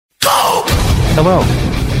Hello.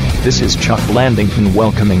 This is Chuck Landington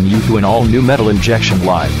welcoming you to an all-new Metal Injection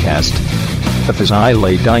livecast. If as I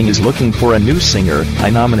lay dying is looking for a new singer, I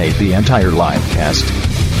nominate the entire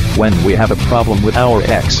livecast. When we have a problem with our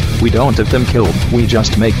ex, we don't have them killed, we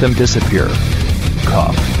just make them disappear.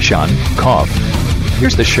 Cough, Sean, cough.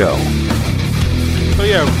 Here's the show. Oh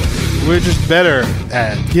yeah, we're just better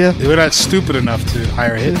at. Yeah. We're not stupid enough to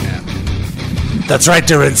hire a hitman. That's right,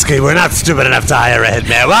 Durinsky. We're not stupid enough to hire a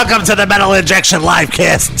hitman. Welcome to the Metal Injection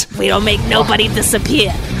livecast. We don't make nobody disappear.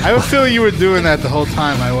 I have a feeling you were doing that the whole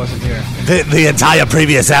time I wasn't here. The entire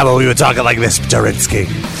previous hour, we were talking like this, Durinsky.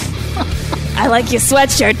 I like your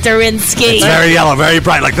sweatshirt, Durinsky. It's very yellow, very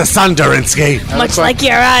bright, like the sun, Durinsky. Much like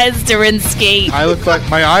your eyes, Durinsky. I look like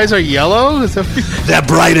my eyes are yellow. Is that They're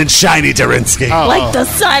bright and shiny, Durinsky. Oh. Like the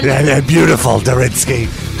sun. Yeah, they're beautiful, Durinsky.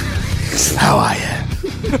 How are you?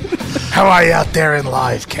 How are you out there in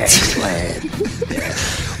livecast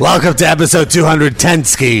land? Welcome to episode 210,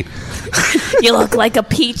 Ski. You look like a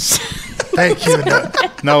peach. Thank you.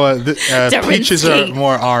 No, peaches are Durinsky.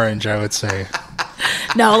 more orange, I would say.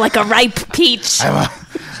 No, like a ripe peach. I'm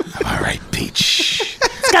a ripe peach.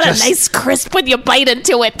 It's got a nice crisp when you bite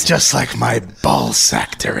into it. Just like my ball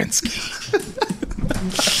sack, Durinsky.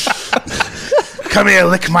 Come here,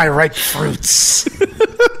 lick my ripe fruits.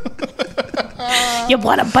 You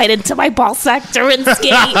want to bite into my ball sack,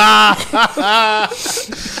 Durinsky?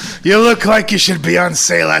 You look like you should be on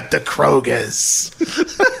sale at the Kroger's.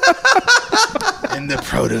 In the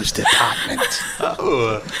produce department.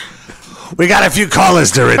 We got a few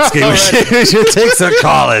callers, Durinsky. We should take some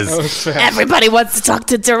callers. Everybody wants to talk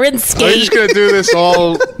to Are we Durinsky. just gonna do this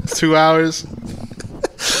all 2 hours?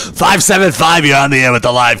 575, you're on the air with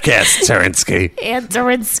the live cast, Durinsky. And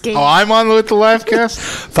Durinsky. Oh, I'm on with the live cast?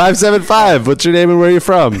 575. What's your name and where are you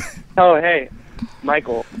from? Oh, hey,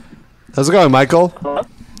 Michael. How's it going, Michael? Hello?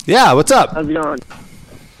 Yeah, what's up? How's it going?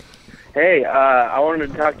 Hey, I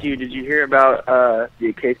wanted to talk to you. Did you hear about the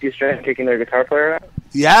Acacia Strain kicking their guitar player out?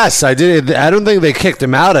 Yes, I did. I don't think they kicked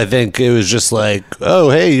him out. I think it was just like,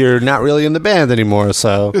 oh, hey, you're not really in the band anymore,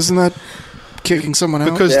 so. Isn't that kicking someone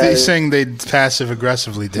out? Because Yeah. they saying they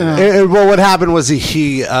passive-aggressively did it. Well, what happened was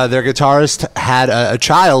he their guitarist had a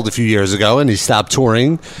child a few years ago, and he stopped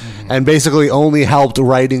touring, and basically only helped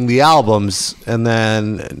writing the albums. And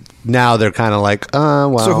then now they're kind of like,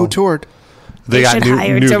 well. So who toured? They should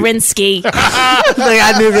hire Durinsky. They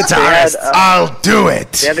got new guitarists. I'll do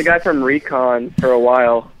it. They had the guy from Recon for a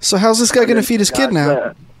while. So how's this guy going to feed his kid now?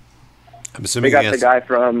 I'm They assuming got he the has- guy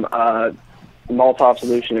from Molotov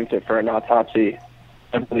Solution and Fit for an Autopsy,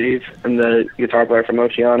 I believe, and the guitar player from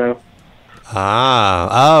Oceano.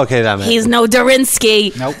 Oh, okay, that makes He's no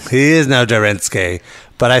Durinsky. Nope. He is no Durinsky,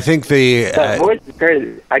 but I think That voice is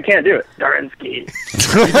crazy. I can't do it. Durinsky.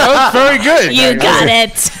 That was very good. You got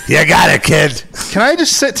it. You got it, kid. Can I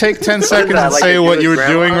just take 10 seconds that, and like say a what Jewish you were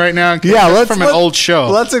grandma? doing right now? Yeah, That's let's from an old show.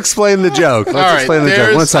 Let's explain the joke. Let's All right, explain the joke.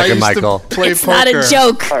 there's- 1 I second, used to Michael. play It's not a poker.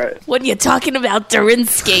 joke All right. when you're talking about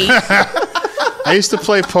Durinsky. I used to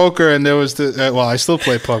play poker, and there was I still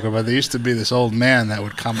play poker, but there used to be this old man that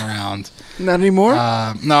would come around. Not anymore? No,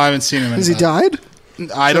 I haven't seen him. Has he died?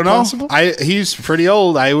 I don't that know. possible? He's pretty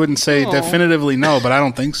old. I wouldn't say definitively no, but I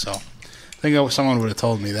don't think so. I think someone would have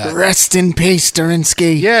told me that. Rest in peace,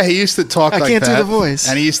 Durinsky. Yeah, he used to talk I like can't that. do the voice.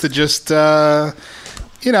 And he used to just,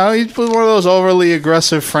 he was one of those overly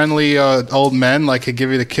aggressive, friendly old men. Like, he'd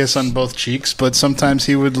give you the kiss on both cheeks, but sometimes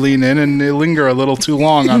he would lean in and linger a little too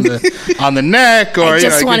long on the neck. Or I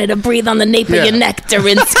just wanted to breathe on the nape of your neck,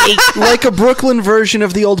 Durinsky. Like a Brooklyn version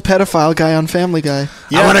of the old pedophile guy on Family Guy.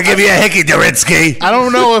 I want to give you a hickey, Durinsky. I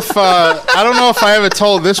don't know if I ever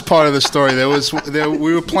told this part of the story.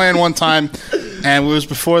 We were playing one time, and it was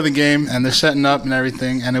before the game, and they're setting up and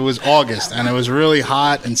everything, and it was August, and it was really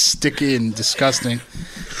hot and sticky and disgusting.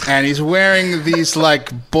 And he's wearing these like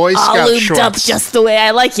Boy All Scout lubed shorts. up just the way I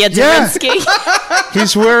like you, Yeah. Durinsky.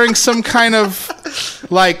 He's wearing some kind of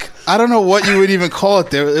like, I don't know what you would even call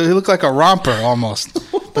it. He looked like a romper almost.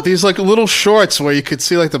 But these like little shorts where you could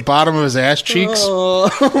see like the bottom of his ass cheeks.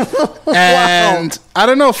 And I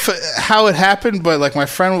don't know how it happened, but like my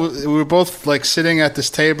friend, we were both like sitting at this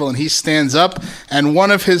table, and he stands up, and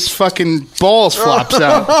one of his fucking balls flops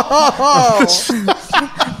out.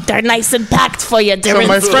 They're nice and packed for you, So Durinsky.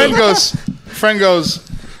 my friend goes,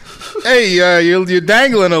 hey, you're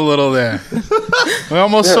dangling a little there. We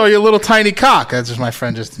almost saw your little tiny cock. That's just my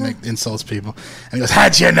friend just insults people. And he goes,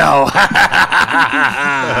 how'd you know?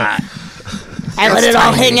 I let it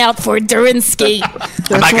all hang out for Durinsky.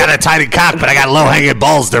 I might got a tiny cock, but I got low-hanging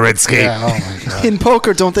balls, Durinsky. Yeah, oh my God. In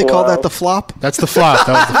poker, don't they call that the flop? That's the flop.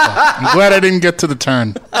 That was the flop. I'm glad I didn't get to the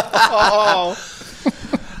turn.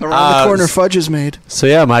 Around the corner, fudge is made. So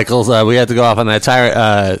yeah, Michaels, we had to go off on that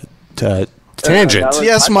tangent.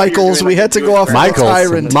 Yes, Michaels, we had to go off on a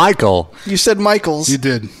tyrant. Michael. You said Michaels. You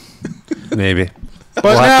did. Maybe.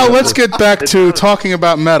 But now let's get back to talking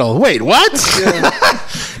about metal. Wait, what?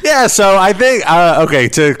 Yeah, so I think, okay,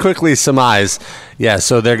 to quickly surmise, yeah,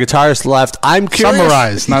 so their guitarist left. I'm curious.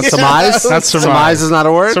 Summarize, not surmise. Not surmise. Surmise is not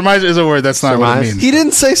a word? Surmise is a word. That's not what it means. He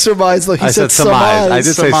didn't say surmise, though. He I said surmise. I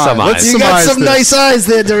did say surmise. You got some nice eyes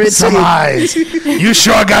there, Dorinsky. Surmise. You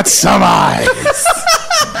sure got some eyes.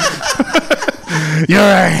 You're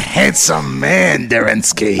a handsome man,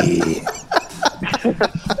 Dorinsky.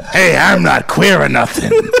 Hey, I'm not queer or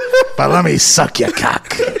nothing, but let me suck your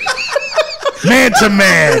cock. Man to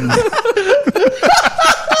man.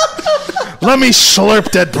 Let me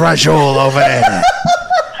slurp that brajol over there.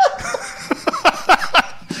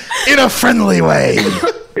 In a friendly way.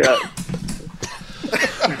 Yeah.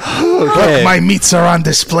 Okay. Look, my meats are on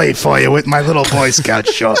display for you with my little Boy Scout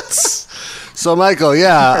shorts. So, Michael,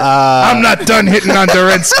 yeah. I'm not done hitting on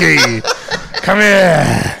Dorinsky. Come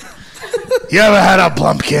here. You ever had a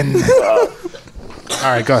blumpkin? All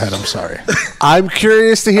right, go ahead. I'm sorry. I'm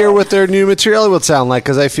curious to hear what their new material would sound like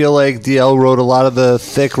because I feel like DL wrote a lot of the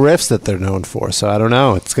thick riffs that they're known for. So I don't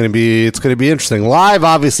know. It's gonna be interesting. Live,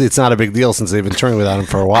 obviously, it's not a big deal since they've been touring without him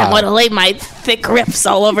for a while. I want to lay my thick riffs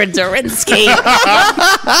all over Dorinsky.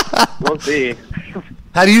 We'll see.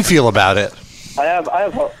 How do you feel about it? I have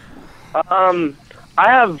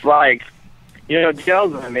like,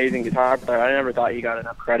 DL's an amazing guitar player. I never thought he got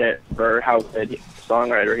enough credit for how good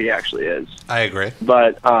songwriter he actually is. I agree.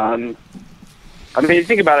 But you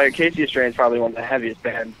think about it, Casey Strain's probably one of the heaviest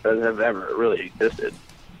bands that have ever really existed.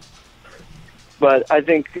 But I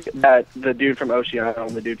think that the dude from Oceano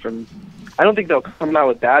and the dude from, I don't think they'll come out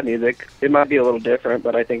with bad music. It might be a little different,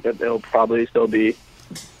 but I think that they'll probably still be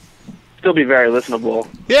very listenable.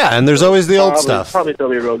 Yeah, and there's always the old stuff. Probably still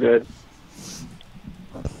be real good.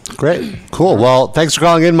 Great. Cool. Well, thanks for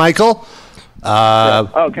calling in, Michael.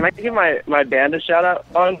 Can I give my band a shout out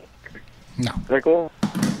on? No. Is that cool?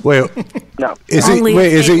 Wait. No. Is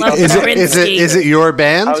it your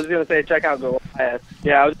band? I was gonna say check out Goliath.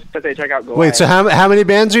 Yeah, I was gonna say check out Goliath. Wait, so how many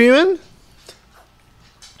bands are you in?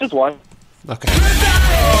 Just one. Okay.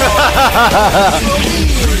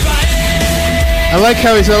 I like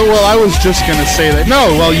how he said, "Well, I was just gonna say that." No,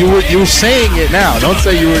 well, you were saying it now. Don't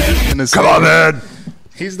say you were just gonna say. Come on, man.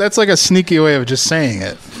 That's like a sneaky way of just saying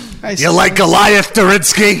it. You like Goliath,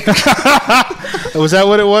 Dorinsky? Was that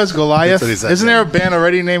what it was, Goliath? That's what he said, Isn't there a band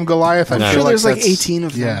already named Goliath? I'm sure there's like 18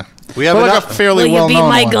 of them. Yeah. We have like enough. a fairly Will you be well-known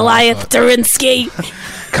my one, Goliath, Dorinsky?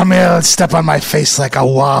 Come here and step on my face like a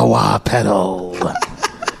wah-wah pedal.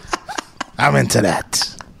 I'm into that.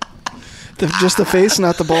 Just the face,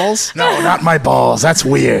 not the balls? No, not my balls. That's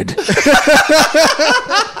weird.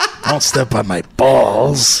 Don't step on my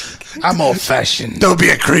balls. I'm old-fashioned. Don't be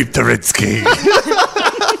a creep, Dorinsky.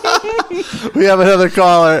 We have another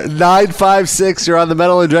caller. 956. You're on the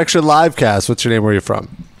Metal Injection Livecast. What's your name? Where are you from?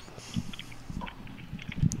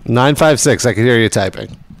 956. I can hear you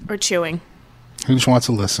typing. Or chewing. Who just wants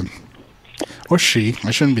to listen? Or she.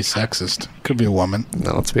 I shouldn't be sexist. Could be a woman.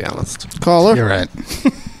 No, let's be honest. Caller? You're right.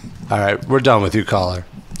 All right, we're done with you, caller.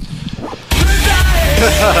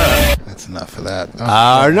 That's enough of that.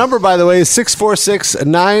 Our number, by the way, is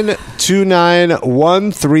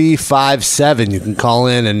 646-929-1357. You can call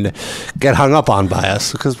in and get hung up on by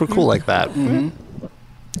us because we're cool like that. Or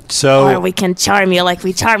So, we can charm you like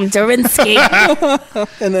we charmed Dorinsky.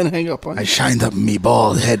 And then hang up on I you. shined up me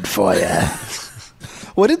bald head for you.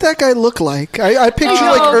 What did that guy look like? I picture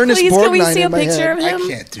like Ernest please, Borgnine can we see a in my picture head. of I him?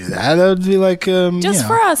 can't do that. That would be like Just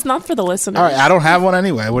for us, not for the listeners. All right, I don't have one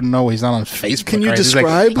anyway. I wouldn't know he's not on Facebook. Can you right? He's like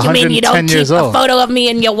describe? You mean you don't 110 keep years a old. photo of me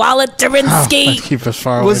in your wallet, Dorinsky? I keep as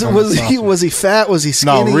far away Was from was it as he possible. was he fat? Was he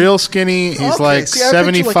No, skinny? real skinny. He's Okay, like see, I picture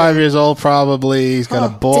 75 like a- years old, probably. He's got a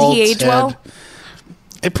bald Did he age head. well?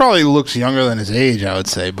 It probably looks younger than his age, I would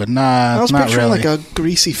say, but I was not picturing really. like a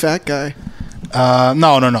greasy fat guy.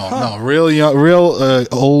 No. Real young, real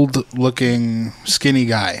old-looking, skinny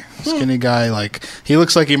guy. Skinny guy, like he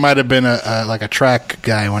looks like he might have been a track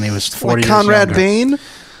guy when he was 40 Like years Conrad younger. Bain?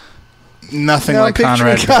 Nothing No, I'm like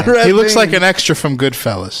Conrad. picturing Bain. Conrad He looks Bain. like an extra from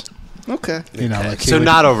Goodfellas. Okay. You know, like he so would-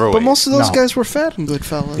 not overweight. But most of those No. guys were fat in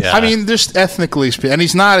Goodfellas. Yeah. I mean, just ethnically speaking, and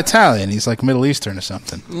he's not Italian. He's like Middle Eastern or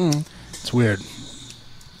something. It's weird.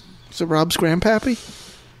 Is it Rob's grandpappy?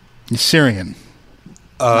 He's Syrian,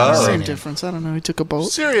 Same difference. I don't know. He took a boat.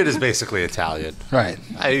 Syrian is basically Italian. right?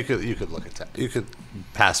 You could look at you could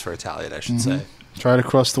pass for Italian, I should say. Tried to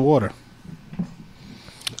cross the water.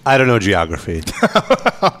 I don't know geography.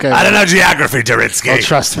 Okay. I don't know geography, Durinsky. Oh,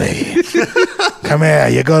 trust me. Come here.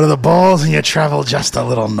 You go to the balls and you travel just a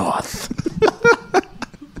little north.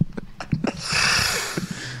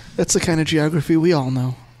 That's the kind of geography we all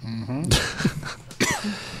know.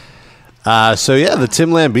 So yeah, the Tim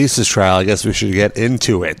Lambesis trial. I guess we should get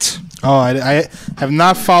into it. Oh, I have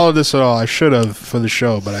not followed this at all. I should have for the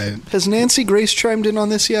show, but I. Has Nancy Grace chimed in on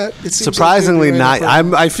this yet? It seems Surprisingly, like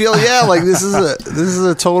not. I feel like this is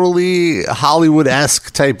a totally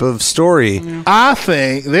Hollywood-esque type of story. I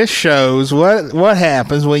think this shows what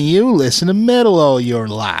happens when you listen to metal all your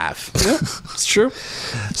life. Yep, it's true.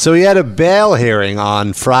 So he had a bail hearing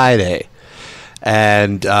on Friday,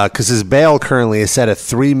 and because his bail currently is set at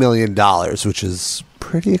 $3 million, which is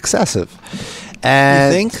pretty excessive.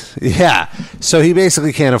 And you think? Yeah. So he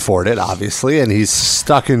basically can't afford it, obviously, and he's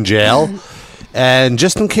stuck in jail. And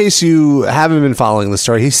just in case you haven't been following the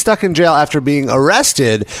story, he's stuck in jail after being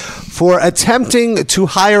arrested for attempting to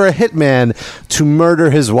hire a hitman to murder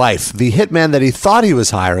his wife. The hitman that he thought he was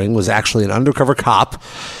hiring was actually an undercover cop.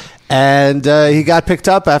 And he got picked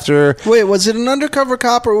up after... Wait, was it an undercover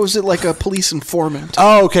cop or was it like a police informant?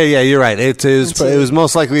 Oh, okay, yeah, you're right. It was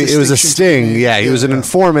most likely... It was a sting. Yeah, he was an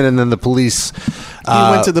informant, and then the police... He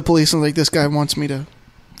went to the police and like, this guy wants me to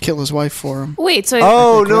kill his wife for him. Wait, so...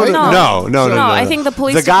 Oh, no. I think the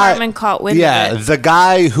police department caught wind of it. Yeah, the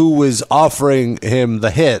guy who was offering him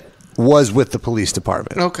the hit was with the police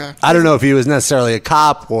department. Okay. I don't know if he was necessarily a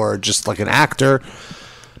cop or just like an actor...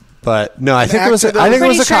 But no, I think it was. I think it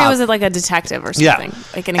was a sure cop. He was like a detective or something,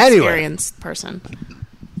 like an experienced person.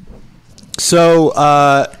 So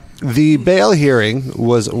the bail hearing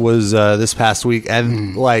was this past week,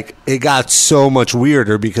 and like it got so much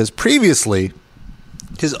weirder because previously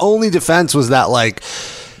his only defense was that like.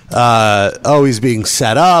 He's being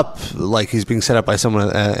set up, like he's being set up by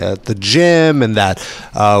someone at the gym, and that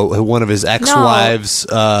one of his ex-wives.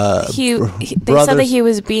 They said that he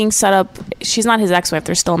was being set up. She's not his ex-wife;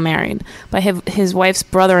 they're still married. But his wife's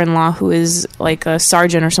brother-in-law, who is like a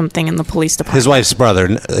sergeant or something in the police department. His wife's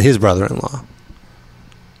his brother-in-law.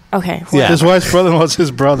 Okay. Yeah. His wife's brother-in-law is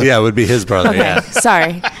his brother. Yeah, it would be his brother. Okay. Yeah.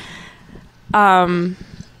 Sorry.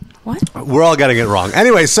 What? We're all getting it wrong.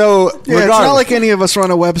 Ananyway, so yeah, it's not like any of us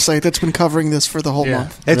run a website that's been covering this for the whole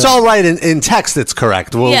month. It's all right in text. It's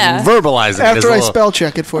correct. We'll verbalize it. After I spell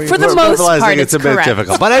check it for you. For the most part, it's a correct. bit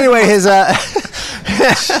difficult. But anyway, his.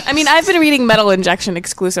 I mean, I've been reading Metal Injection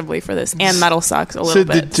exclusively for this, and Metal Sucks a little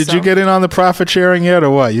bit. Did you get in on the profit sharing yet,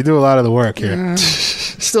 or what? You do a lot of the work here.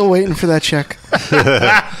 Still waiting for that check.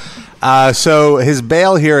 So his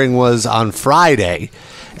bail hearing was on Friday.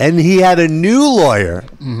 And he had a new lawyer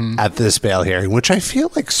at this bail hearing, which I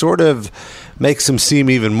feel like sort of makes him seem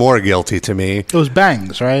even more guilty to me. It was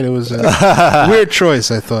Bangs, right? It was a weird choice,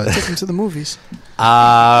 I thought. Took him to the movies.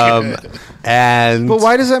 And but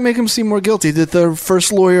why does that make him seem more guilty? Did the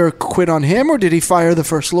first lawyer quit on him, or did he fire the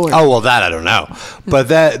first lawyer? Oh, well, that I don't know.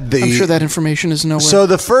 But I'm sure that information is nowhere. So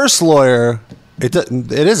the first lawyer, it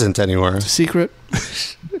isn't anywhere. Secret.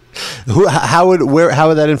 How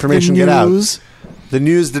would that information get out? The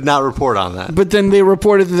news did not report on that. But then they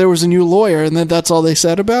reported that there was a new lawyer, and then that's all they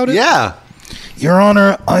said about it? Yeah. Your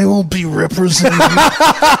Honor, I will be representing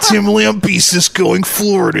Tim Lambesis going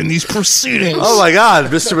forward in these proceedings. Oh, my God,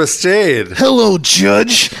 Mr. Mustaine. Hello,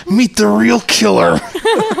 Judge. Meet the real killer.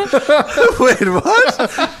 Wait, what?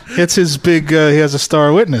 It's his big, he has a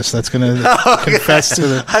star witness that's going to confess to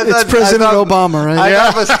the... It's President Obama, right? I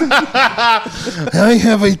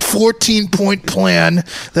have a 14-point plan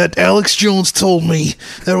that Alex Jones told me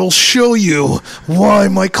that will show you why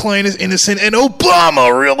my client is innocent and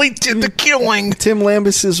Obama really did the killing. Tim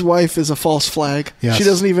Lambesis' wife is a false flag. Yes. She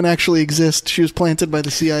doesn't even actually exist. She was planted by the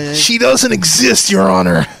CIA. She doesn't exist, Your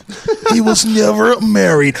Honor. He was never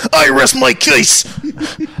married. I rest my case.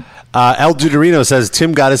 El Duderino says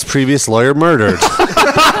Tim got his previous lawyer murdered.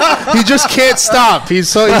 He just can't stop.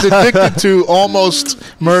 He's addicted to almost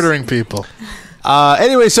murdering people.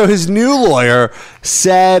 Anyway, so his new lawyer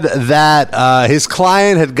said that his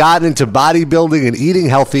client had gotten into bodybuilding and eating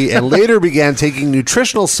healthy and later began taking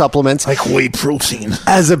nutritional supplements like whey protein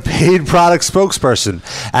as a paid product spokesperson.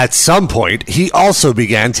 At some point, he also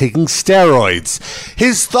began taking steroids.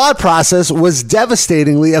 His thought process was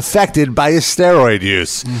devastatingly affected by his steroid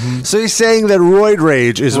use. Mm-hmm. So he's saying that roid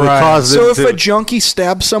rage is what caused him to... So if a junkie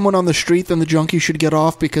stabs someone on the street, then the junkie should get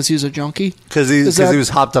off because he's a junkie? Because he was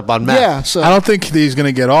hopped up on meth. Yeah, so... I don't think he's going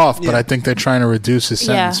to get off, but I think they're trying to reduce his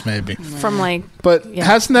sentence, maybe. From like... But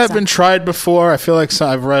hasn't that been tried before? I feel like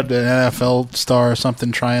I've read an NFL star or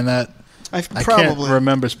something trying that. I can't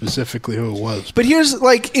remember specifically who it was. But here's,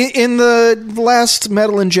 like, in the last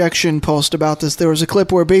Metal Injection post about this, there was a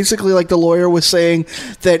clip where basically, like, the lawyer was saying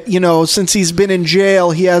that, you know, since he's been in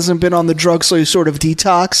jail, he hasn't been on the drugs, so he's sort of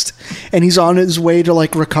detoxed, and he's on his way to,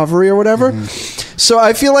 like, recovery or whatever. So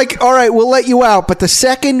I feel like, all right, we'll let you out, but the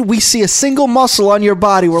second we see a single muscle on your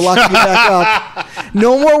body, we're locking you back up.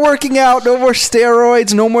 No more working out, no more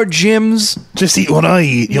steroids, no more gyms. Just eat what I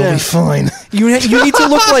eat. You'll be fine. You need to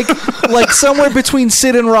look like somewhere between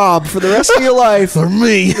Sid and Rob for the rest of your life. For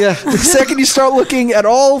me. Yeah. The second you start looking at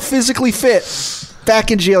all physically fit,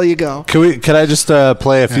 back in jail you go. Can I just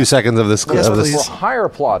play a few seconds of this? Yes, please. For a hire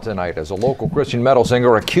plot tonight as a local Christian metal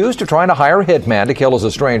singer accused of trying to hire a hitman to kill his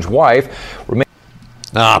estranged wife.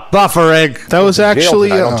 Buffering. That was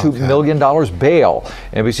actually on $2 million bail.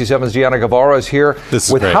 NBC7's Deanna Guevara is here with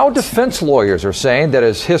great. how defense lawyers are saying that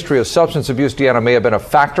his history of substance abuse, Deanna, may have been a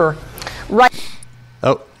factor. Right.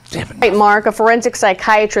 Oh, damn it. Right, Mark, a forensic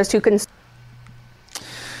psychiatrist who consulted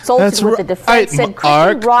with the defense said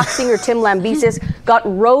Christian rock singer Tim Lambesis got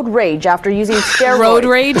road rage after using steroids. Road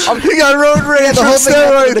rage? He got road rage from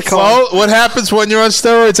steroids. Well, what happens when you're on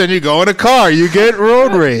steroids and you go in a car? You get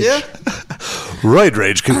road rage. Yeah. Roid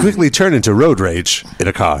rage can quickly turn into road rage in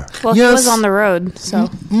a car. Well, he was on the road, so.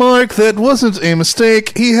 Mark, that wasn't a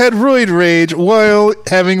mistake. He had roid rage while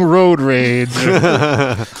having road rage. He was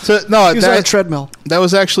on a treadmill. That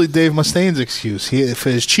was actually Dave Mustaine's excuse. For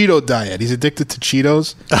his Cheeto diet. He's addicted to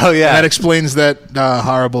Cheetos. Oh, yeah. And that explains that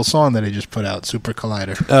horrible song that he just put out, Super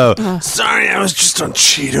Collider. Oh. Sorry, I was just on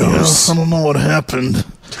Cheetos. I don't know what happened.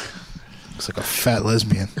 Looks like a fat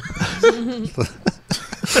lesbian.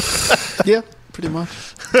 Yeah, pretty much.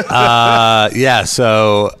 Yeah,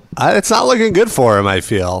 so it's not looking good for him, I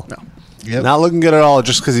feel. No. Yep. Not looking good at all,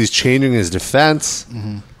 just because he's changing his defense.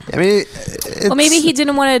 Mm-hmm. I mean, Well, maybe he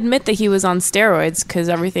didn't want to admit that he was on steroids because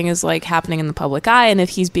everything is like happening in the public eye, and if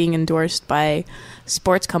he's being endorsed by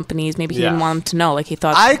sports companies, maybe he didn't want him to know. Like he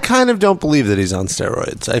thought. I kind of don't believe that he's on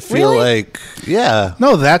steroids. I feel like, yeah.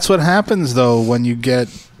 No, that's what happens though when you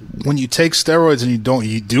take steroids and you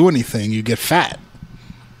don't do anything, you get fat.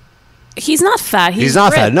 He's not fat. He's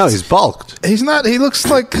not fat. No, he's bulked. He's not. He looks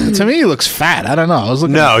like to me. He looks fat. I don't know. I was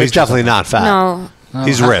looking. No, he's definitely not fat. No.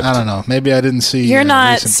 He's ripped. I don't know. Maybe I didn't see. You're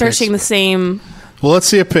not recent searching pics. the same. Well, let's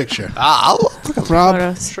see a picture. I'll Rob,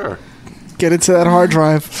 photos. Sure. get into that hard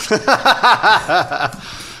drive.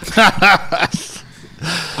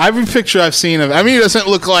 Every picture I've seen of. I mean, he doesn't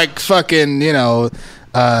look like fucking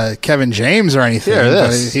Kevin James or anything. Here,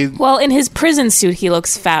 this. Well, in his prison suit, he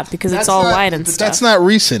looks fat because it's all white and but stuff. That's not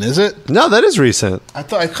recent, is it? No, that is recent. I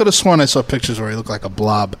could have sworn I saw pictures where he looked like a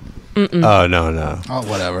blob. Oh, no. Oh,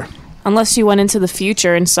 whatever. Unless you went into the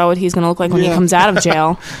future and saw what he's going to look like when he comes out of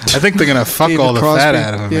jail. I think they're gonna fuck David all the Crosby. fat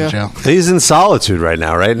out of him in jail. He's in solitude right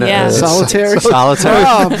now, right? Yeah. Solitary. Solitary.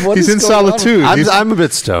 Rob, what He's is in going on? solitude. I'm a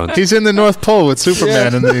bit stoned. He's in the North Pole with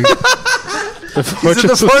Superman in the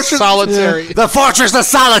Fortress of Solitary. The Fortress of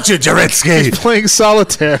Solitude, Jaritsky. He's playing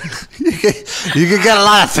solitaire. You can get a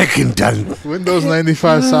lot of thinking done. Windows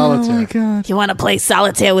 95 solitaire. You want to play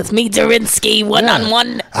solitaire with me, Durinsky,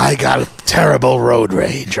 one-on-one? I got terrible road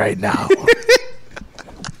rage right now.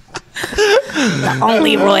 The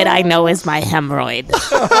only roid I know is my hemorrhoid.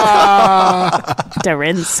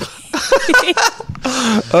 Durinsky.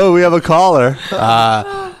 Oh, we have a caller.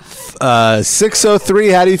 603,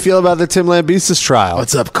 how do you feel about the Tim Lambesis trial?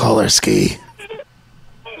 What's up, Kollerski?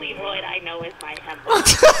 Only roid I know is my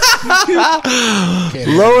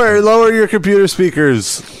hemorrhoid. Lower your computer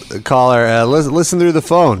speakers, caller. Listen through the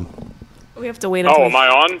phone. We have to wait until... am I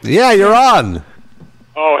on? Yeah, you're on.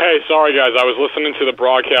 Oh, hey, sorry, guys. I was listening to the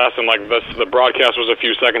broadcast, and the broadcast was a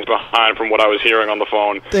few seconds behind from what I was hearing on the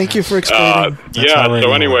phone. Thank you for explaining.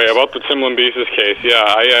 So anyway, about the Tim Lambesis case,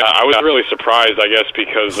 I was really surprised, I guess,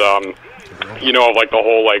 because, of the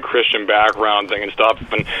whole, Christian background thing and stuff.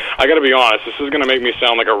 And I got to be honest, this is going to make me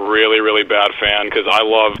sound like a really, really bad fan, because I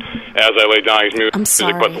love As I Lay Dying's music. I'm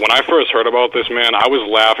sorry. But when I first heard about this, man, I was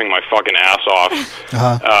laughing my fucking ass off.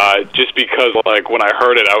 Just because, when I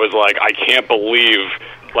heard it, I was like, I can't believe...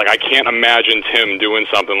 I can't imagine Tim doing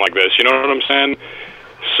something like this. You know what I'm saying?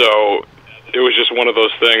 So it was just one of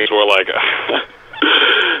those things where,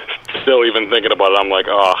 still even thinking about it, I'm like,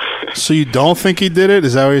 oh. So you don't think he did it?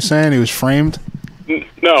 Is that what you're saying? He was framed?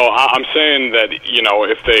 No, I'm saying that,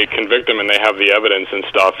 if they convict him and they have the evidence and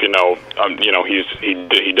stuff, he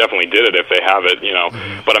definitely did it if they have it,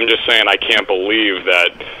 But I'm just saying I can't believe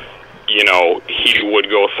that, you know, he would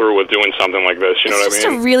go through with doing something like this. You know what I mean? It's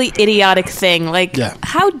just a really idiotic thing. Like,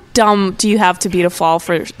 how dumb do you have to be to fall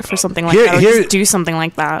for something like that, or just do something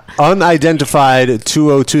like that? Unidentified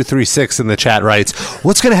 20236 in the chat writes,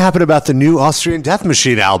 "What's going to happen about the new Austrian Death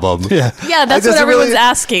Machine album?" Yeah, that's what everyone's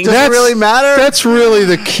asking. Does it really matter? That's really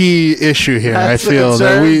the key issue here. That's I feel the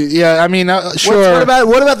that I mean, sure.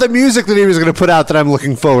 What about the music that he was going to put out that I'm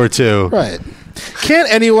looking forward to? Right. Can't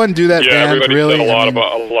anyone do that? Yeah, band, everybody really? said a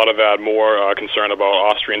lot of that. More concerned about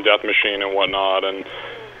Austrian Death Machine and whatnot, and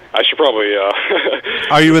I should probably.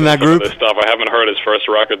 Are you in that group? This stuff. I haven't heard his first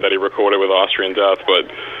record that he recorded with Austrian Death, but.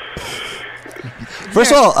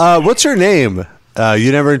 First of all, what's your name?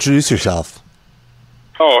 You never introduced yourself.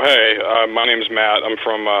 Oh, hey, my name's Matt. I'm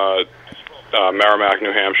from Merrimack,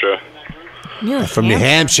 New Hampshire. From New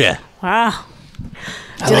Hampshire. Wow.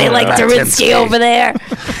 Do they like Durinsky over there?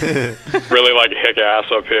 Really like hick ass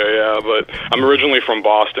up here, yeah. But I'm originally from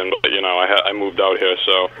Boston, but you know, I moved out here,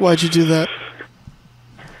 so. Why'd you do that?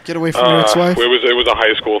 Get away from your ex-wife? It was a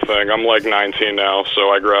high school thing. I'm like 19 now, so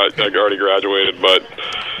I already graduated, but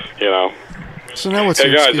you know. So now what's Hey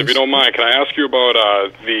your guys, excuse? if you don't mind, can I ask you about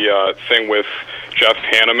the thing with Jeff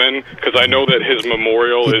Hanneman? Because I know that his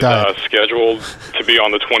memorial is scheduled to be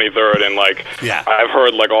on the 23rd, and like I've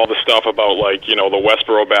heard like all the stuff about like, you know, the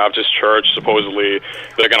Westboro Baptist Church, supposedly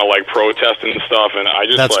they're gonna like protest and stuff, and I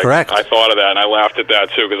just That's correct. I thought of that and I laughed at that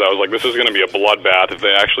too, because I was like, this is gonna be a bloodbath if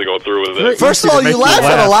they actually go through with it. First of all, you laugh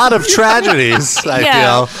at a lot of tragedies, I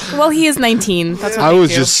feel. Well, he is 19. That's what I they was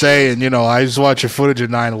do. just saying, you know, I was watching footage of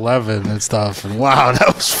 9/11 and stuff, and wow,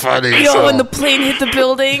 that was funny. Yo, when the plane hit the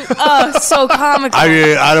building, oh, so comical. I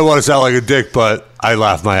mean, I don't want to sound like a dick, but I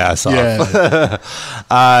laughed my ass off. Yeah.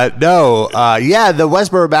 The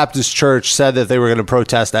Westboro Baptist Church said that they were going to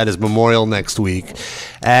protest at his memorial next week.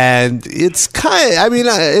 And it's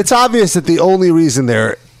it's obvious that the only reason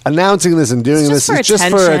they're announcing this and doing this is just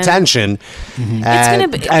for attention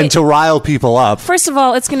and to rile people up. First of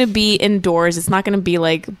all, it's going to be indoors. It's not going to be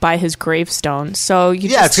like by his gravestone. So you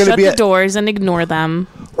just shut the doors and ignore them.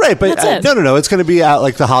 Right, but no. It's going to be at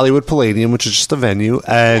like the Hollywood Palladium, which is just a venue,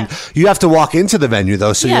 and you have to walk into the venue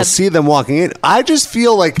though, so you'll see them walking in. I just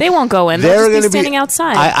feel like they won't go in. They'll just be standing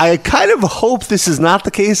outside. I kind of hope this is not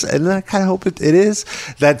the case, and I kind of hope it is,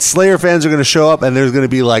 that Slayer fans are going to show up and there's going to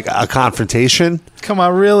be like a confrontation. Come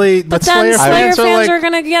on, really? But then Slayer fans are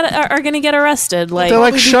gonna get arrested. Like they're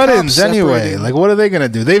like shut-ins anyway. Like, what are they gonna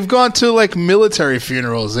do? They've gone to like military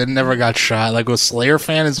funerals. They never got shot. Like, a Slayer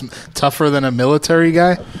fan is tougher than a military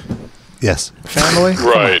guy. Yes. Family.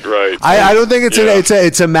 Right. I don't think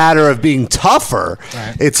it's a matter of being tougher.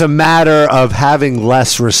 Right. It's a matter of having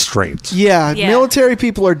less restraint. Yeah, military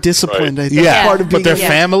people are disciplined. I think. Yeah, part of being but their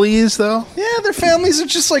families, though. Yeah, their families are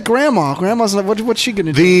just like grandma. Grandma's like, what's she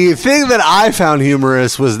gonna do? The thing that I found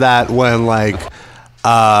humorous was that when like.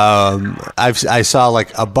 I saw like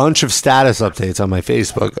a bunch of status updates on my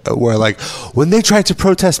Facebook where like when they tried to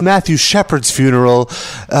protest Matthew Shepard's funeral,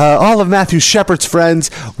 all of Matthew Shepard's friends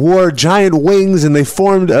wore giant wings and they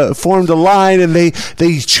formed a line and they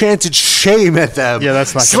chanted shame at them. Yeah,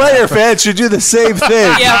 that's not Slayer fans should do the same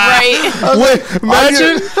thing. Yeah, right.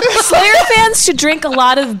 Imagine Slayer fans should drink a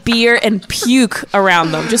lot of beer and puke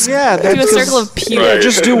around them. Just do a circle of puke. Yeah,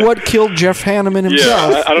 just do what killed Jeff Hanneman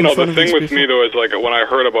himself. Yeah, I don't know. The thing with me though is like when I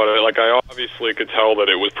heard about it, like I obviously could tell that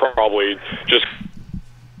it was probably just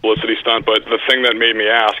publicity stunt, but the thing that made me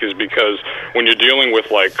ask is because when you're dealing with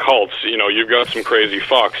like cults, you know, you've got some crazy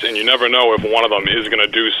fucks and you never know if one of them is going to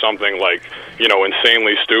do something like, you know,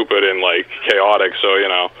 insanely stupid and like chaotic. So, you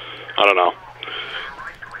know, I don't know.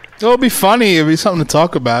 It'll be funny. It'll be something to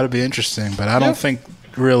talk about. It'll be interesting, but I don't think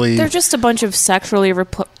really. They're just a bunch of sexually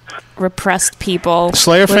repressed people.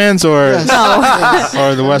 Slayer fans or or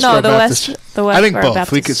the Westboro Baptist? The Westboro I think both.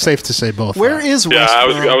 Baptist. It's safe to say both. Where is Westboro?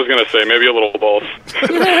 Yeah, I was going to say maybe a little both.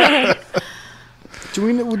 Do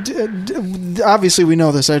we know? Obviously, we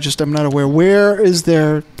know this. I'm not aware. Where is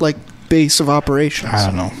their like base of operations? I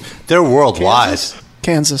don't know. They're worldwide.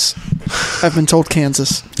 Kansas. I've been told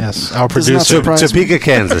Kansas. Yes, our Does not producer. surprise me. Topeka,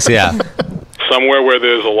 Kansas. Yeah. Somewhere where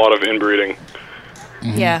there's a lot of inbreeding.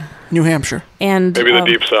 Yeah. New Hampshire. And maybe the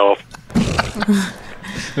Deep South.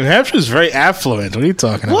 New Hampshire is very affluent. What are you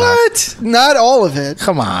talking about? What? Not all of it.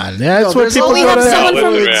 Come on. Yeah, that's No, what there's people only go to.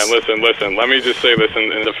 Listen. Let me just say this in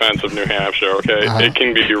defense of New Hampshire, okay? It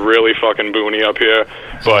can be really fucking boony up here,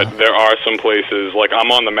 but there are some places, like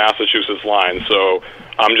I'm on the Massachusetts line, so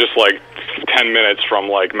I'm just like 10 minutes from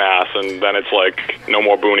like Mass, and then it's like no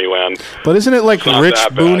more boony land. But isn't it like Not rich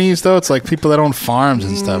that bad. boonies, though? It's like people that own farms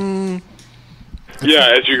and stuff.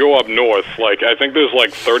 Yeah, as you go up north, like I think there's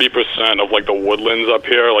like 30% of like the woodlands up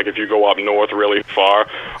here, like if you go up north really far,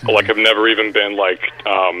 like have never even been like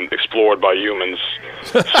explored by humans.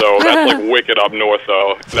 So that's like wicked up north,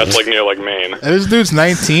 though. That's like near like Maine. And this dude's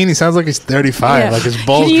 19. He sounds like he's 35. Yeah. Like his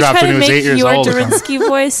balls dropped when he was 8 years old. Can you try to make your Durinsky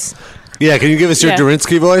voice? Yeah, can you give us your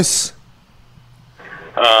Durinsky voice?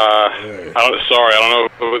 I don't know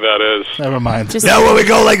who that is. Never mind. Now when we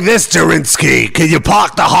go like this, Durinsky, can you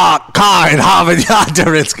park the car in Harvard Yard,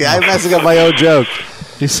 Durinsky? I'm messing up my own joke.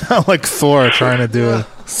 You sound like Thor trying to do it.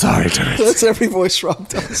 Sorry, Durinsky. That's every voice Rob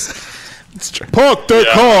does. It's true. Park the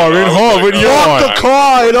car in Harvard Yard. Park the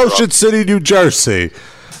car in Ocean City, New Jersey.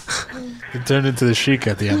 It turned into the Sheik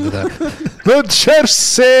at the end of that. New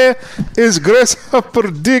Jersey is grasshopper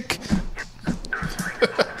dick.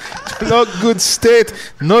 Not good state,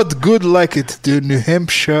 not good like it to New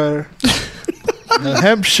Hampshire. New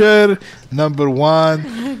Hampshire, number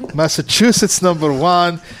 1. Massachusetts, number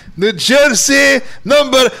 1. New Jersey,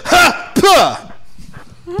 number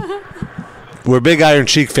We're big Iron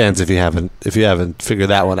Sheik fans. If you haven't figured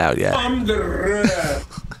that one out yet. You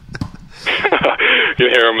can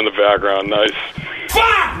hear him in the background. Nice.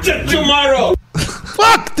 Fuck tomorrow.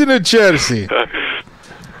 Fuck the New Jersey.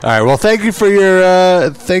 All right. Well, thank you for your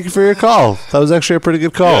call. That was actually a pretty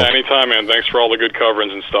good call. Yeah, anytime, man. Thanks for all the good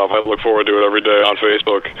coverage and stuff. I look forward to it every day on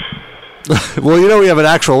Facebook. Well, we have an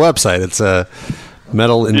actual website. It's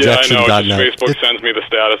metalinjection.net. Yeah, I know. Facebook sends me the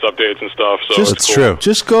status updates and stuff. So Just, it's cool. true.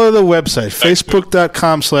 Just go to the website,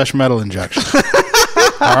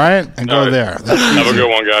 facebook.com/metalinjection. All right? And go there. Have a good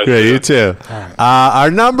one, guys. Yeah, you too. Right. Our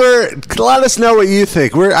number, let us know what you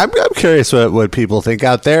think. I'm curious what people think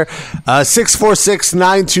out there.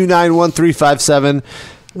 646-929-1357.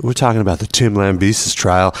 We're talking about the Tim Lambesis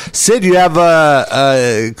trial. Sid, you have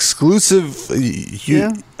an exclusive interview.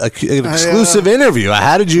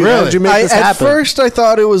 How did you make this happen? At first, I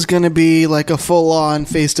thought it was going to be like a full-on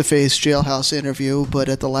face-to-face jailhouse interview, but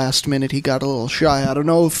at the last minute, he got a little shy. I don't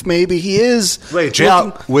know if maybe he is. Wait,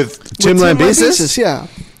 with Tim Lambesis? Yeah.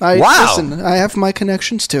 Wow. Listen, I have my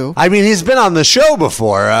connections, too. I mean, he's been on the show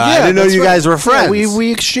before. I didn't know you guys were friends.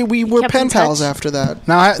 Yeah, we were pen pals after that.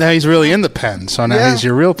 Now he's really in the pen, so now he's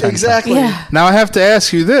your real pen. Exactly. Yeah. Now I have to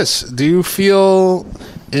ask you this: do you feel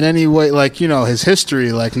in any way like his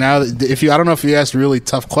history? Like now, that I don't know if you asked really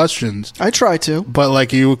tough questions. I try to, but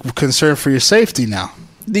like you concerned for your safety now.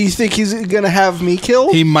 Do you think he's going to have me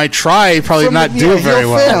killed? He might try, probably not do very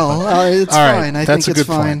well. Fail. It's fine. I think it's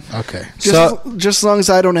fine. Point. Okay. Just as long as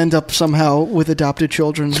I don't end up somehow with adopted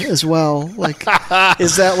children as well. Like,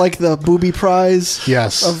 is that like the booby prize?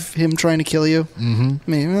 Yes. Of him trying to kill you? Mm-hmm.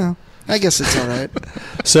 Maybe. I guess it's all right.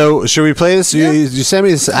 So, should we play this? You sent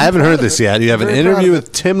me this. I haven't heard this yet. You have an interview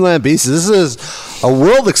with Tim Lambesis. This is a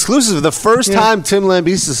world exclusive. The first time Tim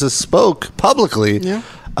Lambesis has spoke publicly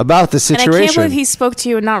about the situation. And I can't believe he spoke to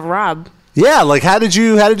you and not Rob. Yeah, like how did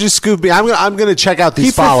you scoop me? I'm gonna check out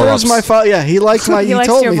these follow-ups. He prefers my he likes my. He likes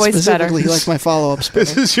told your me voice specifically better. he likes my follow-ups.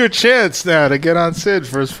 This is your chance now to get on Sid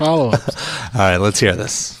for his follow-ups. All right, let's hear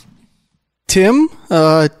this. Tim,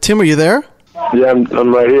 are you there? Yeah,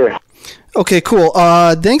 I'm right here. Okay, cool.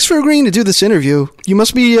 Thanks for agreeing to do this interview. You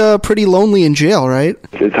must be pretty lonely in jail, right?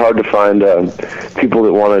 It's hard to find people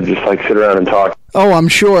that want to just like sit around and talk. Oh, I'm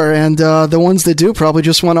sure. And the ones that do probably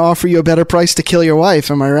just want to offer you a better price to kill your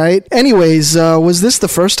wife. Am I right? Anyways, was this the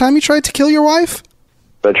first time you tried to kill your wife?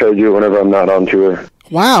 I try to do it whenever I'm not on tour.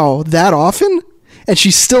 Wow, that often? And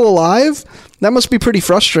she's still alive? That must be pretty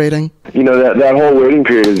frustrating. You know, that whole waiting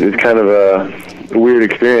period is kind of a weird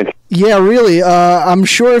experience. Yeah, really. I'm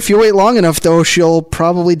sure if you wait long enough, though, she'll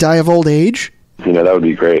probably die of old age. You know, that would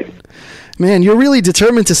be great. Man, you're really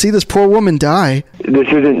determined to see this poor woman die. This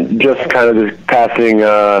isn't just kind of this passing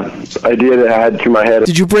idea that I had through my head.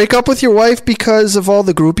 Did you break up with your wife because of all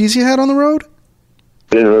the groupies you had on the road?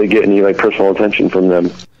 I didn't really get any personal attention from them.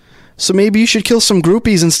 So maybe you should kill some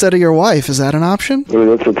groupies instead of your wife. Is that an option?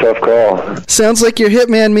 Ooh, that's a tough call. Sounds like your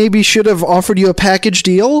hitman maybe should have offered you a package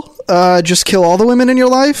deal. Just kill all the women in your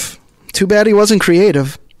life. Too bad he wasn't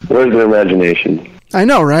creative. Where's their imagination? I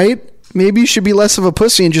know, right? Maybe you should be less of a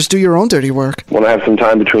pussy and just do your own dirty work. Want to have some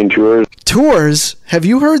time between tours? Tours? Have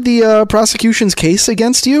you heard the prosecution's case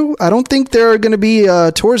against you? I don't think there are going to be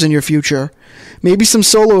tours in your future. Maybe some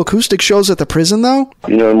solo acoustic shows at the prison, though?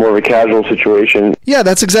 You know, more of a casual situation. Yeah,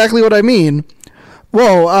 that's exactly what I mean.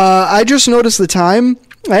 Whoa, I just noticed the time.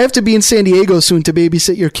 I have to be in San Diego soon to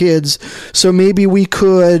babysit your kids, so maybe we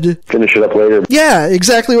could... Finish it up later. Yeah,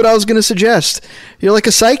 exactly what I was going to suggest. You're like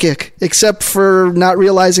a psychic, except for not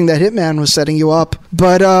realizing that Hitman was setting you up.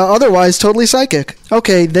 But otherwise, totally psychic.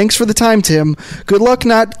 Okay, thanks for the time, Tim. Good luck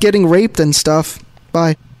not getting raped and stuff.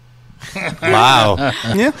 Bye. Wow.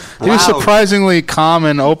 Yeah. He was surprisingly calm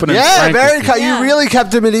and open and Yeah, frank. very with calm. you. You really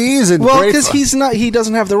kept him at ease. And Well, great because fun. he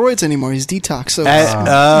doesn't have the roids anymore. He's detoxed. So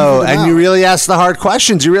and you really asked the hard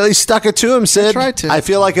questions. You really stuck it to him, Sid. I tried to. I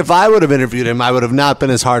feel like if I would have interviewed him, I would have not been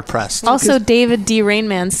as hard pressed. Also, David D.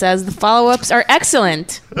 Rainman says the follow-ups are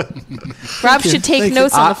excellent. Rob should take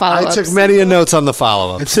notes on the I follow-ups. took many notes on the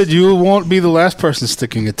follow-up. It said you won't be the last person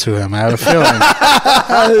sticking it to him. I have a feeling.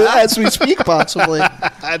 as we speak, possibly.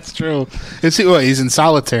 That's true. Is he? What, he's in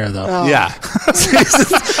solitaire though. Oh. Yeah.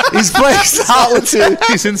 He's playing solitude.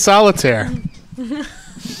 He's in solitaire.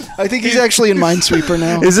 I think he's actually in Minesweeper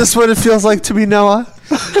now. Is this what it feels like to be Noah?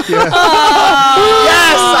 Yeah.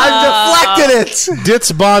 Yes, I deflected it.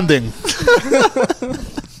 Ditz bonding.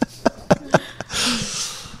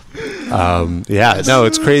 Yeah, no,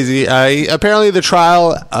 it's crazy. Apparently, the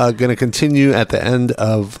trial going to continue at the end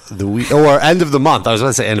of the week or end of the month. I was going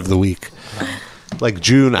to say end of the week, like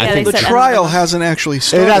June. I think the trial hasn't actually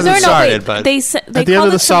started. It hasn't started, but they At the end called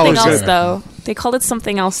of the it something solid else dinner. though. They called it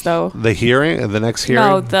something else though. the hearing, the next hearing.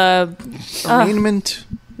 No, the arraignment.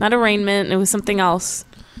 Not arraignment. It was something else.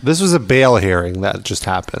 This was a bail hearing that just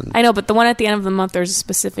happened. I know, but the one at the end of the month, there's a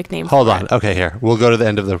specific name. Hold for on. it. Okay, here we'll go to the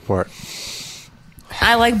end of the report.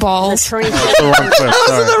 I like balls.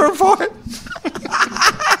 The report.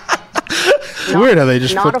 It's weird how they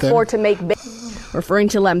just not put that. afford to make referring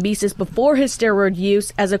to Lambesis before his steroid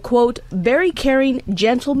use as a, quote, very caring,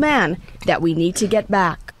 gentle man that we need to get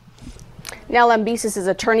back. Now, Lambesis'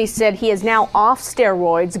 attorney said he is now off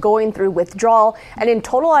steroids, going through withdrawal, and in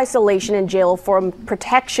total isolation in jail for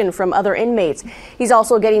protection from other inmates. He's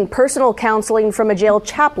also getting personal counseling from a jail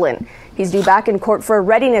chaplain. He's due back in court for a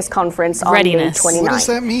readiness conference on May 29th. What does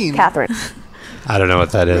that mean? Catherine. I don't know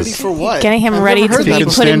what that is. Ready for what? Getting him I've ready never to heard be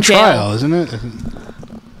that put in before. jail. Trial, isn't it?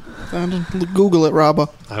 Google it, Rabba.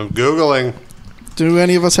 I'm Googling. Do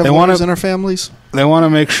any of us have They lawyers wanna- in our families? They want to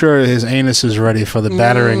make sure his anus is ready for the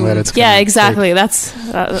battering that it's. Yeah, gonna exactly. That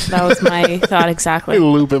was my thought exactly. They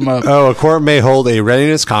loop him up. Oh, a court may hold a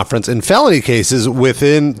readiness conference in felony cases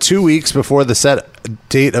within 2 weeks before the set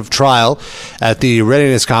date of trial. At the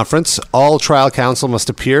readiness conference, all trial counsel must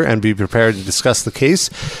appear and be prepared to discuss the case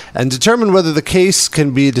and determine whether the case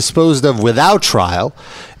can be disposed of without trial.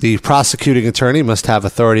 The prosecuting attorney must have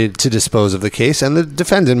authority to dispose of the case, and the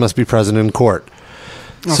defendant must be present in court.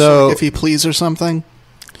 Oh, So if he pleads or something.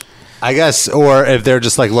 I guess, or if they're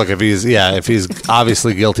just like, look, if he's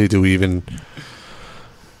obviously guilty, do we even?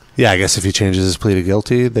 Yeah, I guess if he changes his plea to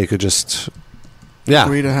guilty, they could just,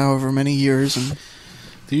 Agree to however many years. And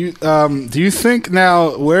Do you think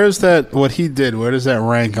now? Where's that? What he did? Where does that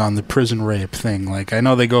rank on the prison rape thing? Like, I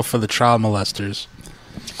know they go for the child molesters.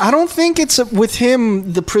 I don't think it's with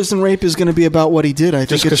him. The prison rape is going to be about what he did. I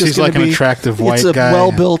Just think 'cause it's he's gonna like an be- attractive white It's a guy.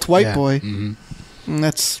 well-built white Yeah. boy. Mhm. And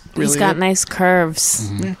that's really. He's got it. nice curves.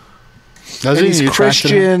 Yeah. Does And he? he's You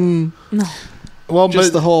attracted him? Christian. No. Well, Just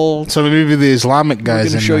but the whole. so maybe the Islamic guys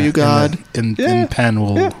gonna in show the- you God. in Yeah. Penn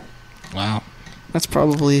will. Yeah. Wow. That's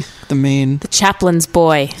probably the main. The chaplain's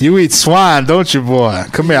boy. You eat swine, don't you, boy?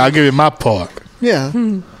 Come here, I'll give you my pork. Yeah.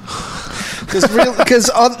 Because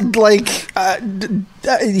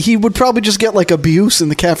he would probably just get like abuse in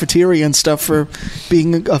the cafeteria and stuff for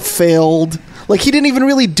being a failed. Like he didn't even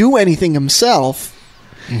really do anything himself.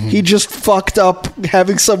 He just fucked up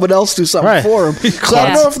having someone else do something Right. for him. So I don't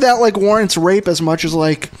Yeah. know if that like warrants rape as much as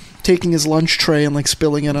like taking his lunch tray and like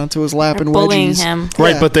spilling it onto his lap and bullying wedgies. him.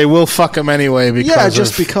 Right, Yeah. but they will fuck him anyway because Yeah,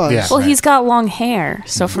 just of- because. Yeah, Well, right. he's got long hair,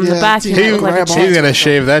 so from the Yeah, back he he might look like a grab chick. on. He's gonna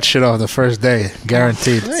shave that shit off the first day,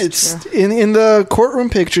 guaranteed. It's in the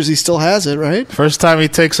courtroom pictures. He still has it, right? First time he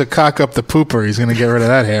takes a cock up the pooper, he's gonna get rid of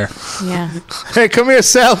that hair. Yeah. Hey, come here,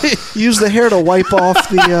 Sally. Use the hair to wipe off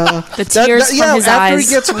the The tears from his after eyes.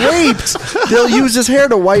 he gets raped, they'll use his hair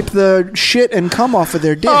to wipe the shit and cum off of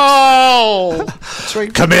their dicks. Oh, That's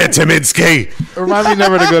right. Come here, Timinsky. remind me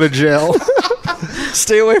never to go to jail.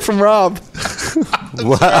 Stay away from Rob.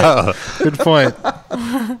 Wow. Good point.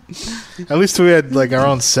 At least we had like our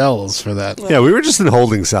own cells for that. Yeah, we were just in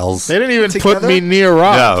holding cells. They didn't even put Together? me near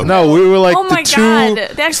Rob. No. No, we were like Oh the my two. god!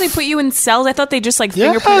 They actually put you in cells. I thought they just like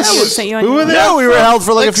fingerprinted Yes. you and sent you on We your were own. there. Yeah, we were held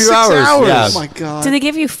for like a few 6 hours. Yeah. Oh my god. Did they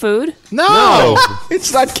give you food? No.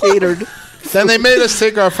 It's not catered. Then they made us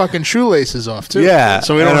take our fucking shoelaces off too. Yeah.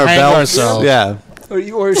 So we and don't our hang belts. ourselves. Yeah.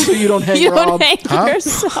 Or so you don't hang You Rob. don't hang Huh?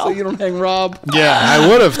 yourself. So you don't hang Rob. Yeah, I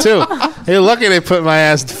would have too. Hey, lucky they put my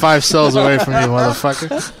ass 5 cells away from you,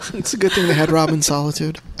 motherfucker. It's a good thing they had Rob in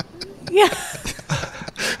solitude. Yeah.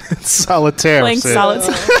 Solitaire. Playing Sid.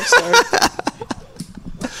 solitude.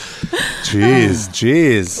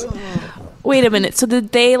 Jeez. Wait a minute. So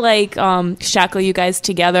did they like shackle you guys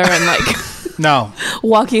together and like No.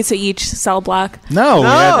 Walk you to each cell block.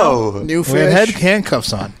 No. New We had fish.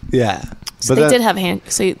 handcuffs on. Yeah. So they did have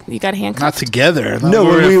so you got handcuffed. Not together. No, we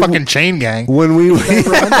were we- a fucking chain gang. When we were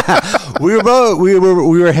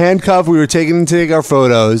handcuffed, we were taken to take our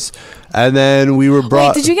photos, and then we were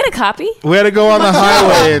brought. Wait, did you get a copy? We had to go on the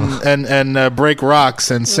highway and break rocks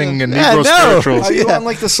and sing a Negro spirituals. Are you on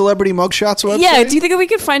like the celebrity mugshots website? Yeah. Do you think we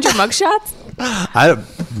could find your mugshots?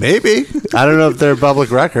 Maybe. I don't know if they're public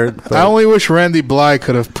record. But. I only wish Randy Bly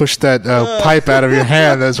could have pushed that pipe out of your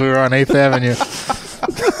hand as we were on 8th Avenue.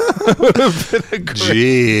 Would have been a great-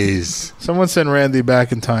 Jeez. Someone send Randy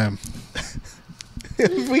back in time.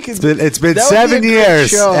 It's been That would 7 be a great years,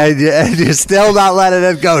 show. and you're still not letting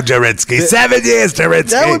it go, Jarinsky. 7 years, Jarinsky.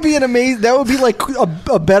 That would be an amazing. That would be like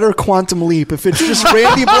a better quantum leap if it's just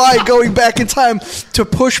Randy Bly going back in time to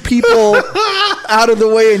push people out of the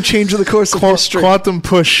way and change the course of history. Quantum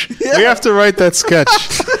push. We have to write that sketch.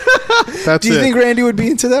 That's Do you it. think Randy would be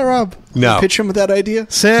into that, Rob? No. Pitch him with that idea.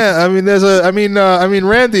 Sam,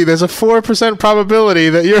 Randy, there's a 4% probability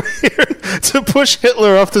that you're here to push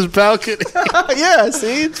Hitler off this balcony. Yeah,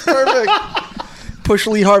 see, it's perfect. Push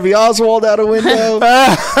Lee Harvey Oswald out a window.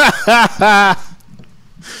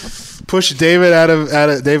 Push David out of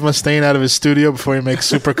Dave Mustaine out of his studio before he makes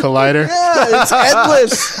Super Collider. Yeah, it's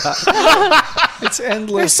endless. It's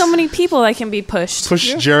endless. There's so many people that can be pushed.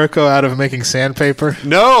 Push Jericho out of making sandpaper.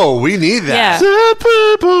 No, we need that.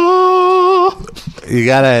 Sandpaper. You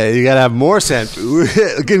gotta have more sand.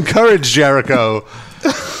 Encourage Jericho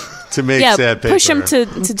to make sandpaper. Push him to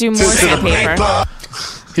do more sandpaper.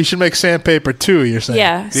 He should make sandpaper too. You're saying?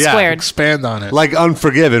 Yeah, squared. Expand on it. Like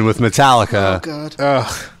Unforgiven with Metallica. Oh God.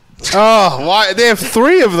 Oh, why they have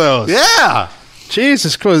 3 of those? Yeah.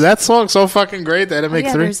 Jesus Christ, that song's so fucking great that it make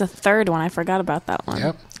 3. There's a third one. I forgot about that one.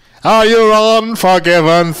 Yep. Are you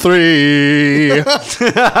Unforgiven 3?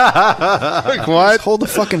 Like what? Hold the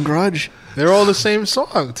fucking grudge. They're all the same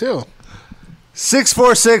song too.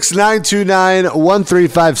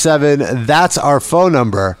 646-929-1357. That's our phone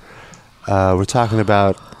number. We're talking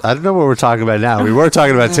about. I don't know what we're talking about now. We were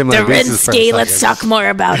talking about Tim Lambesis for a Derinsky, second. let's talk more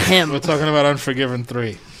about him. We're talking about Unforgiven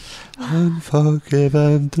 3.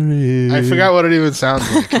 Unforgiven 3. I forgot what it even sounds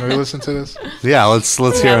like. Can we listen to this? Yeah, let's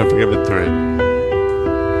hear Unforgiven 3.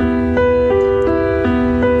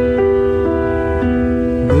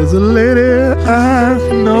 There's a lady I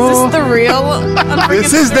know. Is this the real?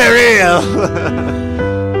 This is the real.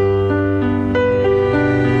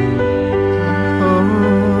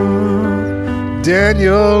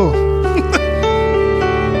 Daniel.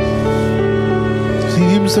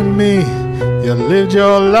 Seems to me you lived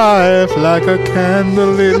your life like a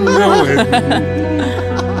candle in the wind.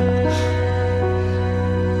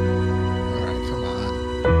 Alright, come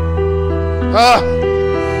on. Ah!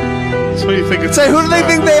 So you think it's Say, who do they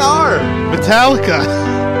think they are? Metallica.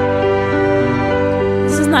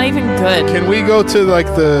 This is not even good. Can we go to like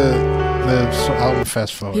the album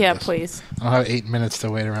fast forward? Yeah, this? please. I don't have 8 minutes to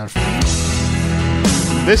wait around for.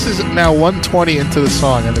 This is now 1:20 into the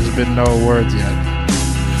song, and there's been no words yet.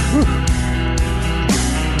 Whew.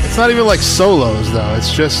 It's not even like solos, though.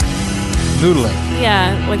 It's just noodling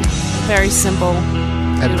Yeah, like very simple.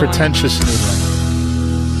 and noodling. pretentious noodling.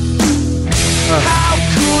 How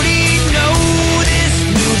could he know this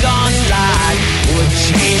new dawn light would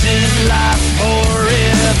change his life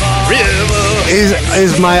forever?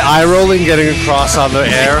 Is my eye rolling getting across on the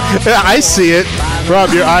air? Yeah, I see it.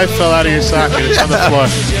 Rob, your eye fell out of your socket. It's on the floor.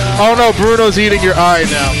 Oh no, Bruno's eating your eye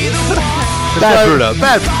now. Bad Bruno.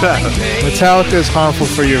 Bad Bruno. Metallica is harmful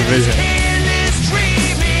for your vision.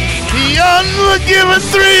 The Unforgiven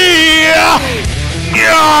 3!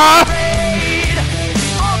 Yeah!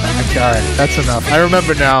 All right, that's enough. I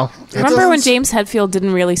remember now. Remember when James Hetfield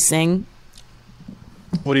didn't really sing?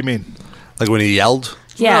 What do you mean? Like when he yelled?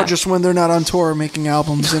 Yeah. No, just when they're not on tour making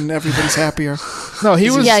albums and everybody's happier. No, he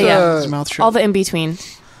was. His mouth shut. All the in between.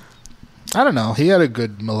 I don't know. He had a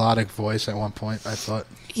good melodic voice at one point, I thought.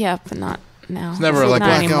 Yeah, but not now. It's never like not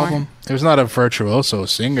a anymore. album. It was not a virtuoso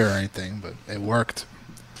singer or anything, but it worked.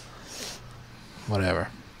 Whatever.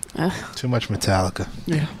 Too much Metallica.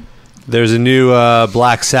 Yeah. There's a new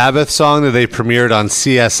Black Sabbath song that they premiered on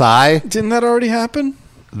CSI. Didn't that already happen?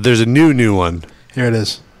 There's a new one. Here it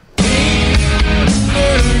is.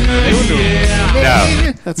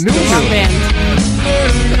 No. That's New Wrong band.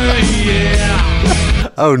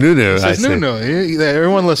 Oh, Nunu. It I says see. Nunu.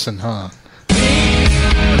 Everyone listen, huh?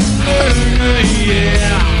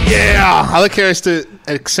 Yeah. I like how he has to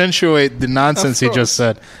accentuate the nonsense he just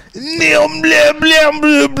said. Yeah.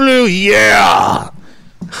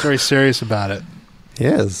 Very serious about it. He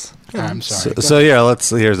is. I'm sorry. So here,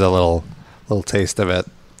 here's a little taste of it.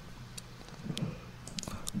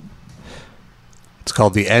 It's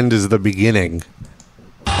called The End is the Beginning.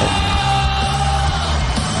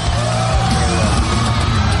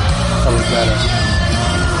 That was better.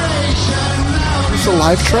 Is this a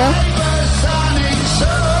live track?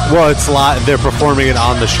 Well, it's live. They're performing it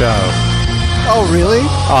on the show. Oh, really?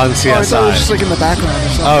 On CSI. Oh, I thought it was just like in the background or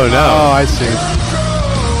something. Oh, no. Oh, I see.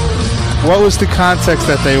 What was the context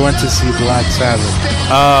that they went to see Black Sabbath?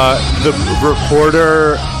 The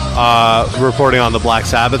reporter reporting on the Black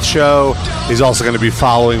Sabbath show, he's also going to be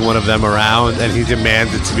following one of them around, and he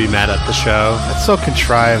demanded to be met at the show. That's so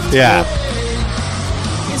contrived. Yeah.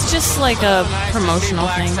 It's just like a promotional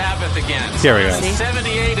thing. Sabbath again. Here we go.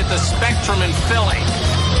 78 at the Spectrum in Philly.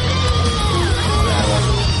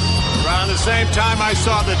 Around the same time I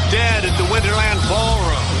saw the Dead at the Winterland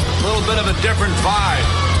Ballroom. A little bit of a different vibe.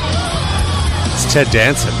 It's Ted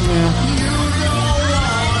Danson.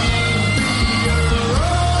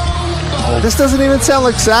 This doesn't even sound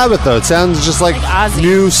like Sabbath, though. It sounds just like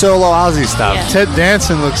new solo Ozzy stuff. Yeah. Ted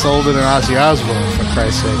Danson looks older than Ozzy Osbourne, for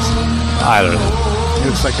Christ's sakes. I don't know. He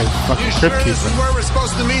looks like a fucking crypt This is keeper. where we're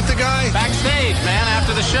supposed to meet the guy? Backstage, man,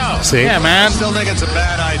 after the show. See? Yeah, man. I still think it's a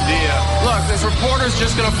bad idea. Look, this reporter's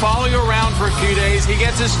just going to follow you around for a few days. He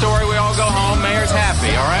gets his story. We all go home. Mayor's happy,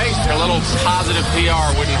 all right? A little positive PR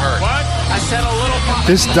wouldn't hurt. What? I said a little positive.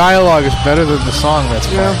 This dialogue is better than the song that's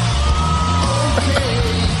playing.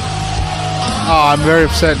 Oh, I'm very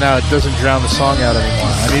upset now. It doesn't drown the song out anymore.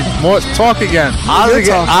 I need more. Talk again.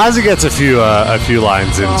 Ozzy gets a few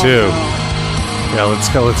lines in too. Yeah, let's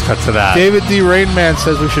go. Let's cut to that. David D. Rainman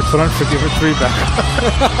says we should put Unforgiven 3 back.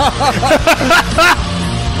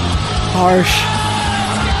 Harsh.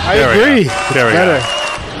 I agree. There we Better. go.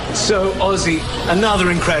 So, Ozzy,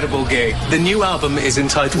 another incredible gig. The new album is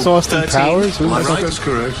entitled It's Austin 13. Powers? Am I right? That's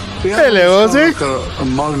correct. Hello, Ozzy. It's got a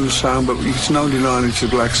modern sound, but you can only deny it's a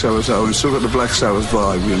Black Sabbath album. It's still got the Black Sabbath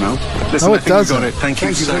vibe, you know? Listen, No, I it think you doesn't. got it. Thank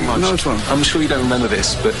you so much. No, it's fine. I'm sure you don't remember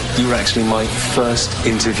this, but you were actually my first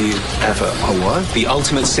interview ever. Oh, what? The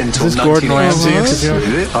Ultimate Sin Tour Is this Gordon 1986. Ramsay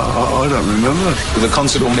interview? Is it? I don't remember. With a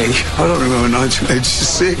concert on me. I don't remember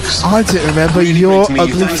 1986. I didn't remember Really your great to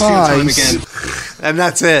meet you. ugly Thanks for your time thighs. again. And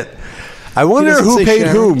that's it. I wonder doesn't who say paid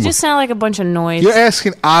Sharon. whom. It just sounded like a bunch of noise. You're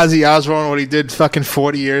asking Ozzy Osbourne what he did fucking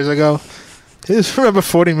 40 years ago? He just remember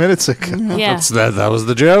 40 minutes ago. Yeah. That was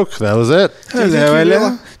the joke. That was it.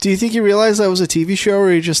 Do you think he realized that was a TV show,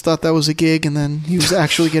 or he just thought that was a gig, and then he was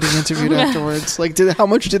actually getting interviewed afterwards? Like, how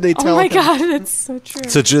much did they tell Oh my him? god, that's so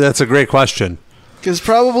true. That's a great question. Because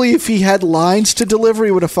probably if he had lines to deliver,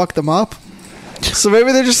 he would have fucked them up. So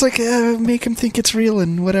maybe they're just like, make him think it's real,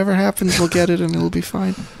 and whatever happens, we'll get it, and it'll be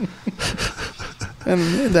fine.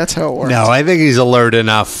 And that's how it works. No, I think he's alert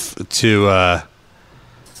enough to. I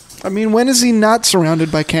mean, when is he not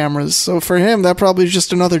surrounded by cameras? So for him, that probably is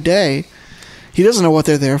just another day. He doesn't know what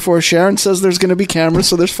they're there for. Sharon says there's going to be cameras,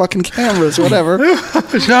 so there's fucking cameras, whatever.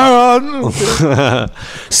 Sharon!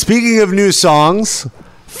 Speaking of new songs,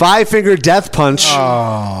 Five Finger Death Punch.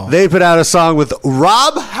 Oh. They put out a song with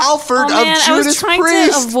Rob Halford Oh, man, of I was Judas trying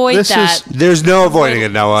Priest. to avoid that. There's no avoiding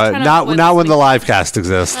it, Noah. trying to Not avoid not when the live cast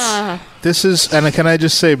exists. This is, and can I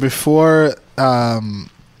just say before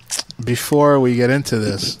we get into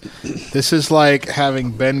this, this is like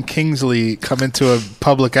having Ben Kingsley come into a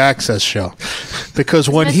public access show, because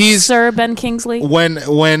when Isn't it he's Sir Ben Kingsley.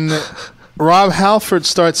 when Rob Halford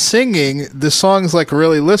starts singing, the song's like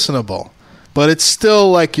really listenable, but it's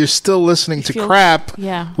still like you're still listening to feel- crap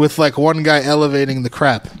yeah. with like one guy elevating the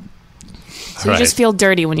crap. So you just feel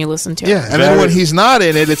dirty when you listen to it. Yeah, and then when he's not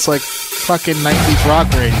in it, it's like fucking 90s rock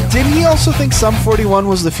radio. Didn't he also think Sum 41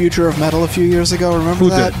 was the future of metal a few years ago? Remember Who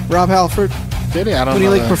that? did? Rob Halford? Did he? I don't When he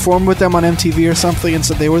know like that. performed with them on MTV or something and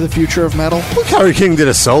said they were the future of metal? Look, Harry King did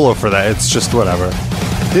a solo for that. It's just whatever.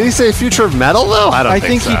 Did he say future of metal though? I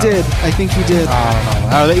think he did. I think he did. I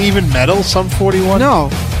don't know. Are they even metal, Sum 41? No.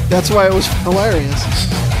 That's why it was hilarious.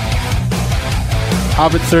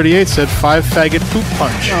 Hobbit 38 said 5 faggot poop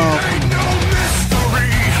punch.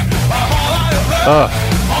 Oh.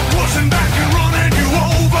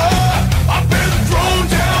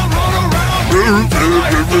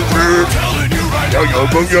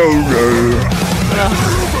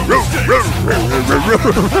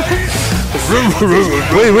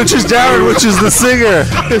 Wait, which is Darren? Which is the singer?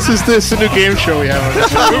 This is a new game show we have on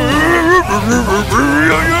this.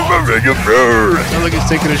 Sounds like he's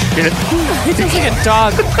taking a shit. It sounds like a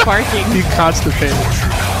dog barking. He's constipated.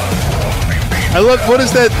 I love, what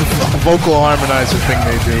is that vocal harmonizer thing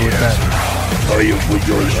they do with that?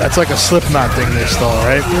 That's like a Slipknot thing they stole,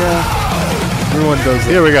 right? Yeah. Everyone does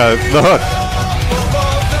that. Here we go. The hook.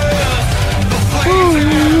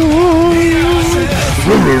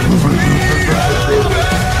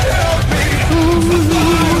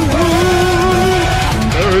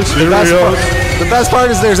 The best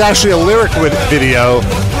part is there's actually a lyric video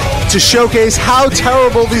to showcase how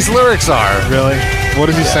terrible these lyrics are. Really? What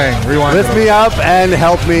is he saying? Rewind. Lift me up and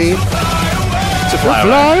help me to fly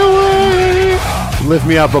away. Lift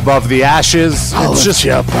me up above the ashes. I'll It's lift just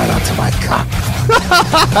you up right onto my cock.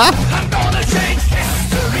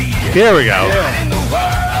 Here we go.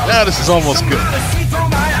 Yeah, this is almost good.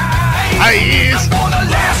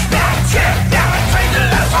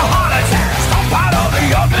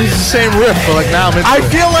 It's the same riff, but like now I'm into I it.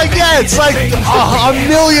 feel like, yeah, it's like a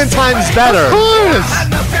million times better. Of course.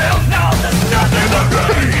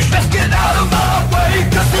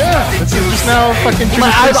 Yeah, this is just now fucking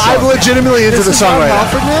I'm legitimately into the song right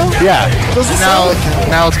now. Yeah.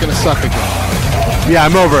 Now it's gonna suck again. Yeah,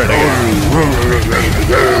 I'm over it again.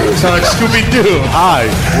 Sound like Scooby-Doo. Hi.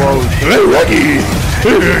 Whoa. Hey, Reggie.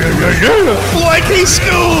 Like he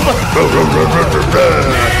Scoob.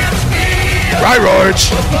 Right,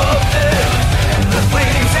 Roach.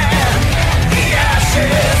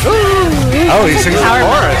 Oh, he sings the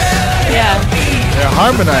chorus. Yeah. They're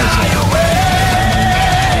harmonizing.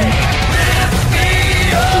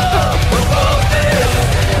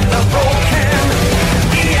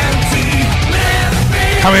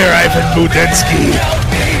 Come here, Ivan Budensky.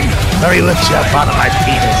 Let me lift you up out of my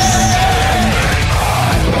penis.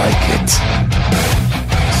 I like it.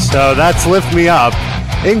 So that's Lift Me Up.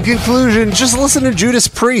 In conclusion, just listen to Judas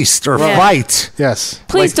Priest or Yeah. Fight. Yes.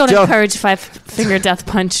 Please Like, don't encourage five-finger death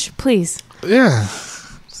punch. Please. Yeah.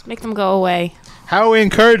 Just make them go away. How are we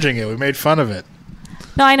encouraging it? We made fun of it.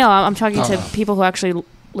 No, I know. I'm talking to Oh. people who actually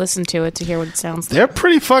listen to it to hear what it sounds like. They're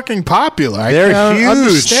pretty fucking popular. They're I huge. can't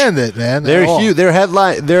understand it, man. They're at all. huge.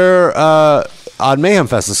 They're on Mayhem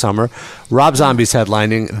Fest this summer. Rob Zombie's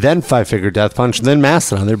headlining, then Five Finger Death Punch, then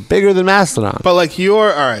Mastodon. They're bigger than Mastodon. But like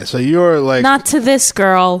you're all right. So you're like Not to this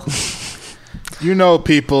girl. you know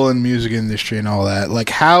people in music industry and all that. Like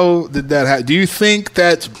how did that happen? Do you think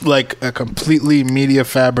that's like a completely media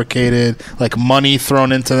fabricated, like money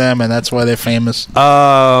thrown into them, and that's why they're famous?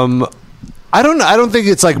 I don't know. I don't think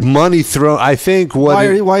it's like money thrown. I think Why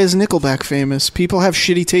is Nickelback famous? People have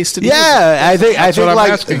shitty taste in music. Yeah, I think what I'm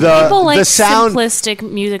like asking. People like the sound. simplistic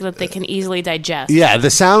music that they can easily digest. Yeah, the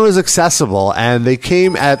sound was accessible, and they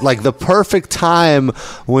came at like the perfect time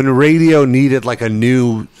when radio needed like a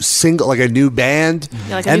new single, like a new band,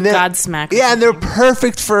 Yeah, like a and new they're- Godsmack or Yeah, and they're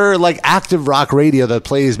perfect for like active rock radio that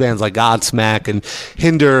plays bands like Godsmack and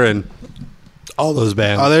Hinder and all those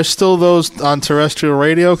bands. Are there still those on terrestrial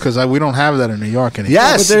radio? Because we don't have that in New York anymore.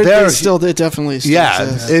 Yes, but they're they definitely still yeah,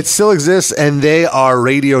 exist. it still exists, and they are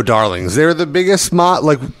radio darlings. They're the biggest,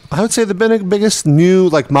 like I would say, the biggest new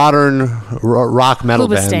like modern rock metal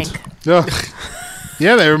band. Hoobastank.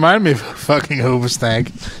 Yeah, they remind me of fucking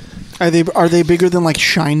Hoobastank. Are they bigger than like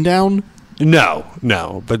Shinedown?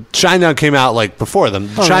 No, but Shinedown came out like before them.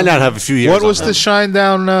 Oh, Shinedown really? have a few years. What was on the them.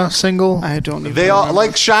 Shinedown single? I don't even They all remember.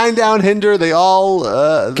 like Shinedown, Hinder. They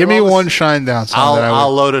all Give me one Shinedown song.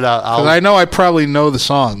 I'll load it out. Because I know I probably know the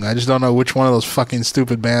song. I just don't know which one of those fucking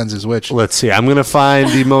stupid bands is which. Let's see. I'm gonna find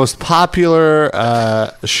the most popular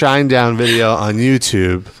Shinedown video on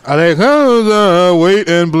YouTube. Are they Wait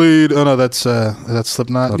and Bleed? Oh no, that's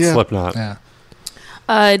Slipknot. That's Slipknot. Yeah.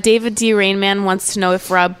 David D. Rainman wants to know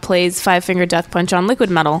if Rob plays Five Finger Death Punch on Liquid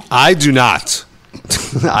Metal. I do not.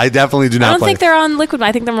 I definitely do not. I don't play. think they're on Liquid.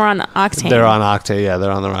 I think they're more on Octane. They're on Octane. Yeah,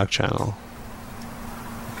 they're on the Rock Channel.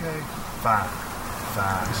 Okay,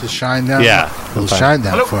 fine. This is Shinedown. Yeah. A little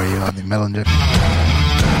Shinedown for you on the Metal Injection.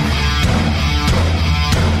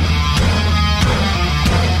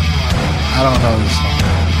 I don't know this song.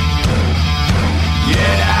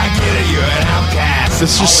 Yeah, I get it, you're an outcast.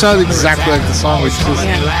 This just sounds exactly like the song we just listened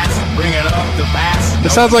to. Bring it up the bass. It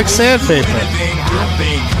sounds like Sandpaper.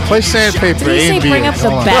 Play Sandpaper. Did he say A&B. bring up the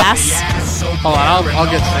Hold on. bass? Hold on, I'll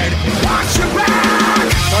get Sandpaper.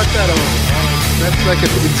 Start that over. That's like an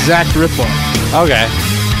exact rip-off. Okay.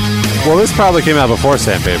 Well, this probably came out before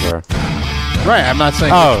Sandpaper. Right, I'm not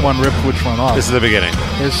saying Oh. which one ripped which one off. This is the beginning.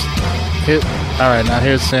 All right, now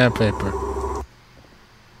here's Sandpaper.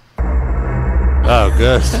 Oh,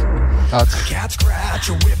 good. Oh, it's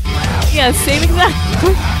Yeah, same exact.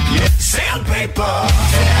 Sandpaper.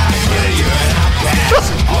 Yeah, I get it, you're an outcast.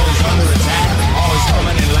 Always under attack, always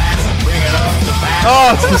coming in last. Bring it up the bass.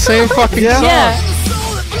 Oh, it's the same fucking song. Yeah.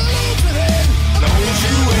 Don't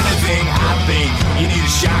you anything, I think. You need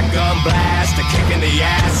a shotgun blast, a kick in the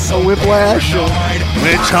ass. A whiplash.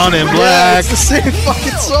 Witch on in Yeah, black. it's the same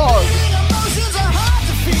fucking song.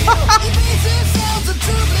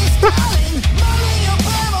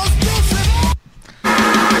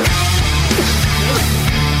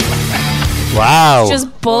 Wow. It's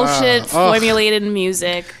just bullshit formulated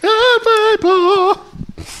music.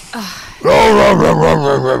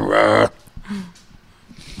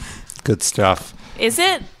 Good stuff. Is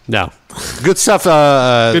it? No. Good stuff.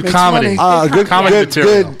 Good comedy. Good comedy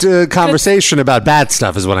material. Good conversation about bad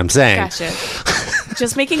stuff is what I'm saying. Gotcha.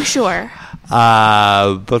 Just making sure.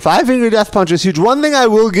 But Five Finger Death Punch is huge. One thing I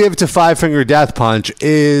will give to Five Finger Death Punch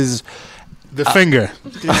is the finger.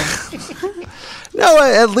 No,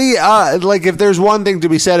 at least like if there's one thing to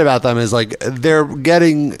be said about them is like they're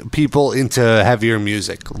getting people into heavier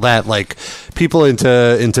music, that like people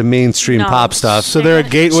into mainstream pop stuff. So they're a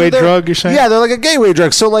gateway drug, you're saying? Yeah, they're like a gateway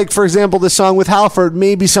drug. So like for example, the song with Halford,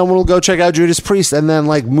 maybe someone will go check out Judas Priest and then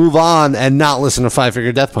like move on and not listen to Five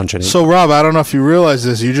Finger Death Punch anymore. So Rob, I don't know if you realize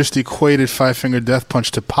this, you just equated Five Finger Death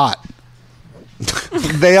Punch to pot.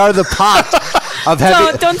 They are the pot of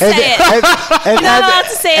heavy. Don't say it. You're not allowed to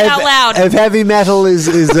say it out loud. If heavy metal is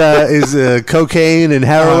cocaine and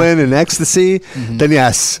heroin and ecstasy, then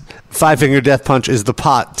yes, Five Finger Death Punch is the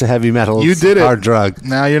pot to heavy metal. You did it. Hard drug.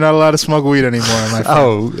 Now you're not allowed to smoke weed anymore, my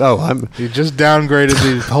friend. You just downgraded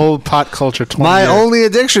the whole pot culture. 20 My years. only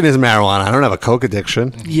addiction is marijuana. I don't have a coke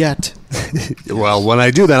addiction Yet. Well, when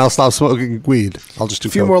I do, then I'll stop smoking weed. I'll just do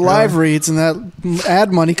A few coke. more live reads and that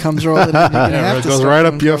ad money comes rolling in. It goes right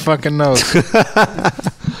up your fucking nose.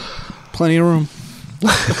 Plenty of room.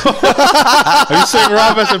 Are you saying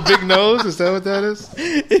Rob has a big nose? Is that what that is?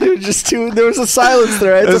 It was just there was a silence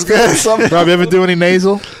there. I That's good. Rob, you ever do any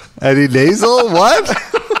nasal? Any nasal? What?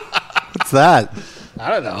 What's that? I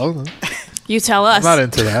don't know. You tell us. I'm not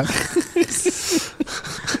into that.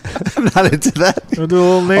 I'm not into that. We'll do a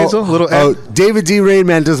little nasal. David D.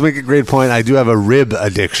 Rainman does make a great point. I do have a rib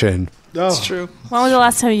addiction. That's true. When was the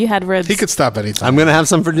last time you had ribs? He could stop anytime. I'm going to have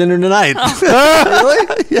some for dinner tonight.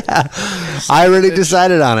 Really? Yeah. I already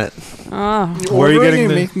decided on it. Oh. Where are you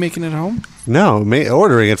getting making it home? No,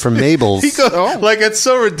 ordering it from Mabel's. He goes, like, it's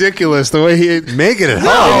so ridiculous the way he making it home.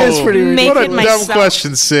 No, it is pretty ridiculous. What a dumb myself.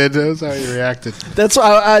 question, Sid. That's how you reacted. That's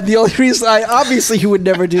why the only reason obviously he would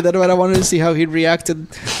never do that, but I wanted to see how he'd react to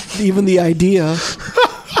even the idea.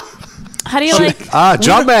 How do you like?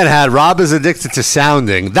 Jumpman Hat. Rob is addicted to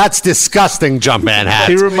sounding. That's disgusting, Jumpman Hat.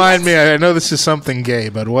 He remind me. I know this is something gay,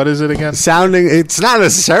 but what is it again? Sounding. It's not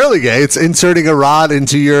necessarily gay. It's inserting a rod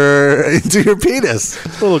into your penis. A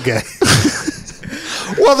little gay.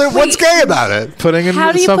 Well, then what's gay about it? Putting in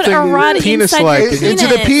How do you put something a rod penis-like inside your into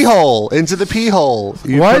the penis? pee hole. Into the pee hole.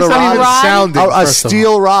 You Why put is a that even rod- sounding? A first of all?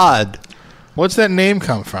 steel rod. What's that name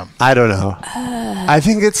come from? I don't know. I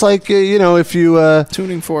think it's like if you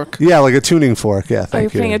tuning fork. Yeah, like a tuning fork. Yeah, Are you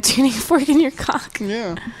thank putting you. a tuning fork in your cock?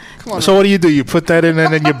 Yeah. Come on. So what do? You put that in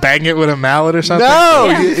and then you bang it with a mallet or something? No,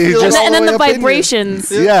 Yeah. you just and then the up in you.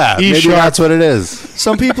 vibrations. yeah. Maybe E-sharp. that's what it is.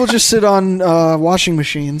 Some people just sit on washing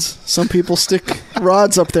machines. Some people stick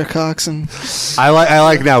rods up their cocks and. I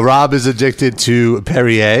like now. Rob is addicted to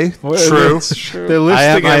Perrier. True. They're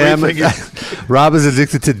listing everything. Rob is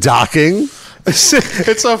addicted to docking.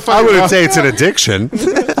 It's so funny. I wouldn't say it's an addiction. He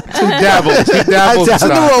dabbles. He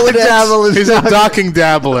dabbles. He's a docking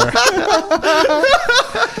dabbler.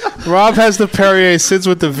 Rob has the Perrier, sits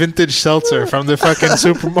with the vintage seltzer from the fucking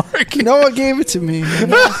supermarket. No one gave it to me.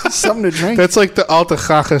 Something to drink. That's like the Alta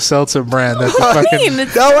Jaja seltzer brand. That the fucking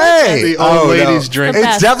No way. the old ladies drink. The It's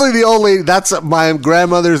best. definitely the old lady. That's my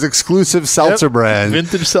grandmother's exclusive seltzer brand.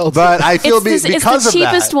 Vintage seltzer. But I feel It's because the of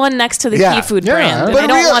that. cheapest one next to the Yeah. Key Food Yeah. brand. And But I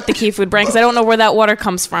don't real- want the Key Food brand because I don't know where that water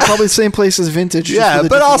comes from. Probably the same place as vintage. just Yeah, with a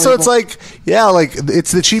but different also label. it's like, like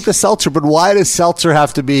it's the cheapest seltzer. But why does seltzer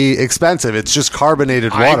have to be expensive? It's just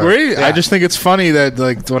carbonated water. I agree. Yeah. I just think it's funny that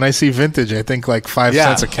like when I see vintage, I think like 5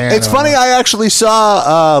 cents a can. It's funny. I actually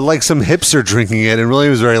saw like some hipster drinking it, and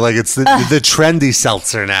Williamsbury. Like it's the trendy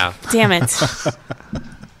seltzer now. Damn it.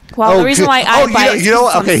 Well, the reason why I buy it is you know,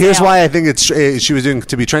 it's on okay. Here's sale. why I think it's she was doing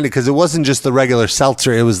to be trendy because it wasn't just the regular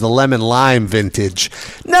seltzer; it was the lemon lime vintage.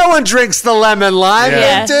 No one drinks the lemon lime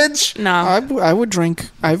Yeah. vintage. No. I would drink.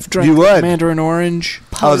 I've drank You would? Mandarin Orange.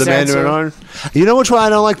 Oh, the Mandarin orange. You know which one I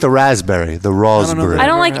don't like? The raspberry, the raspberry. I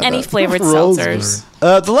don't like had any that. flavored Raspberry.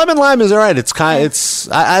 seltzers. The lemon lime is alright. It's kind.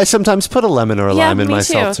 I sometimes put a lemon or a Yeah, lime in me my too.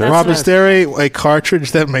 seltzer. That's Rob, what is there a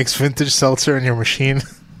cartridge that makes vintage seltzer in your machine?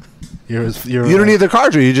 You're You don't need the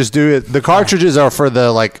cartridge. You just do it. The cartridges are for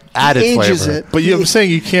the like added ages flavor. it. But I'm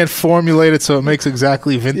saying you can't formulate it so it makes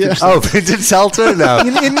exactly vintage. Yeah. seltzer. Oh, vintage seltzer? No.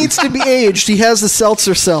 It needs to be aged. He has the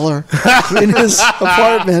seltzer cellar in his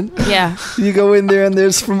apartment. Yeah. You go in there and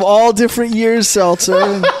there's from all different years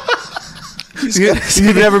seltzer.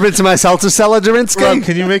 You've never been to my seltzer cellar, Durinsky? Rob,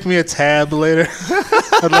 can you make me a tab later?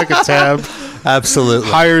 I'd like a tab. Absolutely.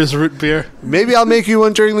 Hires root beer. Maybe I'll make you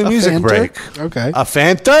one during the music Fanta? break. Okay. A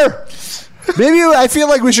Fanta? Maybe I feel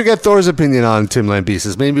like we should get Thor's opinion on Tim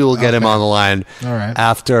Lambesis. Maybe we'll get him on the line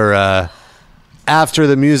after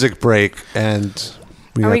the music break. And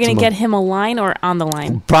are we going to get him a line or on the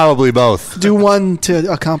line? Probably both. Do one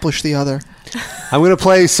to accomplish the other. I'm going to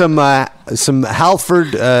play some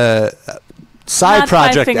Halford side Not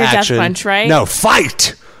project Five Finger action. Death Punch, right? No,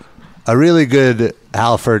 Fight. A really good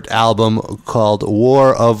Halford album called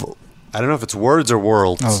War of. I don't know if it's Words or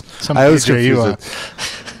Worlds. Oh, I always DJ you confuse are.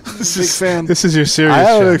 it. Big fan. This is your serious I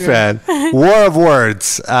am show. a big fan. War of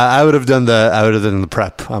Words. I would have done the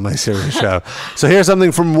prep on my serious show. So here's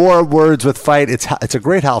something from War of Words with Fight. It's a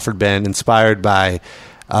great Halford band inspired by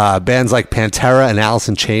bands like Pantera and Alice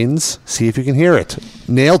in Chains. See if you can hear it.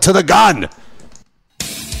 Nailed to the gun.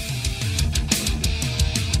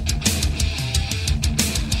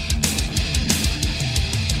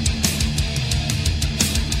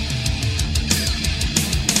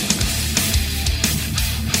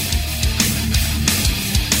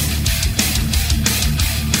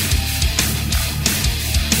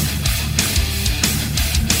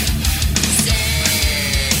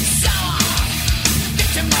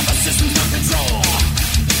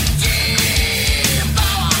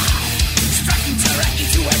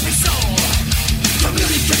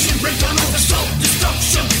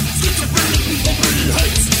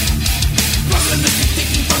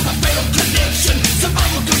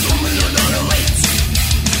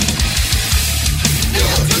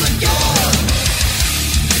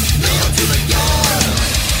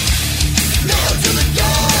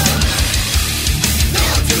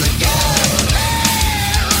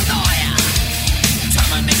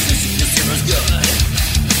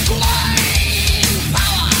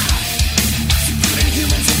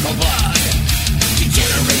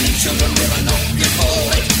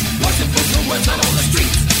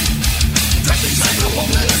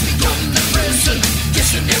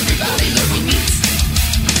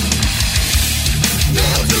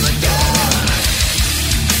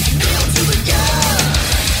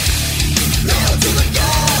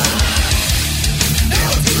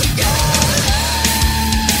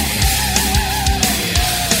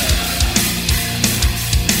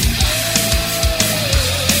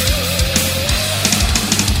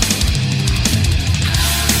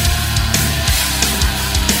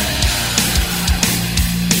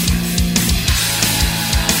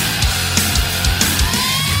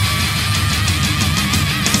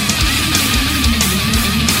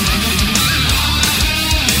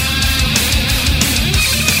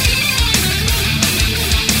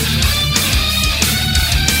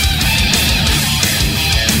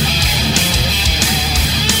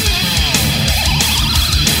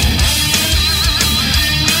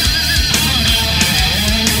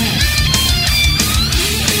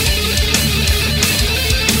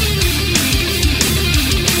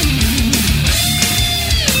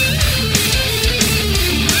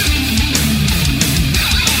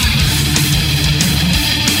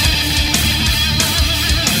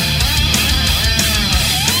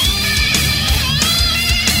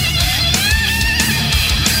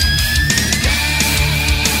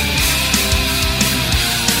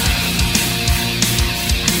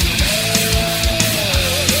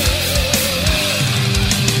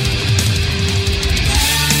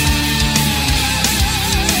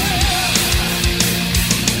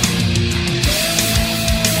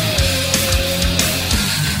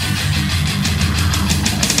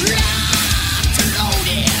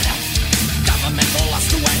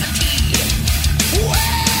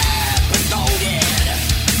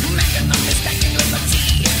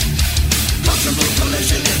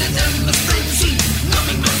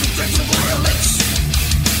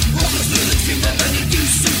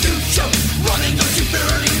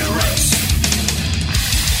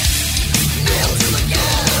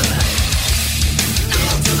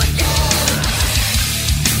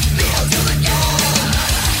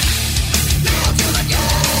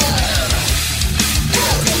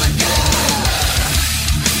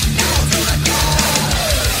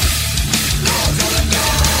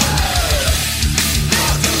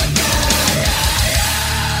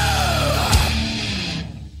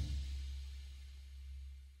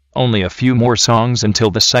 Only a few more songs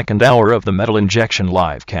until the second hour of the Metal Injection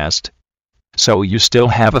livecast. So you still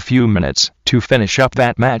have a few minutes to finish up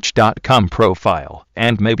that Match.com profile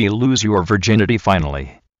and maybe lose your virginity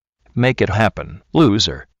finally. Make it happen,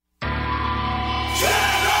 loser.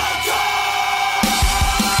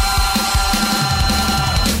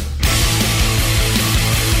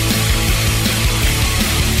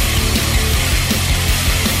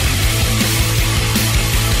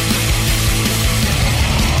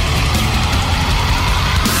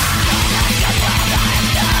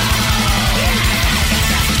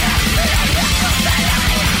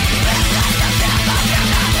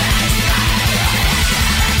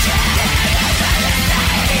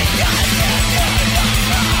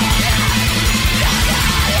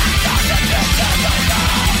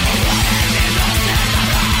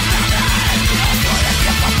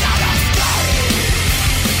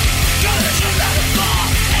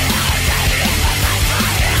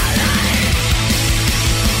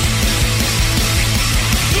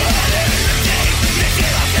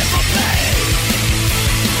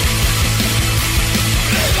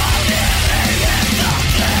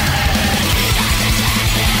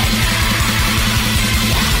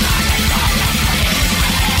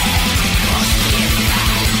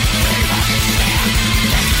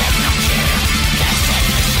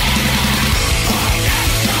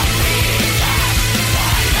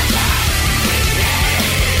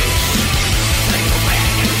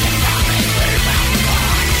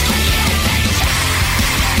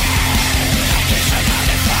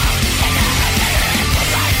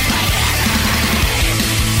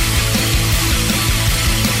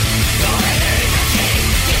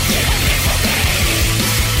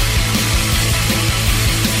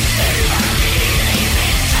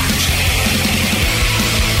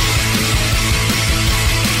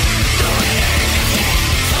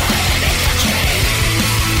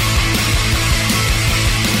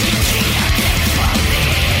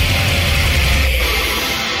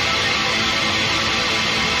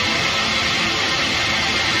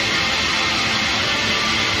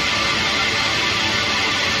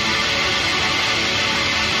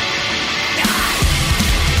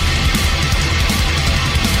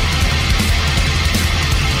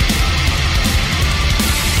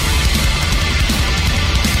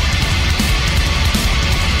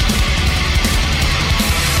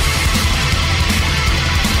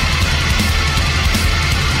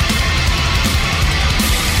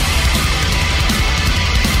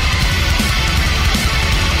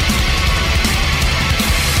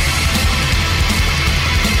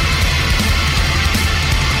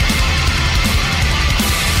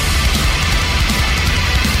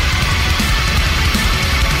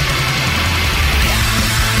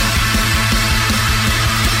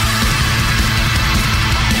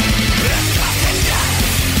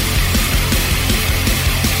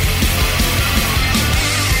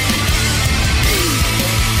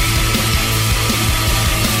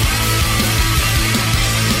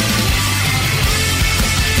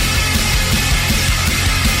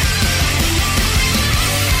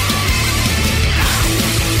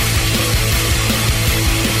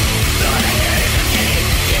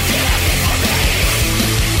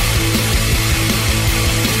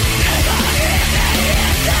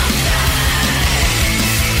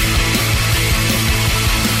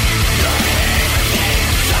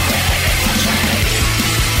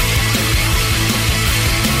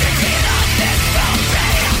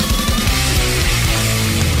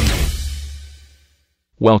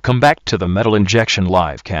 Welcome back to the Metal Injection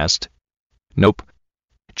Livecast. Nope.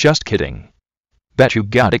 Just kidding. Bet you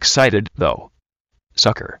got excited, though.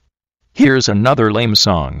 Sucker. Here's another lame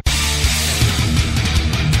song.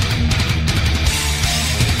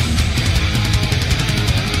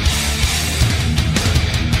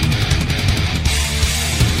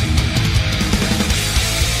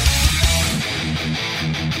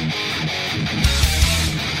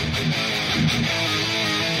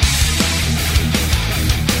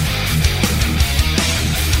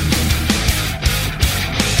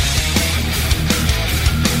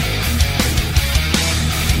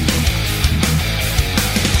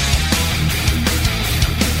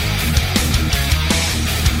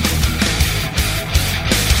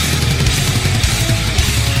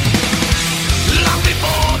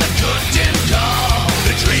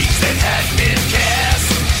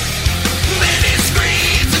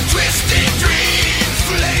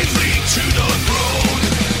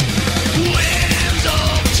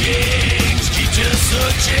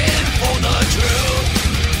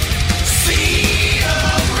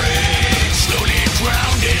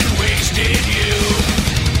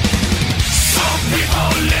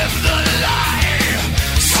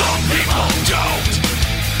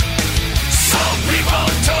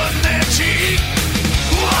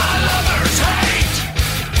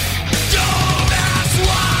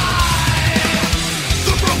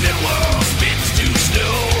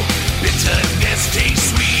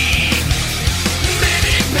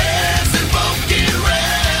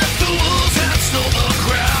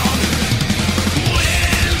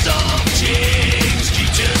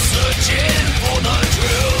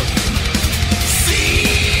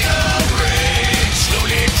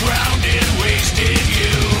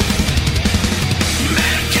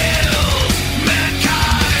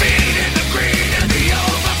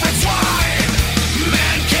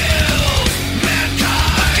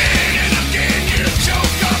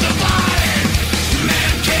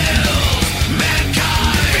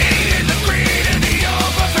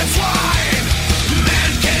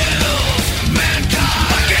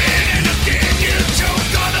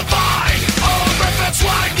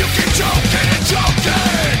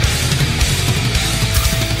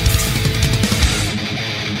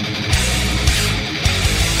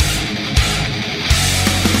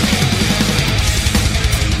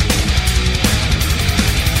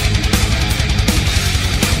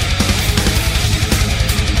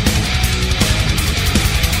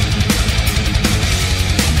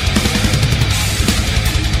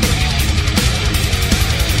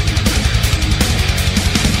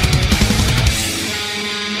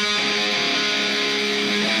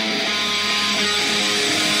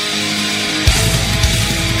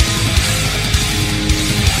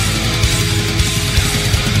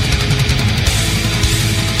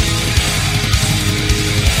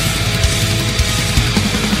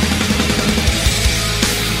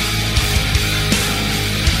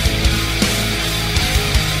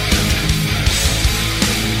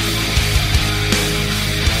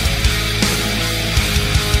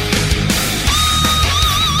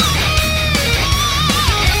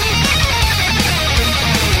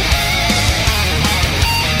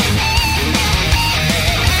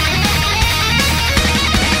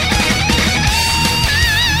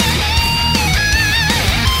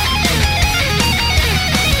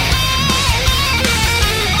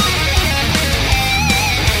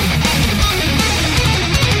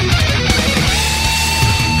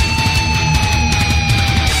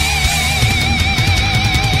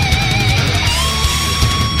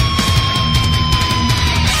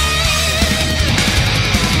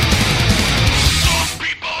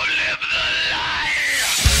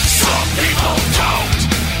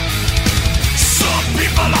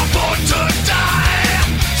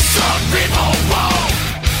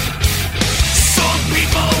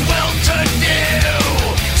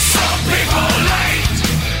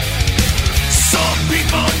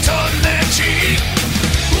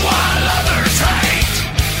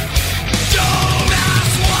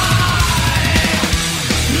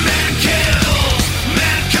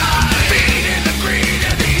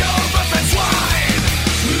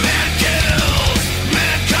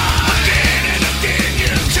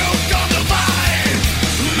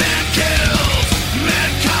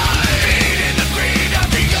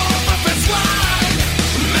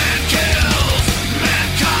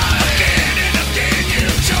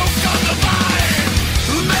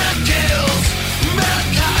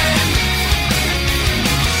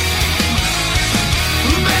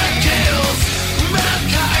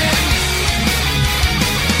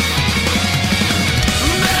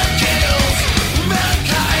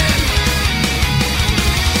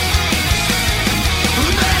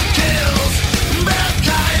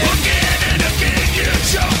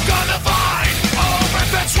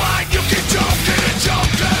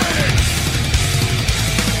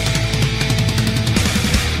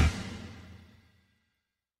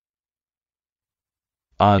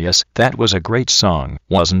 Ah yes, that was a great song,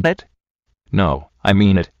 wasn't it? No, I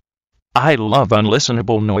mean it. I love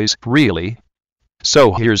unlistenable noise, really.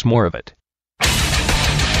 So here's more of it.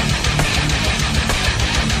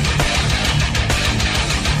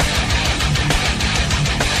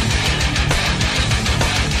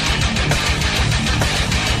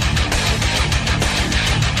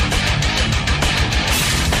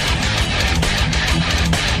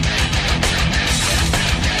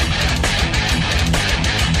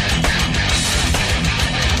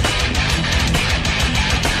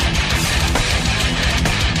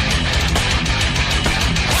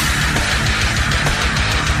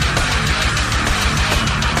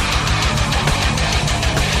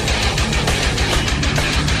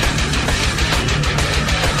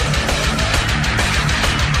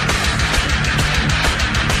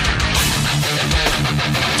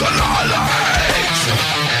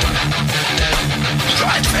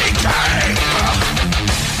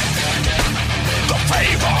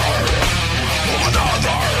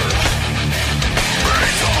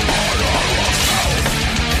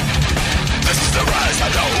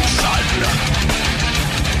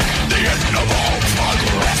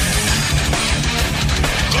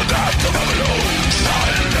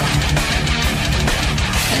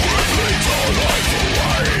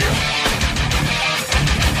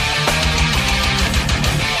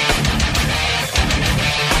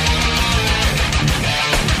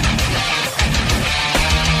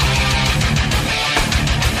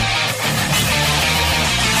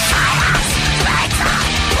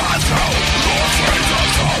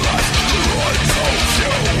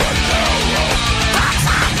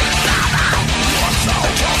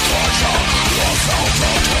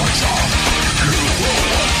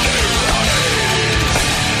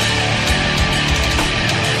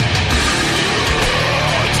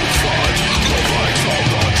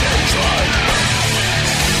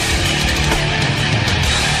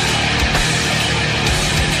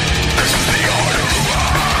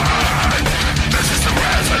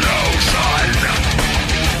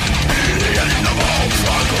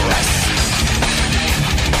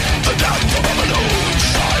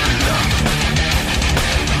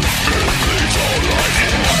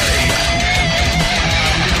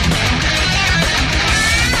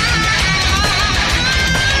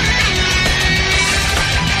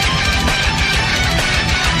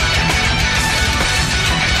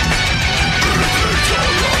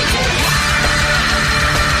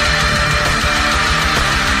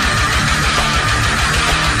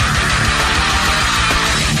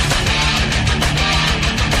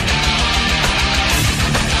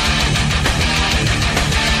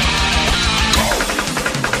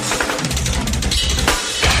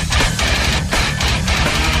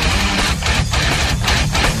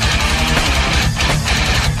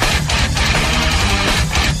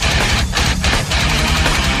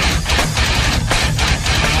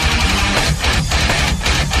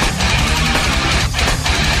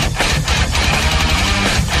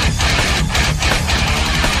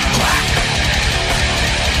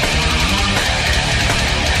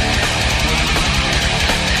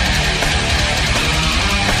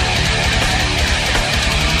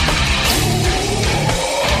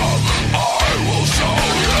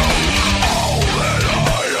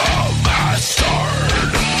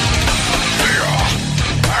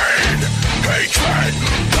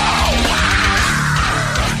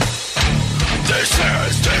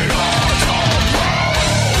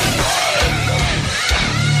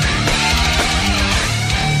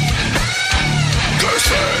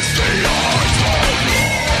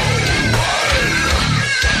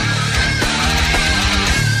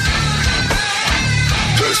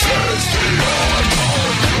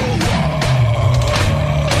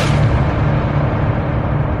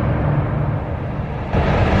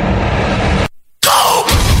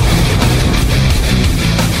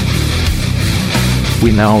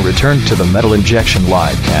 We now return to the Metal Injection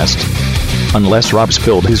livecast. Unless Rob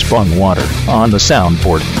spilled his bung water on the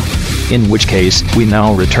soundboard. In which case, we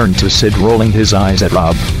now return to Sid rolling his eyes at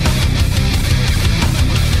Rob.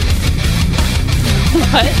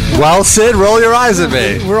 What? Well, Sid, roll your eyes at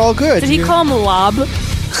me. We're all good. Did he call him Lob?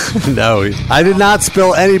 No, I did not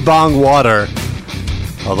spill any bong water.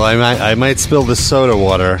 Although I might spill the soda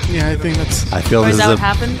water. Yeah, I think that's. I feel Or this is is that what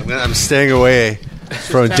happened? I'm staying away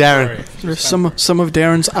from Darren. There's some of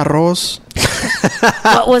Darren's arroz.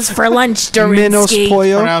 What was for lunch, Menos Dorinsky?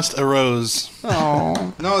 pollo. Pronounced arroz.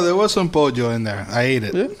 Oh. No, there was some pollo in there. I ate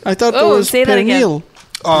it. I thought there was say that again. pernil.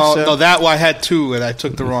 Oh, no, that I had two, and I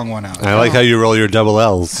took the wrong one out. I like how you roll your double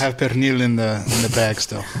L's. I have pernil in the bag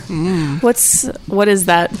still. What is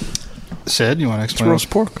that? Sid, you want to explain? It's roast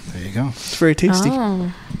pork. There you you go. It's very tasty.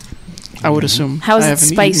 Oh. I would assume. How is I it haven't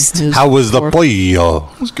spiced? eaten his How was the pork. pollo?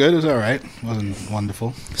 It was good. It was all right. It wasn't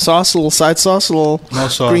wonderful. Sauce, a little side sauce, a little No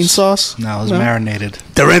sauce. green sauce. No, it was marinated.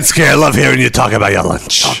 Derensky, I love hearing you talk about your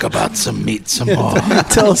lunch. Talk about some meat some more.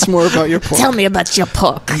 Tell us more about your pork. Tell me about your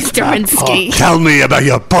pork, Derensky. Tell me about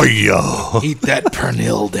your pollo. Eat that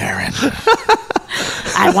pernil, Darren.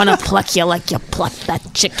 I want to pluck you like you plucked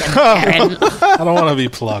that chicken, Darren. I don't want to be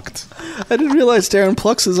plucked. I didn't realize Darren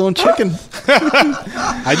plucks his own chicken.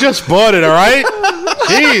 I just bought it, all right?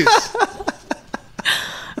 Jeez.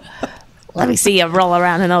 Let me see you roll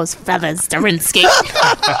around in those feathers, Derensky.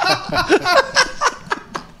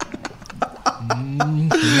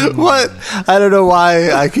 What? I don't know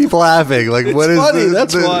why I keep laughing. Like, It's what is funny, the-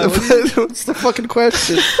 that's the- why. What's the fucking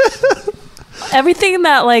question? Everything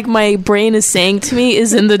that like my brain is saying to me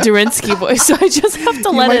is in the Derensky voice, so I just have to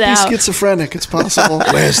You let might it be out. schizophrenic. It's possible.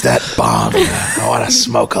 Where's that bomb? I want to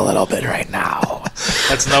smoke a little bit right now.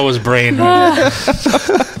 That's Noah's brain right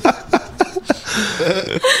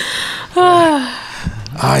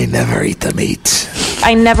I never eat the meat.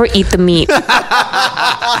 I never eat the meat.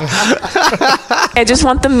 I just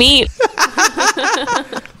want the meat.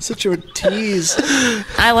 Such a tease.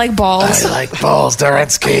 I like balls. I like balls,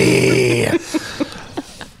 Derensky.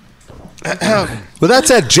 With that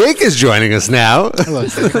said, Jake is joining us now.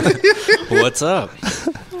 What's up?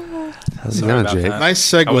 How's it going, Jake? Nice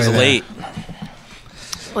segue. I was there. late.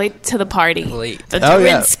 Late to the party. Late. The Oh,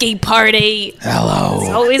 yeah. Derensky party. Hello. It's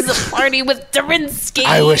always a party with Derensky.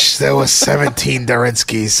 I wish there was 17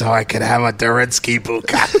 Derenskys so I could have a Derensky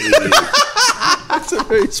bukkake. That's a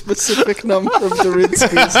very specific number of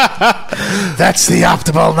Derenskys. That's the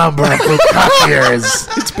optimal number of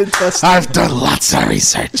bukkakeers. It's been tested. I've done lots of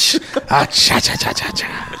research.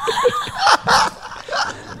 Cha-cha-cha-cha-cha.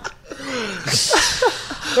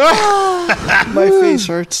 My face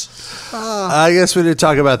hurts. I guess we did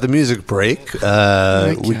talk about the music break. We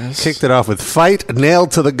guess. kicked it off with Fight,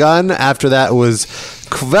 Nailed to the Gun. After that was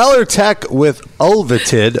Kvelertek with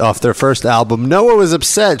Ulvetid off their first album. Noah was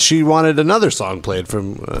upset. She wanted another song played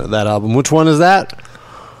from that album. Which one is that?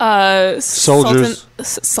 Soldiers.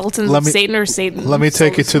 Sultan Let me- Satan or Satan. Let me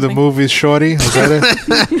take you to the something. movies, Shorty. Is that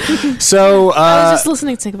it? So, I was just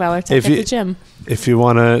listening to Kvelertek at the gym. If you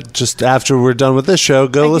want to, just after we're done with this show,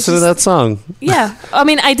 go listen to that song. Yeah. I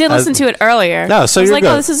mean, I did listen to it earlier. No, so I was you're like,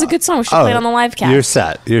 good. oh, this is a good song. We should play it on the live cast. You're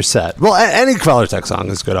set. You're set. Well, any Kvelertek song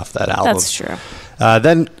is good off that album. That's true.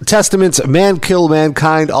 Then Testament's Man Kill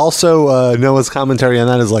Mankind. Also, Noah's commentary on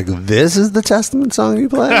that is like, this is the Testament song you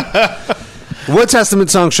play? What Testament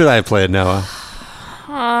song should I have played, Noah?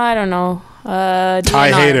 I don't know. I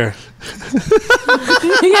DNR. hate her.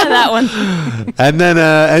 Yeah, that one. And then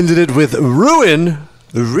ended it with Ruin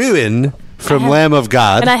from Lamb of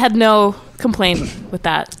God. And I had no complaint with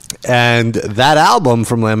that. And that album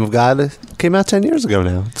from Lamb of God came out 10 years ago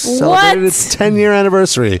now. It celebrated its 10-year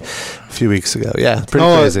anniversary a few weeks ago. Yeah, pretty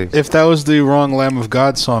Noah, crazy. If that was the wrong Lamb of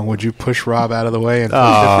God song, would you push Rob out of the way and push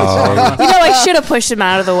Oh. different song on? You know, I should have pushed him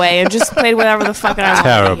out of the way and just played whatever the fuck I wanted.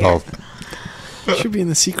 Terrible. Should be in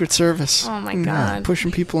the Secret Service. Oh my God.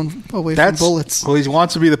 Pushing people away That's from bullets. Well, he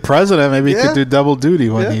wants to be the president. Maybe he Yeah. could do double duty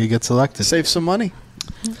when Yeah. he gets elected. Save some money.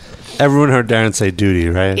 Everyone heard Darren say duty,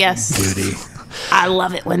 right? Yes. Duty. I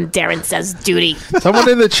love it when Darren says duty. Someone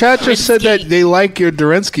in the chat just said that they like your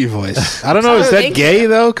Derensky voice. I don't know. Is that Thank gay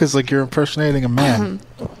though? Because like you're impersonating a man.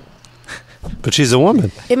 But she's a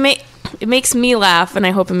woman. It makes me laugh, and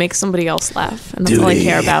I hope it makes somebody else laugh, and that's all I Duty.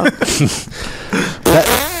 care about.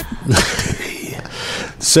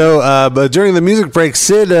 So, but during the music break,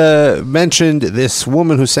 Sid mentioned this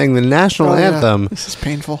woman who sang the national anthem. This is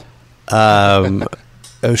painful.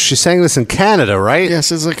 She sang this in Canada, right?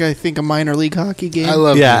 Yes, it's like, I think, a minor league hockey game.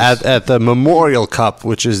 at the Memorial Cup,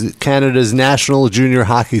 which is Canada's national junior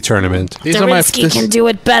hockey tournament. Derensky can do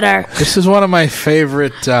it better. This is one of my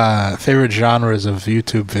favorite genres of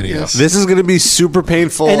YouTube videos. Yes. This is going to be super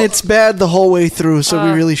painful. And it's bad the whole way through, so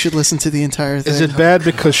we really should listen to the entire thing. Is it bad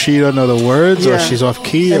because she don't know the words or Yeah. she's off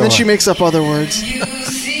key? And or then she what? makes up other words.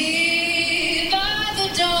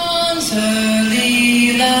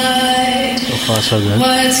 So far, so good.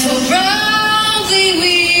 What so proudly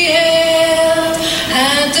we hailed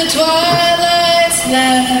at the twilight's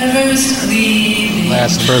last gleaming,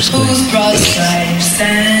 Last verse whose gleaming. broad stripes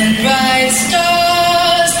and bright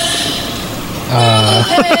stars.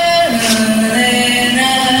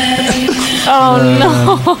 Oh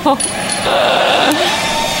no!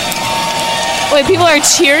 Wait, people are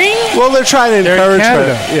cheering? Well, they're trying to They're in encourage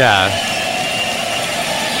Canada. her. Yeah.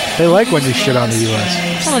 They like when you shit on the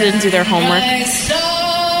U.S. Someone didn't do their homework.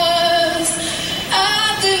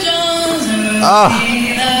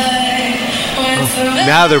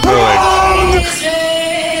 Now they're booing.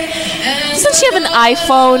 Doesn't she have an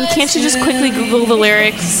iPhone? Can't she just quickly Google the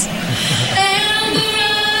lyrics?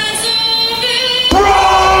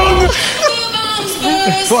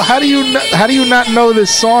 Well, how do you not know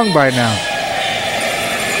this song by now?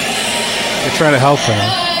 They're trying to help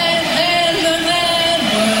her.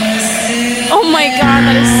 Oh my god,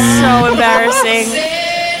 that is so embarrassing.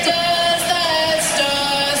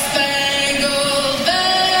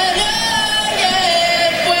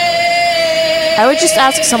 I would just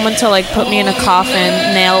ask someone to like put me in a coffin,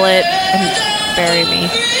 nail it, and bury me.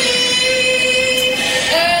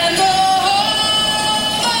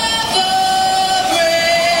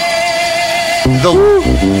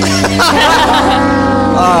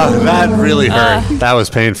 That really hurt. That was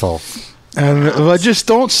painful. Well, just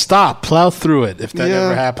don't stop. Plow through it if that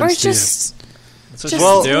ever happens Or just, That's what she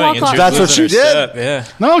was doing. And that's what she did. Step. Yeah.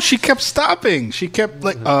 No, she kept stopping. She kept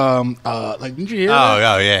like didn't you hear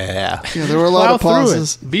that? Oh, yeah. Yeah, there were a lot of Plow through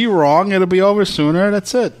pauses. it. Be wrong, it'll be over sooner.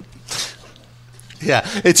 That's it. Yeah,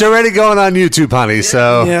 it's already going on YouTube, honey,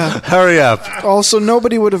 so hurry up. Also,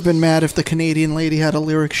 nobody would have been mad if the Canadian lady had a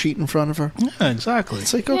lyric sheet in front of her. Yeah, exactly.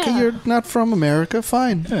 It's like, okay, you're not from America,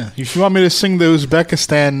 fine. Yeah. If you want me to sing the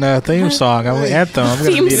Uzbekistan theme song, anthem, I'm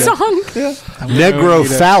gonna theme need song.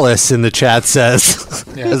 Negrophallus in the chat says,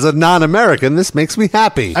 as a non-American, this makes me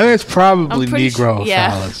happy. I think it's probably I'm pretty Negro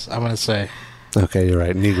yeah. phallus. I'm gonna say. Okay, you're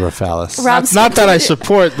right. Negrophallus. Not that I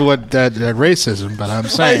support that racism, but I'm Why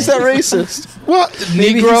saying. is that racist? Well,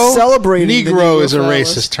 Maybe Negro, he's celebrating the Negro is a Negrophallus.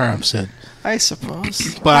 racist term, Sid. I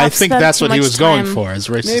suppose. But I Perhaps think spent that's too what he much was going time. for, is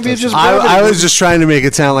racist. Maybe it's just I was just trying to make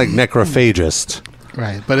it sound like necrophagist.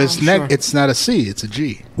 Right, but it's it's not a C, it's a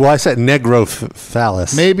G. Well, I said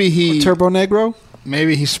negrophallus. Maybe he Turbo Negro?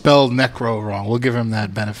 Maybe he spelled necro wrong. We'll give him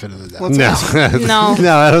that benefit of the doubt. No.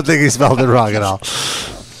 No, I don't think he spelled it wrong at all.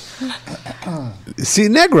 See,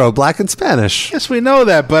 negro, black and Spanish. Yes, we know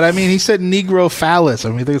that, but I mean, he said Negro phallus. I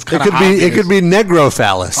mean, I think it's kind of It could be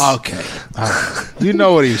negrophallus. Okay, you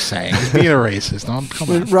know what he's saying. He's being a racist. Come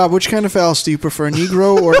on. Rob, which kind of phallus do you prefer,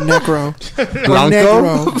 Negro or Necro?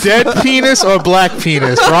 Blanco? Dead penis or black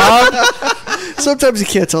penis, Rob? Sometimes you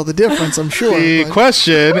can't tell the difference, I'm sure. The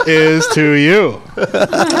question is to you.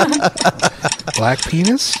 Black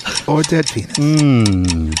penis or dead penis?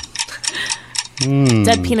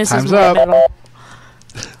 Dead penis Time's is more up. metal.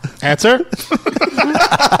 Answer?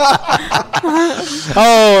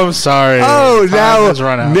 Oh, I'm sorry. Oh, Time now has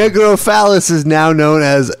run out. negrophallus is now known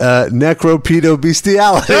as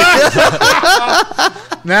necropedobestiality.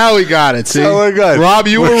 Now we got it. See, So we're good. Rob,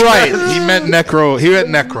 you were right. He meant necro. He meant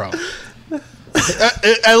necro.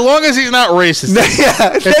 As long as he's not racist,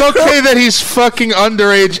 it's okay that he's fucking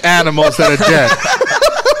underage animals that are dead,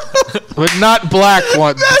 but not black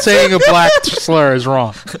one. Saying a black slur is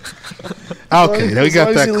wrong. Okay, now we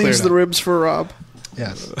got that he leaves cleared the up. ribs for Rob.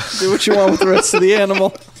 Yes. Do what you want with the rest of the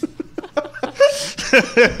animal.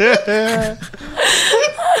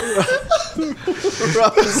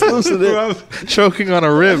 Rob is losing it. Rob choking on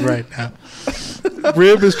a rib right now.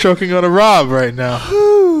 Rib is choking on a Rob right now.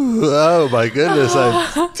 Oh my goodness!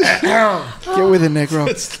 Get with it, Negro.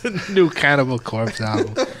 It's the new Cannibal Corpse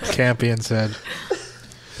album. Campion said.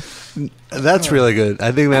 That's really good.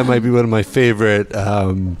 I think that might be one of my favorite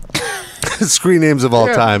screen names of all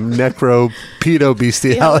time.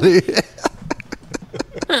 Necropedobestiality.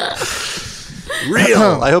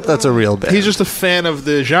 Real. I hope that's a real band. He's just a fan of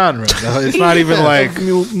the genre. It's not even like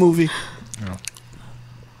movie.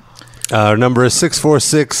 Our number is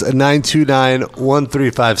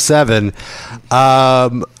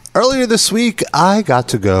 646-929-1357. Earlier this week, I got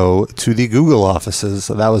to go to the Google offices,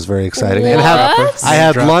 so that was very exciting. And I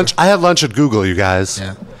had lunch. I had lunch at Google, you guys.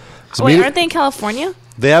 Yeah. Wait, aren't they in California?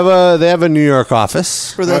 They have a New York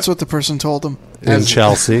office. Or that's what the person told him. In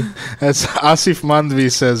Chelsea. As Asif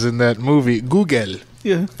Mandvi says in that movie, Google.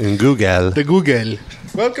 Yeah. In Google. The Google.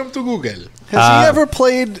 Welcome to Google. Has he ever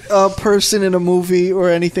played a person in a movie or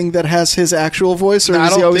anything that has his actual voice, or No, I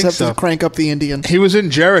does he don't always think have so. to crank up the Indian? He was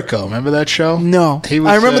in Jericho. Remember that show? No. He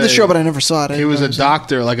was I remember the show, but I never saw it. He was a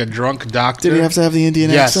doctor, like a drunk doctor. Did he have to have the Indian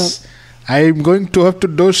yes. accent? I'm going to have to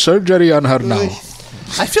do surgery on her now.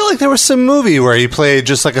 I feel like there was some movie where he played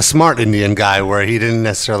just like a smart Indian guy where he didn't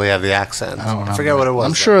necessarily have the accent. I forget what it was.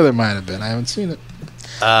 I'm sure there might have been. I haven't seen it.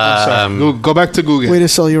 I'm sorry. Go back to Google. Way to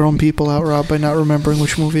sell your own people out, Rob, by not remembering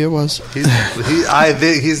which movie it was. I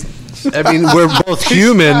mean, we're both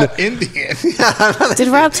human. Indian. Did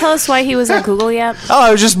Rob tell us why he was at Google yet? Oh,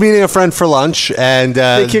 I was just meeting a friend for lunch, and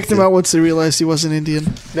They kicked him out once they realized he wasn't Indian.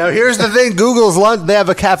 Now, here's the thing: Google's lunch. They have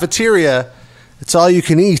a cafeteria. It's all you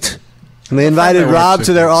can eat, and they invited that Rob works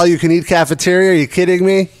to their all you can eat cafeteria. Are you kidding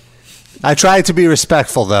me? I tried to be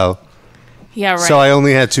respectful, though. Yeah, right. So I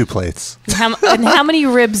only had 2 plates. And how many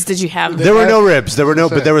ribs did you have? There were no ribs.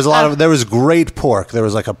 But there was a lot of. There was great pork. There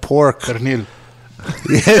was like a pork. Pernil.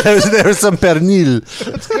 Yeah, there was some pernil.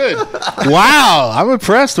 That's good. Wow, I'm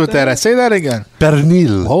impressed with that. I say that again.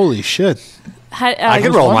 Pernil. Holy shit. I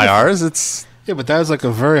can roll my R's. It's but that was like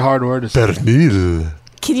a very hard word to say. Pernil.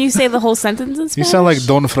 Can you say the whole sentence in Spanish? You sound like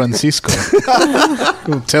Don Francisco.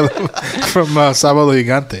 Tell him from Sábado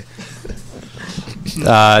Gigante.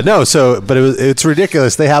 No, but it's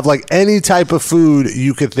ridiculous. They have like any type of food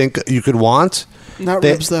you could think you could want. Not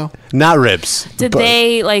ribs, though. Not ribs. Did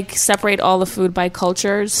they like separate all the food by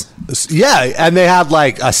cultures? Yeah, and they had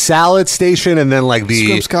like a salad station, and then like the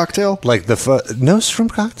shrimp cocktail. Like no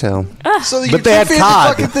shrimp cocktail. So but they had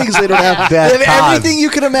cod. Fucking things they don't have. They They had have cod. everything you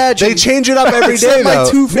can imagine. They change it up every day, Except my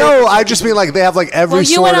though. two No, I just mean like they have like every Well,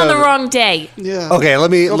 you sort went on of. the wrong day. Yeah. Okay,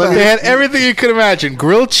 let me. They had everything you could imagine: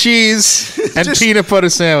 grilled cheese and peanut butter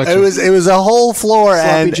sandwiches. It was a whole floor, Sloppy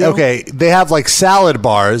and Joe? okay, they have like salad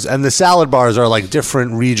bars, and the salad bars are like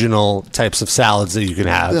different regional types of salads that you can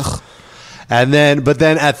have. Ugh. And then, but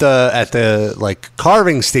then at the like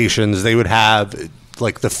carving stations, they would have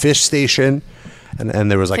like the fish station,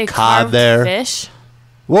 and there was like They cod carved there. Fish.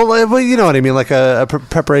 Well, you know what I mean, like a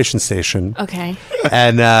preparation station. Okay.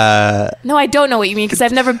 And No, I don't know what you mean because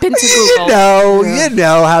I've never been to Google. you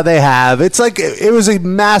know how they have. It's like it was a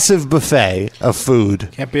massive buffet of food.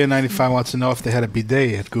 Can't be a 95 wants to know if they had a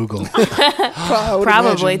bidet at Google.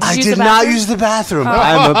 Probably. I you did use the not bathroom? use the bathroom. Oh.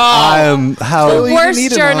 I am how The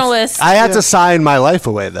worst journalist. I had to sign my life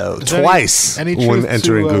away though twice any when truth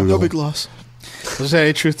entering to, Google. No big loss. Was there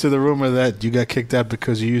any truth to the rumor that you got kicked out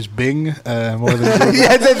because you used Bing more than Google?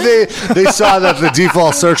 Yeah, they saw that the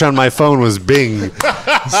default search on my phone was Bing,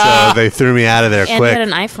 so they threw me out of there And quick. you had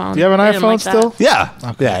an iPhone. Do you have an They didn't iPhone like that. still? Yeah,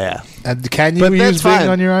 Okay. yeah. And can you But that's use Bing fine.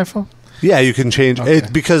 on your iPhone? Yeah, you can change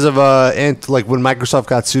it because of like when Microsoft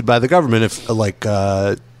got sued by the government, if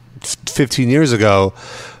 15 years ago,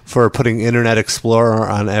 for putting Internet Explorer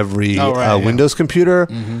on every Windows computer.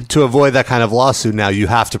 Mm-hmm. To avoid that kind of lawsuit, now you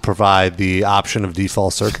have to provide the option of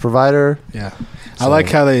default search provider. Yeah. I like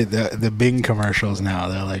how the Bing commercials now,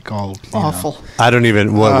 they're like all Awful. I don't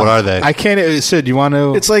even. What are they? I can't. Sid, you want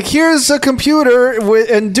to? It's like, here's a computer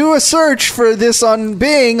and do a search for this on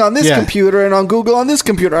Bing on this Yeah. computer and on Google on this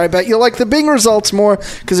computer. I bet you like the Bing results more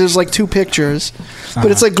because there's like 2 pictures.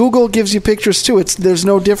 But it's like Google gives you pictures too. There's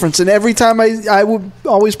no difference. And every time I would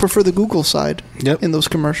always prefer the Google side in those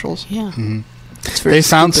commercials. Yeah. Mhm. very They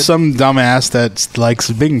found stupid. some dumbass that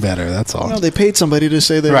likes Bing better. That's all. No, they paid somebody to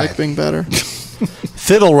say they Right. like Bing better.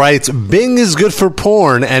 Fiddle writes, Bing is good for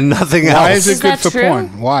porn and nothing else. Why is it good that for true?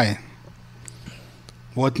 porn? Why?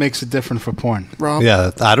 What makes it different for porn? Rob? Yeah,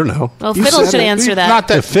 I don't know. Well, You Fiddle said should it. answer that. Not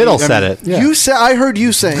that If Fiddle I mean, said it. Yeah. You say I heard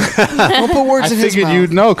you say. Don't put words I in his figured mouth.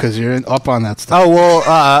 you'd know because you're up on that stuff. Oh,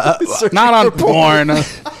 well, Not on porn.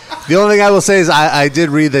 the only thing I will say is I did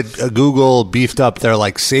read that Google beefed up their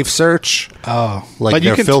like safe search. Oh, Like but you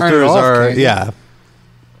their can turn it filters off, are, can't you? yeah.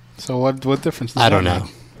 So what difference? Does I don't that know.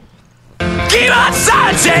 make? Keep on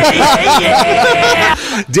Sanjay, yeah!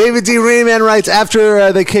 David D. Rayman writes,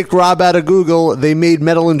 after they kicked Rob out of Google, they made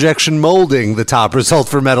metal injection molding the top result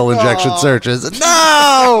for metal injection searches.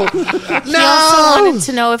 No! She also wanted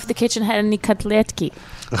to know if the kitchen had any cutletki.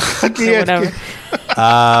 Or whatever.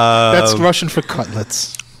 That's Russian for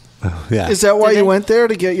cutlets. Yeah. Is that why you went there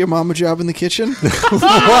to get your mom a job in the kitchen?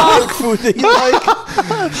 What food that you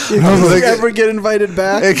like? If you ever get invited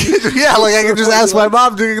back? Yeah, like I can just ask my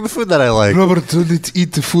mom to get the food that I like. Robert, don't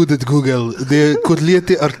eat the food at Google. The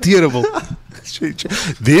cotlette are terrible.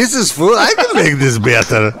 This is food. I can make this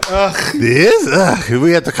better. This?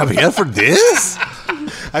 We have to come here for this?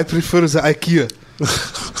 I prefer the IKEA.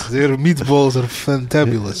 Their meatballs are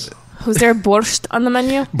fantabulous. Who's there borscht on the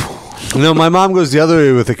menu? No, my mom goes the other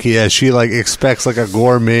way with IKEA. She like expects like a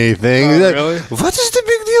gourmet thing. Oh, Like, really? what is the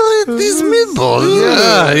big deal with these meatballs?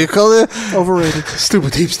 Yeah, you call it Overrated.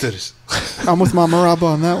 Stupid hipsters. I'm with Mama Rabba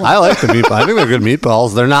on that one. I like the meatballs. I think they're good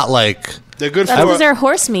meatballs. They're not like They're good That's for because they're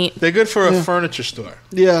horse meat. they're good for a furniture store.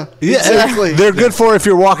 Yeah, exactly. They're good for if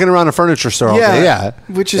you're walking around a furniture store all day. Yeah,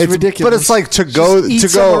 which is It's- ridiculous. But it's like to go Just eat to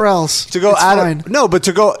go somewhere else. to go It's out. fine. No, but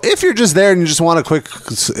to go if you're just there and you just want a quick.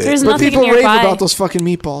 There's But nothing people rave nearby. about those fucking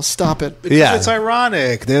meatballs. Stop it. Yeah. It's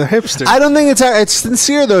ironic. They're hipsters. I don't think it's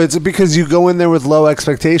sincere though. It's because you go in there with low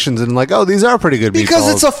expectations and like, oh, these are pretty good Because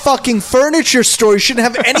meatballs. it's a fucking furniture store. You shouldn't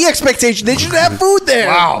have any expectation. They shouldn't have food there.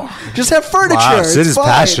 Wow. Just have furniture. Wow, Sid It's is fine.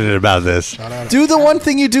 passionate about this. Do the one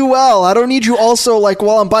thing you do well. I don't need you also, like,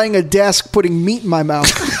 while I'm buying a desk, putting meat in my mouth.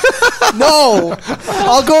 No,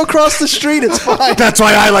 I'll go across the street. It's fine. That's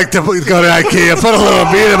why I like to go to IKEA. Put a little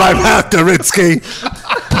meat in my mouth, Dorinsky.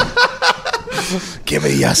 Give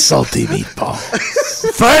me your salty meatballs.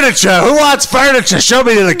 Furniture. Who wants furniture? Show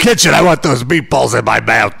me to the kitchen. I want those meatballs in my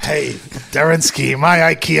mouth. Hey, Dorinsky, my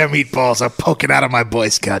IKEA meatballs are poking out of my Boy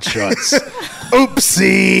Scout shorts.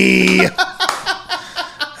 Oopsie.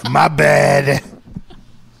 My bad.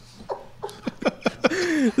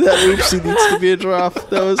 That oopsie needs to be a drop.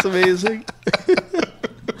 That was amazing.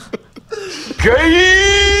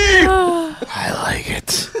 Gay! I like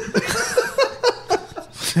it.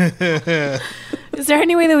 Is there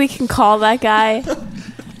any way that we can call that guy?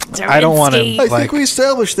 I don't want to. I think we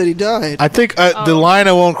established that he died. I think the line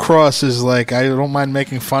I won't cross is like I don't mind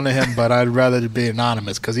making fun of him, but I'd rather be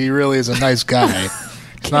anonymous because he really is a nice guy.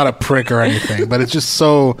 He's not a prick or anything, but it's just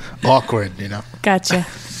so awkward, you know. Gotcha.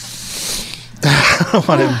 I don't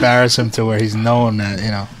want to embarrass him to where he's known that,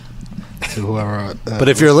 you know, to whoever. But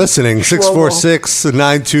if you're listening,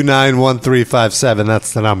 646-929-1357,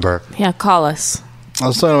 that's the number. Yeah, call us. I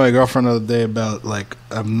was talking to my girlfriend the other day about, like,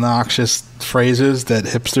 obnoxious phrases that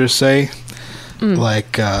hipsters say.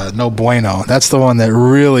 Like, no bueno. That's the one that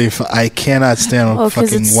really, I cannot stand what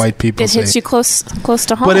fucking white people say. It hits you close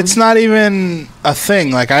to home. But it's not even a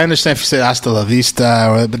thing. Like, I understand if you say hasta la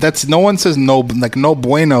vista, but that's, no one says no, like, no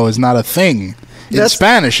bueno is not a thing. In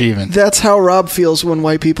Spanish, even. That's how Rob feels when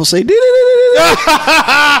white people say,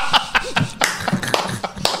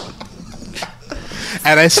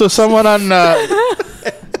 And I saw someone on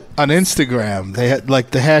Instagram. They had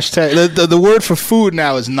like the hashtag. The word for food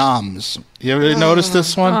now is noms. You ever noticed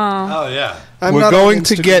this one? Oh yeah. We're going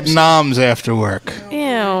to get noms after work.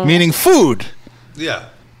 Ew. Meaning food. Yeah.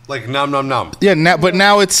 Like nom nom nom. Yeah, but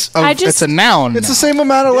now it's a noun. It's the same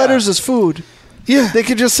amount of letters as food. Yeah. They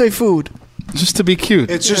could just say food. Just to be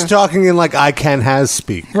cute. It's just talking in like I can has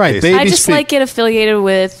speak. Right. basically. I just like it affiliated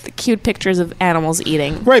with cute pictures of animals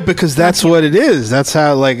eating. Right, because that's what it is. That's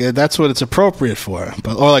how, like, that's what it's appropriate for.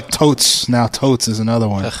 But or like totes. Now totes is another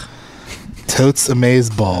one. Totes amaze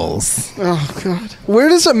balls. Oh God, where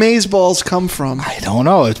does amaze balls come from? I don't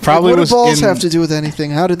know. It probably what was. do balls have to do with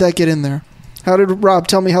anything? How did that get in there? How did Rob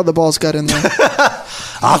tell me how the balls got in there?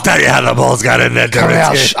 I'll tell you how the balls got in there.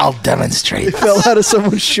 I'll demonstrate. They fell out of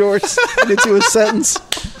someone's shorts and into a sentence.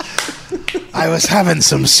 I was having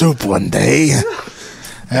some soup one day,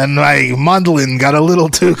 and my mandolin got a little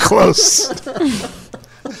too close.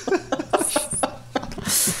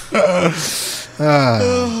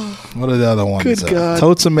 What are the other ones? Good God.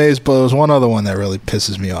 Totes amaze balls. One other one that really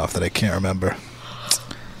pisses me off that I can't remember.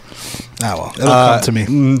 Ah, well, it'll come to me.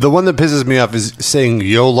 The one that pisses me off is saying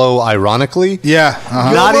YOLO ironically. Yeah.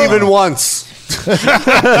 Not even once.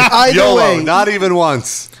 Either YOLO, way, not even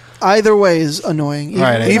once. either way is annoying.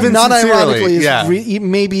 Even not sincerely, ironically is yeah.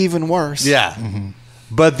 maybe even worse. Yeah.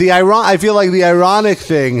 But I feel like the ironic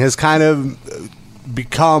thing has kind of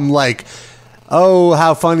become like, oh,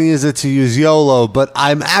 how funny is it to use YOLO? But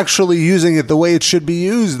I'm actually using it the way it should be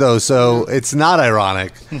used, though, so it's not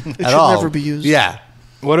ironic It at should all. never be used. Yeah.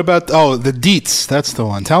 What about the deets? That's the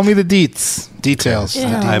one. Tell me the deets. Details.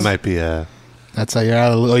 I might be That's how you're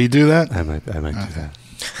out of. Oh, you do that? I might do that.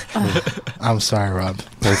 I'm sorry, Rob.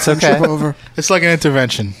 It's okay. It's like an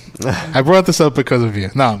intervention. I brought this up because of you.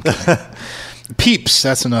 No, I'm kidding. Peeps.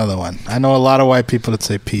 That's another one. I know a lot of white people that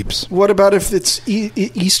say peeps. What about if it's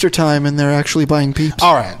Easter time and they're actually buying peeps?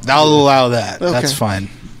 All right, I'll allow that. Okay. That's fine.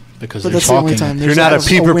 Because But you're that's the only talking. time. You're There's not a a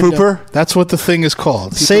peeper window. pooper? That's what the thing is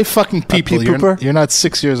called. Say fucking people. peep pooper? You're not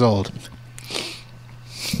 6 years old.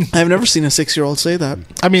 I've never seen a 6-year-old say that.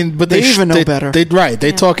 I mean, but They even know better.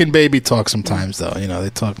 They talk in baby talk sometimes, though. You know, they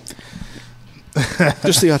talk.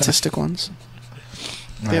 Just the autistic ones.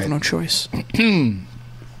 They have Right. no choice.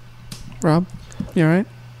 Rob, you all right?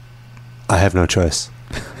 I have no choice.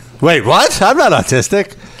 Wait, what? I'm not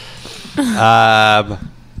autistic.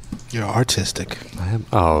 You're artistic. I am.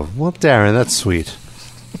 Oh, well, Darren, that's sweet.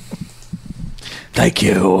 Thank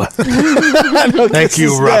you. Thank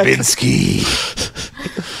you, Robinsky.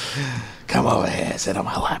 Come over here, sit on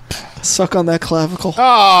my lap. Suck on that clavicle.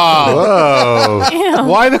 Oh, Ew.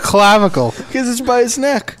 why the clavicle? Because it's by his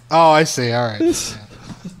neck. Oh, I see. All right.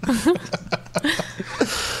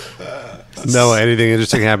 Noah, anything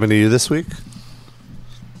interesting happened to you this week?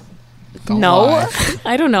 No, lie.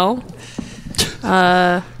 I don't know.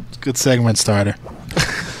 Good segment starter.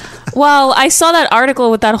 Well, I saw that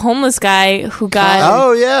article with that homeless guy who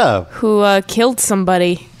Oh, yeah. killed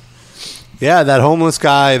somebody. Yeah, that homeless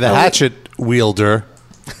guy, the hatchet wielder.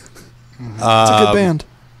 It's a good band.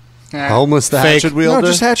 Homeless the Fake. hatchet wielder? No,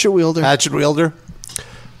 just hatchet wielder. Hatchet wielder.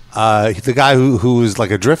 The guy who was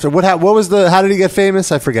like a drifter. What was how did he get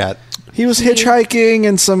famous? I forget. He was hitchhiking,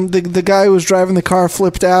 and the guy who was driving the car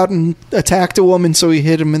flipped out and attacked a woman, so he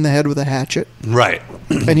hit him in the head with a hatchet. Right.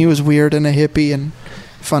 And he was weird and a hippie and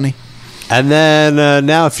funny. And then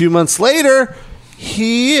now a few months later,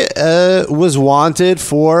 he was wanted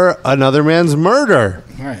for another man's murder.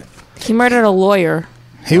 Right. He murdered a lawyer.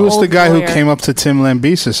 He was the guy who came up to Tim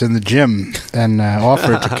Lambesis in the gym and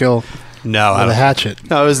offered to kill with a hatchet.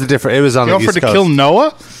 No, it was different. It was on the East Coast. He offered to kill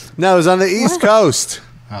Noah? No, it was on the East Coast.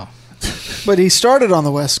 Oh. But he started on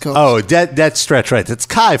the West Coast. Oh, that stretch, right. That's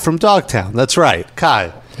Kai from Dogtown. That's right.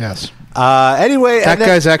 Kai. Yes. Anyway. That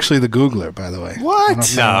guy's actually the Googler, by the way.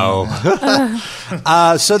 What? No.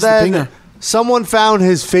 So then someone found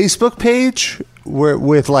his Facebook page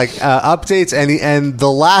with like updates, and the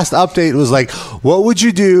last update was like, what would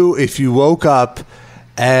you do if you woke up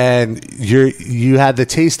and you had the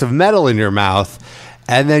taste of metal in your mouth,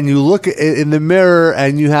 and then you look in the mirror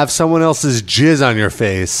and you have someone else's jizz on your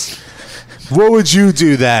face? What would you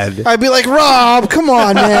do then? I'd be like, Rob, come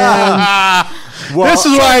on, man. Well, this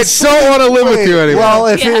is why I don't want to live with you anymore. Well,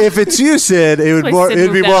 if it's you, Sid, it'd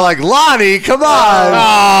be more like, Lonnie, come on.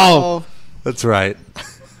 Oh. That's right.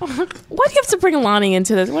 Why do you have to bring Lonnie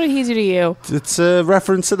into this? What did he do to you? It's a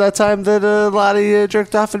reference to that time that Lonnie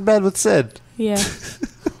jerked off in bed with Sid. Yeah.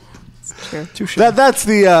 That's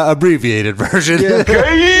the abbreviated version. Yeah.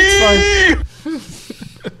 It's fine.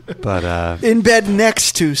 But in bed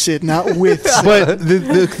next to Sid, not with Sid. But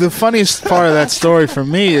the funniest part of that story for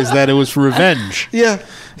me is that it was revenge. Yeah.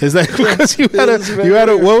 Is that because you had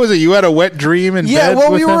a what was it? You had a wet dream in bed? Yeah,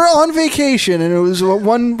 well, we with him? were on vacation, and it was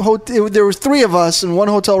there was 3 of us in one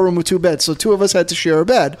hotel room with 2 beds, so 2 of us had to share a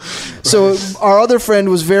bed. So our other friend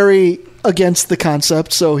was very against the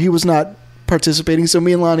concept, so he was not participating. So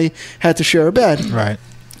me and Lonnie had to share a bed. Right.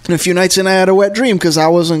 And a few nights in, I had a wet dream because I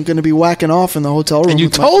wasn't going to be whacking off in the hotel room. And you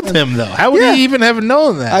told him, though. How would he even have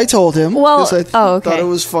known that? I told him. Well, because I thought it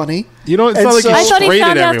was funny. You know, it's not like I thought he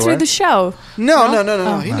found out through the show.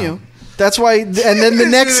 No. He knew. That's why. And then the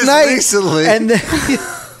next night, recently, and then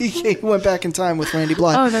he went back in time with Randy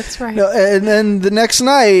Bly. Oh, that's right. No, and then the next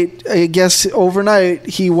night, I guess overnight,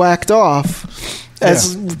 he whacked off.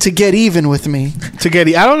 To get even with me. I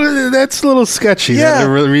don't. That's a little sketchy. Yeah. The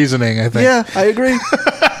reasoning, I think. Yeah, I agree.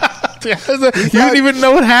 You didn't even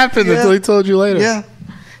know what happened until he told you later. Yeah.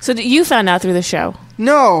 So you found out through the show?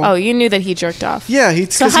 No. Oh, you knew that he jerked off. Yeah.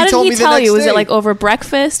 So how did he tell you? Was it like over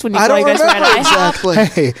breakfast when you guys were at IHOP?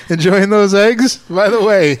 Hey, enjoying those eggs? By the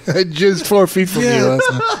way, I jizzed 4 feet from you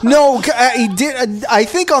last night. No, he did. I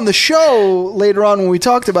think on the show later on when we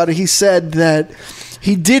talked about it, he said that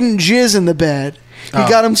he didn't jizz in the bed. He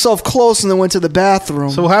got himself close and then went to the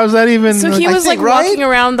bathroom. So how's that even? So he was walking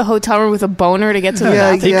around the hotel room with a boner to get to the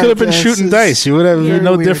bathroom. He could have been shooting dice. You would have been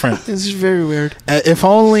no different. This is very weird. If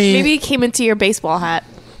only. Maybe he came into your baseball hat.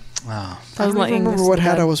 Wow. I don't remember what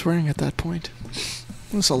hat I was wearing at that point.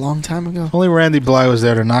 It was a long time ago. Only Randy Bly was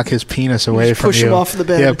there to knock his penis away from you. Push him off the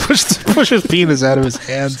bed. Yeah, push his penis out of his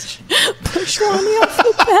hands. Push Lonnie off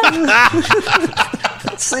the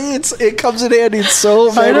bed. See, it comes in handy. It's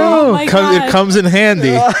so I know. It comes in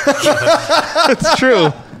handy. It's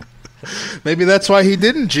true. Maybe that's why he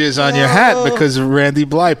didn't jizz on your hat, because Randy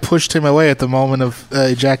Bly pushed him away at the moment of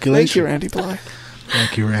ejaculation. Thank you, Randy Bly.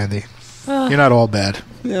 Thank you, Randy. You're not all bad.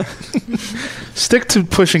 Yeah. Stick to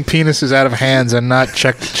pushing penises out of hands and not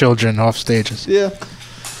check children off stages. Yeah.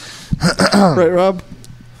 Right, Rob?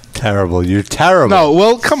 Terrible. You're terrible. No,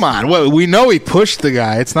 well, come on. Well, we know he pushed the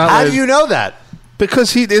guy. It's not. How do you know that?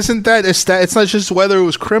 Because he isn't that. It's not just whether it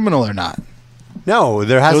was criminal or not. No,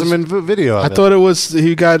 there hasn't been video of it. I thought it was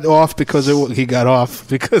he got off because he got off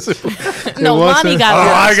because no, Lonnie got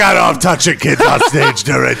off. I got off touching kids on stage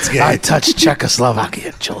during the game. I touched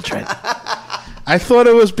Czechoslovakian children. I thought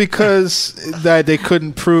it was because that they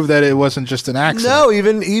couldn't prove that it wasn't just an accident. No,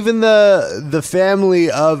 even the family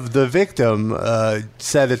of the victim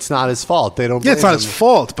said it's not his fault. They don't. Yeah, it's not his him.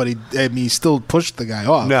 fault, but he still pushed the guy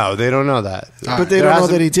off. No, they don't know that. But they don't know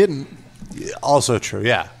that he didn't. Also true.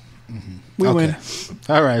 Yeah. Mm-hmm. We win.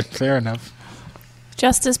 All right, fair enough.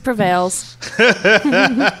 Justice prevails.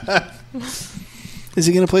 Is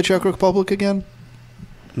he going to play Czech Republic again?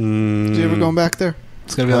 Is he ever going back there?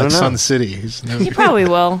 It's going to be like Sun City. He probably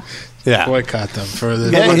will. Yeah, boycott them for the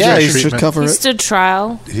he should cover he it. stood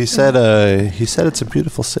trial. He said it's a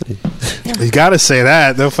beautiful city. You got to say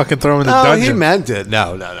that. They'll fucking throw him in the dungeon. He meant it.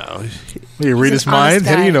 No. You read his mind?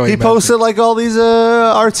 How do you know he posted like all these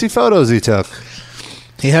artsy photos he took?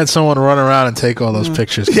 He had someone run around and take all those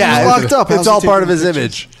pictures. Yeah, He's locked up. It's all part of his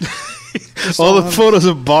image. All the photos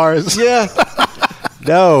of bars. Yeah.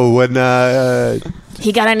 No, when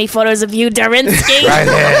he got any photos of you, Durinsky? Right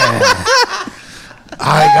here.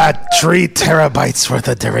 I got 3 terabytes worth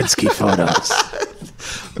of Derinsky photos.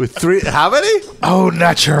 With 3, how many? Oh,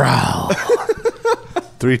 natural.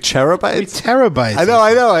 3 terabytes? 3 terabytes. I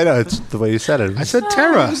know. It's the way you said it. I said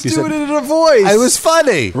tera. Just doing it in a voice. It was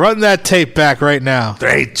funny. Run that tape back right now.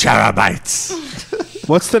 3 terabytes.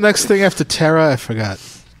 What's the next thing after tera? I forgot.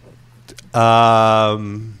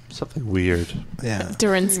 Something weird. Yeah.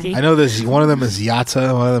 Derinsky. I know there's one of them is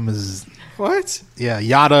Yata. One of them is What? yeah.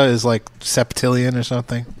 Yata is like septillion or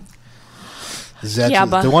something.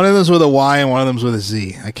 Yaba. The one of them's with a Y and one of them's with a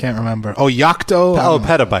Z. I can't remember. Oh, Yocto. Oh,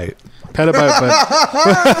 petabyte. Petabyte.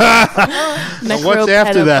 But what's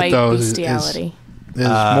after that though? Bestiality.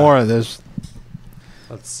 There's more. There's.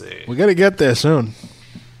 Let's see. We got to get there soon.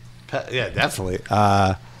 Yeah, definitely.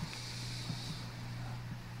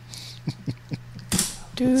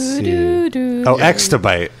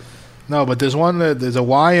 Exabyte. No, but there's one that there's a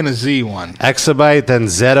Y and a Z one. Exabyte, then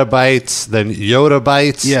zettabytes, then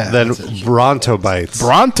yottabytes, then that's it. brontobytes.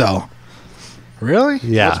 Bronto. Really?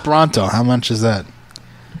 Yeah. What's Bronto? How much is that?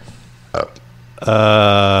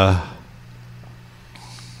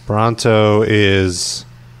 Bronto is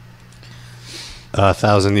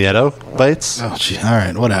 1,000 bytes. Oh, gee. All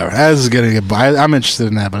right, whatever. This is gonna get. I'm interested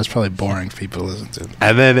in that, but it's probably boring for people to listen to.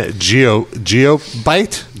 And then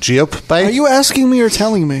geobyte. Are you asking me or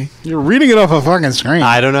telling me? You're reading it off a fucking screen.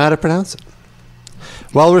 I don't know how to pronounce it.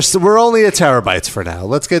 Well, we're only at terabytes for now.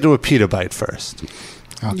 Let's get to a petabyte first.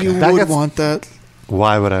 Okay. You would want that.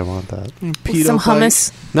 Why would I want that? Some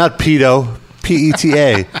hummus. Not pedo.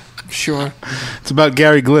 PETA. Sure. It's about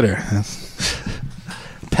Gary Glitter.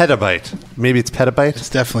 Petabyte. Maybe it's petabyte? It's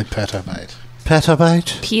definitely petabyte.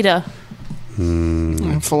 Petabyte? Pita.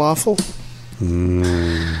 And falafel.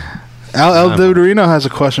 El Dorino has a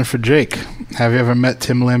question for Jake. Have you ever met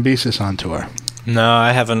Tim Lambesis on tour? No,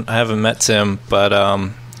 I haven't met Tim, but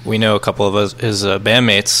we know a couple of his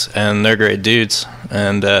bandmates, and they're great dudes.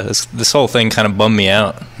 And this whole thing kind of bummed me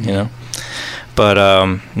out, you know. But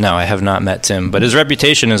no, I have not met Tim. But his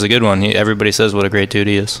reputation is a good one. Everybody says what a great dude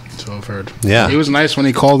he is. So I've heard. Yeah, he was nice when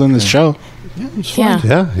he called in the show.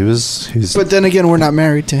 Yeah, he was. But then again, we're not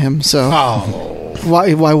married to him, so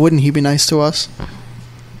why wouldn't he be nice to us?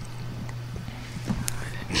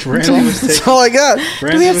 That's all I got.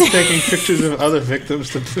 Randy was taking pictures of other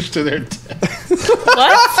victims to push to their death.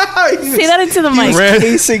 What? Say that into the mic.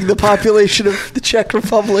 Casing the population of the Czech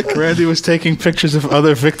Republic. Randy was taking pictures of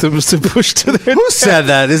other victims to push to their Who said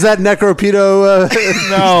that? Is that Necropedo?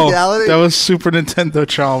 No, reality? that was Super Nintendo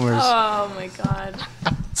Chalmers. Oh my god.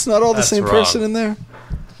 It's not all the That's same wrong. person in there.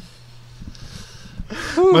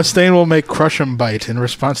 Mustaine will make Crush'em Bite in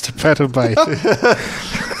response to Petabyte.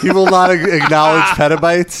 He will not acknowledge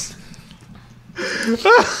petabytes.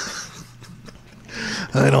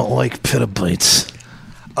 I don't like petabytes.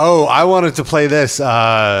 Oh, I wanted to play this.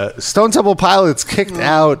 Stone Temple Pilots kicked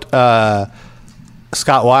out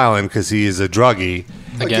Scott Weiland because he is a druggie.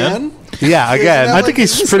 Again? Yeah, again. I think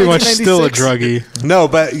he's pretty much still a druggie. No,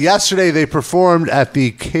 but yesterday they performed at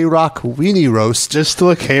the K-Rock Weenie Roast. Just still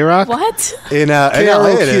a K-Rock? What? In LA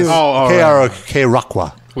it is. Oh,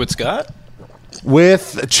 K-Rockwa. With Scott?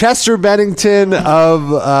 With Chester Bennington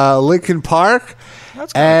of Linkin Park.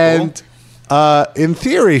 That's kind of And in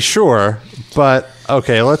theory, sure. But,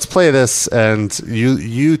 okay, let's play this and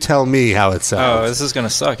you tell me how it sounds. Oh, this is going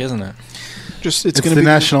to suck, isn't it? Just It's gonna the be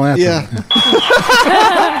national anthem. Yeah.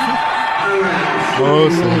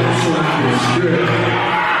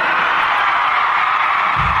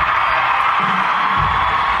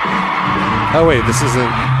 Oh, wait, this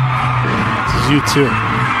isn't... This is you too.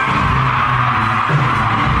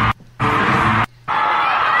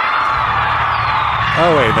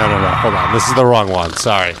 Oh, wait, no. Hold on. This is the wrong one.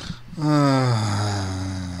 Sorry.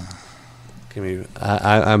 Give me...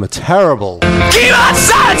 I'm a terrible... Keep on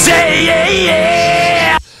Sunday,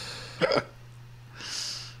 yeah.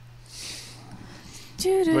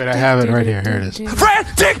 Wait, I have it right here. Here it is. Fred,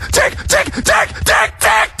 tick,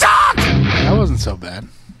 tock. That wasn't so bad.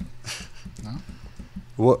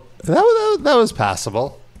 What? That was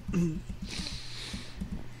passable.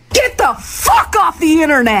 Get the fuck off the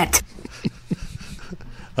internet!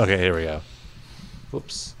 Okay, here we go.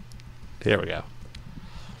 Whoops. Here we go.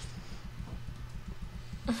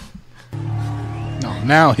 No,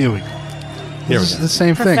 now here we go. Here we It's go. the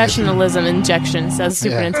same thing. Professionalism injection, says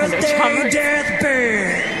Super Yeah. Nintendo Chalmers.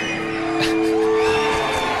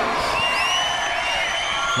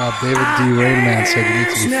 Well, David D. Rainman said you need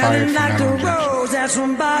to be fired from that injection. That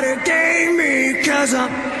somebody gave me, 'cause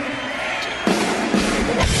I'm...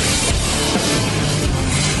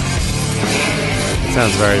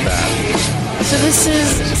 Sounds very bad. So this is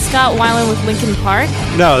Scott Weiland with Linkin Park?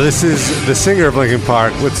 No, this is the singer of Linkin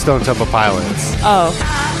Park with Stone Temple Pilots. Oh.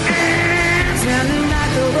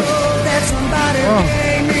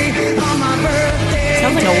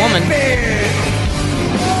 Sounds like a woman.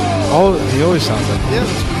 Oh, he always sounds like that.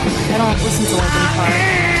 I don't listen to Linkin Park.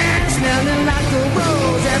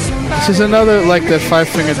 This is another, like, that Five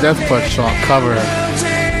Finger Death Punch song cover.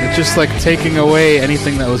 It's just like taking away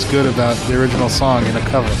anything that was good about the original song in a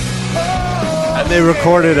cover. And they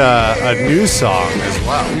recorded a new song as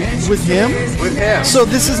well. With him? With him. So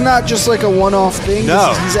this is not just like a one-off thing?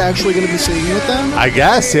 No. He's actually going to be singing with them? I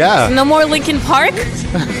guess, yeah. No more Linkin Park?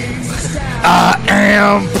 I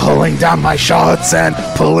am pulling down my shorts and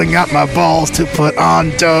pulling out my balls to put on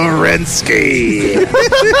Dorinsky.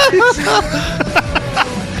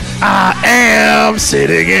 I am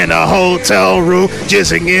sitting in a hotel room,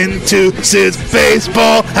 jizzing into Sid's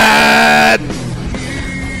baseball hat.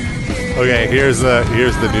 Okay, here's the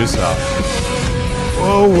new song.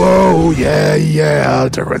 Whoa, whoa, yeah, yeah,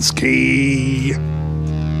 Dorinsky.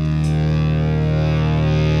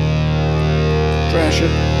 Trash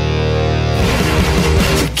it.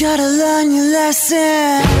 You gotta learn your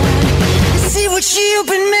lesson. See what you've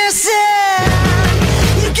been missing.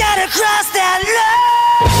 You gotta cross that line.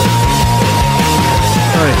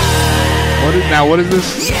 What is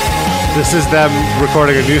this? This is them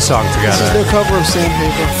recording a new song together. This is their cover of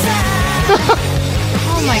Sandpaper.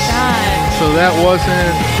 Oh my god. So that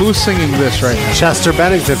wasn't... Who's singing this right now? Chester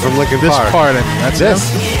Bennington from Linkin This Park. part, that's this.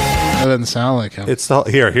 him? That doesn't sound like him. It's the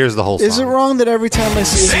here's the whole song. Is it wrong that every time I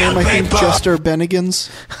see his name I think Chester Bennigans?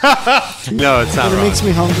 No, it's not And it wrong. makes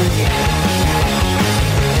me hungry.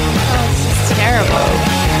 Oh, this is terrible.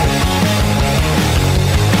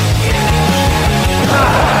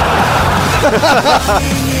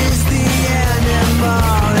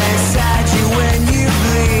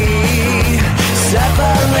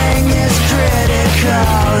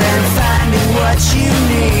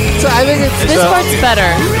 So I think it's This part's better.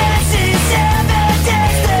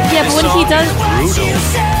 Yeah, but when he does...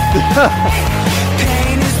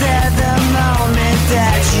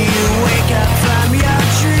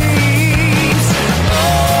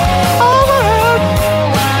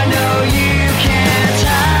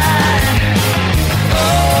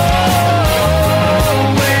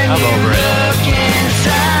 I'm over it.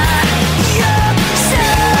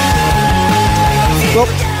 Well,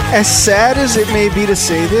 as sad as it may be to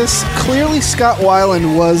say this, clearly Scott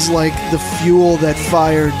Weiland was like the fuel that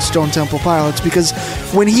fired Stone Temple Pilots, because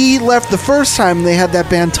when he left the first time, they had that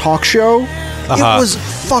band Talk Show. It was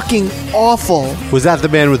fucking awful. Was that the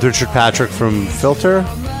band with Richard Patrick from Filter?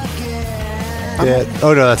 Yeah.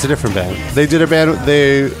 Oh no, that's a different band. They did a band.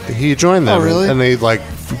 He joined them. Oh, really? And they like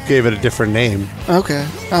gave it a different name. Okay,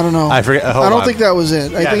 I don't know. I forget. I don't think that was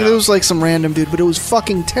it. I think it was like some random dude, but it was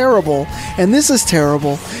fucking terrible. And this is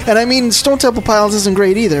terrible. And I mean, Stone Temple Pilots isn't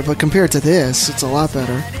great either, but compared to this, it's a lot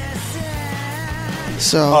better.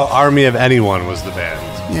 So, Army of Anyone was the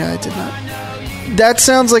band. yeah, I did not. That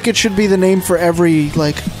sounds like it should be the name for every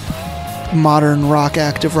like modern rock,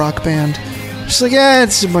 active rock band. Just like, yeah,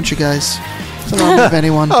 it's a bunch of guys. It's an Army of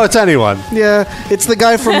Anyone. Oh, it's Anyone. Yeah, it's the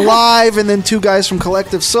guy from Live, and then two guys from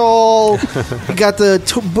Collective Soul. You got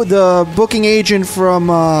the booking agent from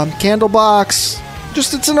Candlebox.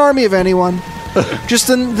 Just, it's an Army of Anyone. Just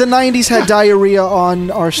the 90s had diarrhea on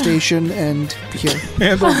our station and here.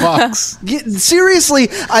 Candlebox. Seriously,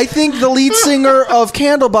 I think the lead singer of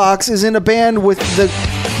Candlebox is in a band with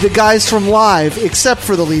the guys from Live, except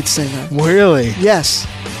for the lead singer. Really? Yes.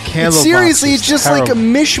 Candlebox Seriously, is it's just terrible. like a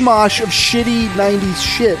mishmash of shitty 90s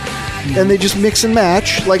shit. And they just mix and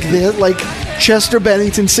match like this, like Chester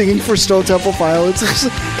Bennington singing for Stone Temple Pilots. It's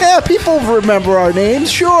just, yeah, people remember our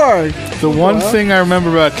names, sure. The one thing I remember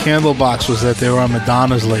about Candlebox was that they were on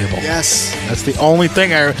Madonna's label. Yes. That's the only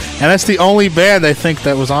thing and that's the only band I think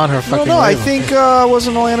that was on her fucking No, I label. think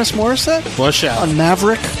wasn't Alanis Morissette Bush out. on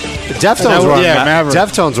Maverick? Deftones were on Maverick.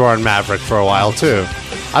 Deftones were on Maverick for a while too.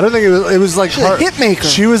 I don't think it was like She's a hit maker.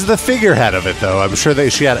 She was the figurehead of it though. I'm sure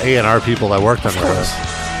she had A&R people that worked on her.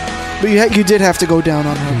 But you did have to go down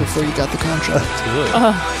on her before you got the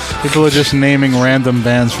contract. People are just naming random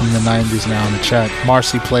bands from the 90s now in the chat.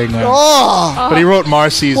 Marcy Playground. Oh! But he wrote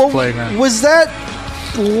Marcy's Well, Playground. Was that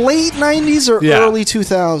late 90s or Yeah. early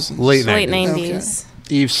 2000s? Late Late 90s.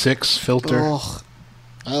 Eve 6, Filter.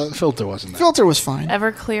 Ugh. Filter wasn't that. Filter was fine.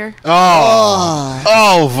 Everclear.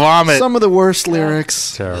 Oh, vomit. Some of the worst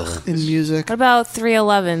lyrics Terrible. in music. What about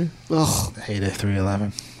 311? Ugh. I hate it,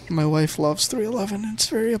 311. My wife loves 311. It's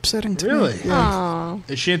very upsetting to Really? me. Yeah.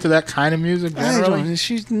 Is she into that kind of music I generally?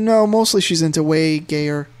 don't. Mostly she's into way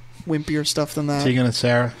gayer, wimpier stuff than that. Tegan and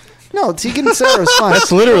Sarah. No, Tegan and Sarah is fine.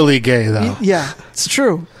 That's literally gay, though. Yeah, it's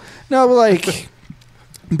true. No, but like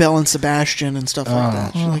Belle and Sebastian and stuff like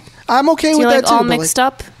that. Like, I'm okay Do with you that like too. all but, mixed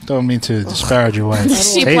up? Don't mean to disparage your wife.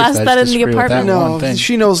 She blast that in the apartment? No,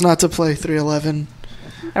 she knows not to play 311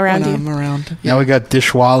 Around when you. I'm around. Now we got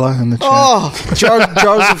Dishwalla in the chat. Oh,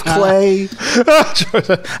 jars of clay.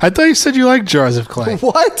 I thought you said you liked Jars of Clay.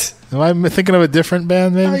 What? Am I thinking of a different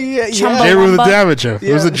band, maybe? Yeah. J. Rue the Damager.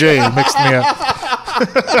 It was a J. It mixed me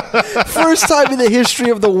up. First time in the history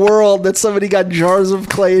of the world that somebody got Jars of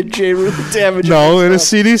Clay and J. Rue the Damager. No, in a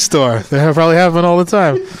CD store. They probably have one all the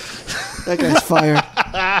time. That guy's fired.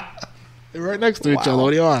 They're right next to each other.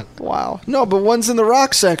 What do you want? Wow. No, but one's in the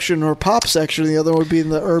rock section or pop section, and the other would be in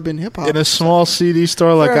the urban hip hop. In a small CD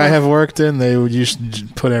store like Fair I enough. have worked in, they would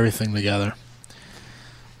just put everything together.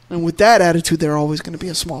 And with that attitude, they're always going to be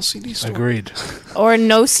a small CD store. Agreed. Or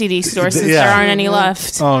no CD store since there aren't any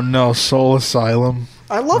left. Oh, no. Soul Asylum.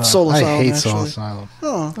 I love Soul Asylum, I hate actually. Soul Asylum.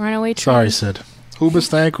 Oh. Runaway Sorry, Sid.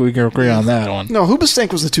 Hoobastank, we can agree on that one. No,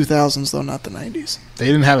 Hoobastank was the 2000s, though, not the 90s. They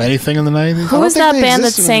didn't have anything in the 90s? Who was that band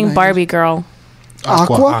that sang Barbie Girl?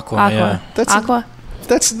 Aqua? Aqua, yeah. That's Aqua.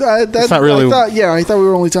 That's not really- I thought we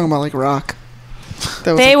were only talking about like rock.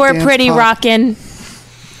 That was They like were dance pretty pop. rockin'.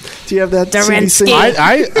 Do you have that? Dorinsky. CD?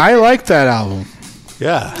 I like that album.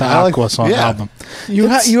 Yeah. The Aqua song album. You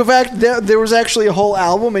have there was actually a whole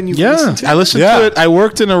album, and you listened to it? I listened to it. I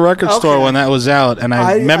worked in a record store Okay. when that was out, and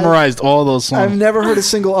I memorized all those songs. I've never heard a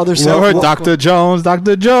single other You song. ever heard Dr.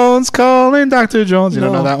 Jones calling Dr. Jones? You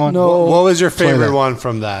don't know that one? No. What was your Play favorite that. one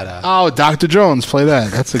from that? Oh, Dr. Jones. Play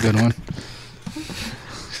that. That's a good one.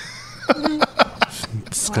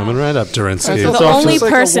 It's coming right up, Dorinsky. The only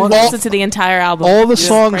person who listened to the entire album. All the is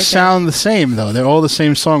songs right there. sound the same, though. They're all the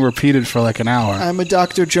same song repeated for like an hour. I'm a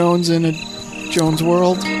Dr. Jones in a Jones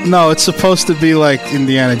world. No, it's supposed to be like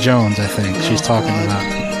Indiana Jones, I think she's talking about.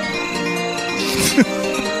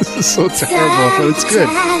 This is so terrible, but it's good.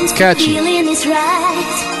 It's catchy. Feeling is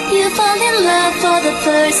right. You fall in love for the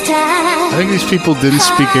first time. I think these people didn't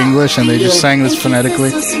speak English and they just sang this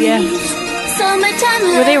phonetically. Yeah.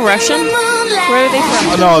 Were they Russian? Where are they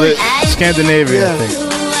from? Oh, no, Scandinavia, I think.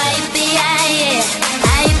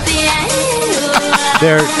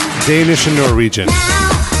 They're Danish and Norwegian.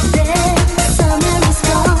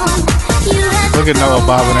 Look at Noah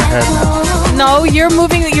bobbing her head now. No, you're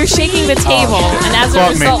shaking the table, and as a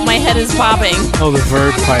Caught me. result, my head is bobbing. Oh, the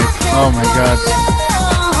verb pipe. Oh, my God.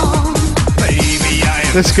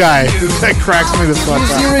 This guy cracks me the fuck He was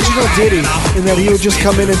the up. original Diddy, in that he would just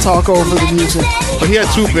come in and talk over the music. But he had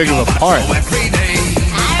too big of a part.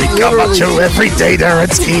 Become a true everyday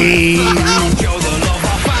Dorinsky.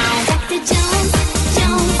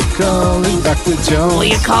 Calling Dr. Jones. Will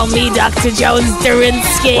you call me Dr. Jones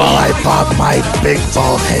Dorinsky? While I bob my big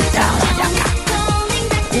bald head down on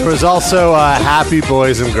your There was also Happy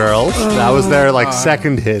Boys and Girls. That was their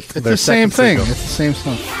second hit. It's their the same second thing. single. It's the same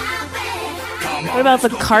song. What about the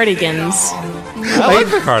Cardigans? I like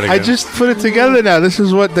the Cardigans. I just put it together now. This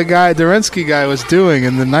is what the guy, Dorinsky guy, was doing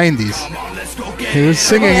in the 90s. He was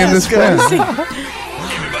singing in this band. Have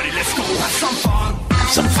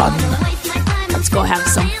some fun. Let's go have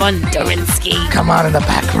some fun, Dorinsky. Come on in the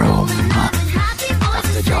back room.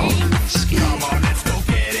 Dr. Jones.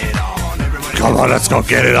 Come on, let's go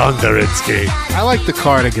get it on, Dorinsky. I like the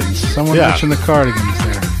Cardigans. Someone Yeah. mentioned the Cardigans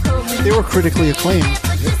there. They were critically acclaimed.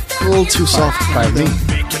 A little too soft By me.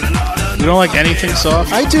 You don't like anything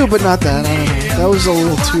soft? I do, but not that. I don't know. That was a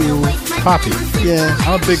little too Poppy. Yeah.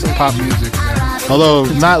 I'm a big pop music fan. Although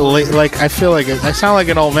not like I feel like I sound like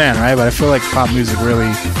an old man, right? But I feel like pop music really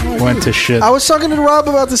went to shit. I was talking to Rob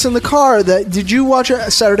about this in the car. Did you watch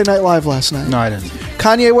Saturday Night Live last night? No, I didn't.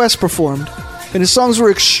 Kanye West performed, and his songs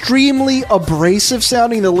were extremely abrasive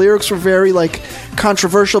sounding. The lyrics were very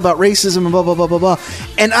controversial about racism and blah blah blah blah blah.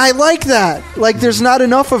 And I like that. Like, there's not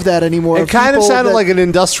enough of that anymore. It kind of People sounded that- like an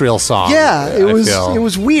industrial song. Yeah, it I was. feel. It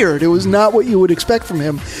was weird. It was not what you would expect from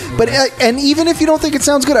him. But and even if you don't think it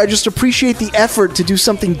sounds good, I just appreciate the effort to do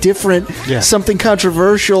something different, Yeah. something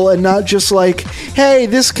controversial, and not just like, hey,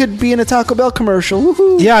 this could be in a Taco Bell commercial.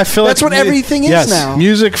 Woohoo. Yeah, I feel that's like what everything yes, is now.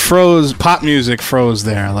 Music froze. Pop music froze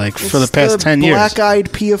there, for the past 10 years.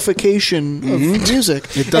 Black-eyed peification of music,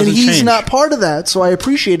 It doesn't and he's change. not part of that. So I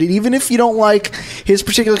appreciate it. Even if you don't like his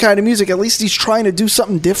particular kind of music, at least he's trying to do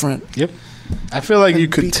something different. Yep. I feel like you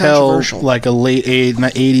be could tell controversial. like a late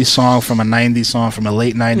 80s song from a 90s song from a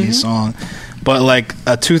late 90s song, but like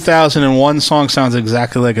a 2001 song sounds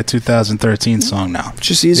exactly like a 2013 song now. It's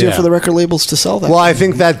just easier Yeah. for the record labels to sell that. Well, I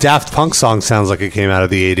think that Daft Punk song sounds like it came out of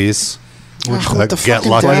the 80s. Ugh, with the Get fucking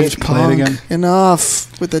Lucky. Daft Play it Punk. again.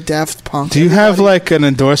 Enough with the Daft Punk. Do you have like an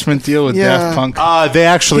endorsement deal with Daft Punk? They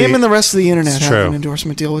actually. Him and the rest of the internet It's have true. an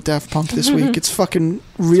endorsement deal with Daft Punk this week. It's fucking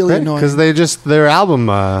really annoying. Because their album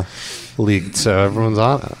leaked, so everyone's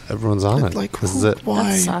on it. Everyone's on it. Like, this is it. why?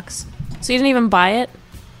 That sucks. So you didn't even buy it?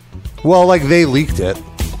 Well, like they leaked it.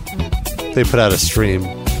 They put out a stream.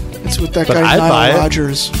 It's with that But guy I'd buy Nile it.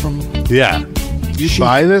 Rodgers from. Yeah. You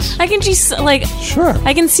buy this? I can just like sure.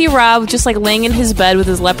 I can see Rob just like laying in his bed with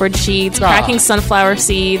his leopard sheets, cracking sunflower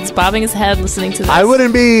seeds, bobbing his head, listening to this. I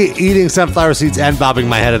wouldn't be eating sunflower seeds and bobbing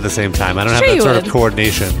my head at the same time. I don't Sure have you that sort would. of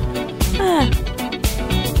coordination. Ah.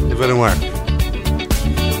 It wouldn't work.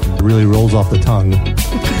 It really rolls off the tongue.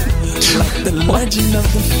 The legend of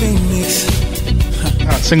the Phoenix.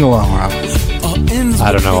 Sing along, Rob.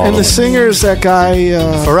 I don't know all And the of them. singer's that guy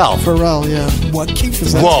Pharrell. Pharrell, yeah. What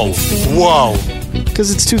keeps Whoa, whoa.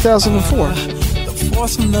 Because it's 2004.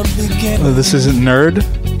 This isn't Nerd?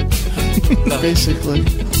 Basically.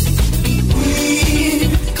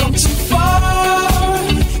 Come too far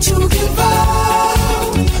to give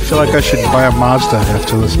up. I feel like I should buy a Mazda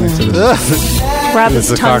after listening to this. Rob It's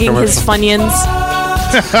is a car tonguing his commercial. Funyuns.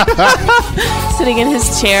 Sitting in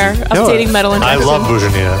his chair, updating metal and I love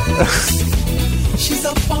Bujanina. She's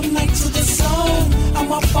up all night to the sun.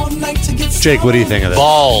 I'm up all night to get Jake, what do you think of this?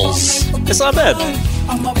 Balls. It's not bad.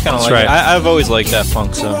 I kind of like right. it. I've always liked that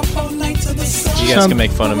funk, so you guys can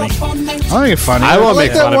make fun of me. I think it's funny. I I won't like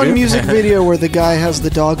make fun that of one you. music video where the guy has the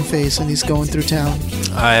dog face and he's going through town.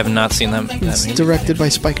 I have not seen that. It's music. directed by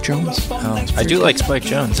Spike Jones. Oh, I do like Spike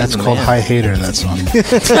Jones. That's He's a called man. High Hater, that song.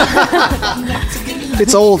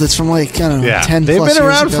 It's old. It's from like, I don't know, Yeah. 10 They've plus been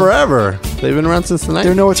years around ago. forever. They've been around since the 90s.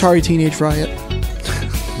 They're no Atari Teenage Riot.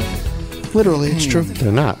 Literally, it's true.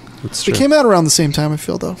 They're not. It's They true. came out around the same time, I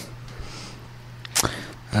feel, though.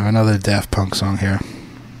 I have another Daft Punk song here.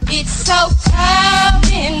 It's so cold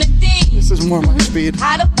in the deep. This is more my speed.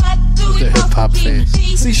 How to fight through The hip hop phase.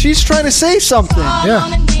 See, she's trying to say something. Yeah,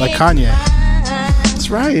 like Kanye. That's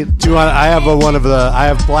right. Do you want? I have I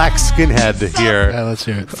have Black Skinhead here. Yeah, let's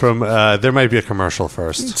hear it. From there might be a commercial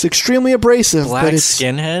first. It's extremely abrasive, Black but it's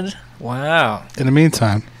skinhead. Wow. In the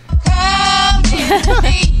meantime,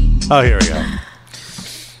 Oh, here we go.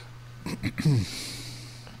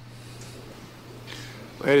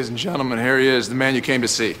 Ladies and gentlemen, here he is, the man you came to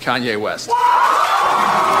see, Kanye West.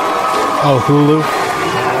 oh, Hulu.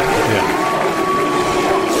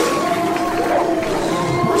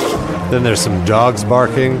 Then there's some dogs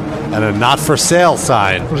barking and a not for sale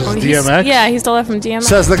sign. What is Oh, this, he's- DMX? Yeah, he stole that from DMX.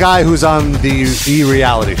 Says the guy who's on the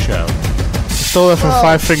reality show. Stole that from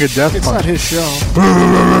Five Finger Death it's Punch. not his show.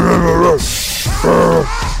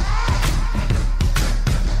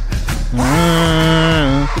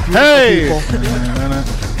 Hey!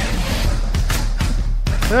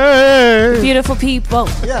 Hey! Beautiful people.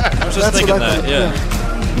 Yeah, I was just thinking that. Yeah.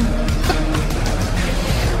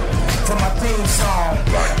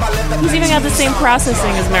 He's even got the same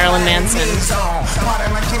processing as Marilyn Manson.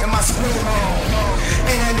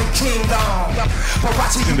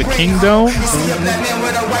 In the Kingdom? It's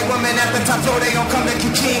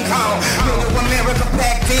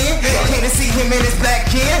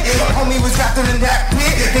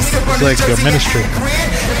like a ministry.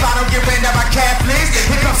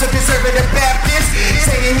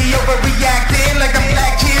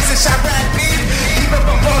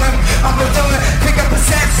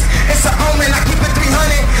 It's a omen, I keep it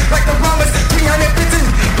 300 like the Romans, 300 bitches,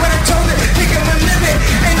 but I'm chosen, kicking and living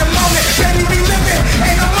in the moment, baby we living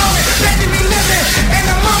in the moment, baby we living in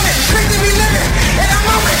the moment, crazy we living in the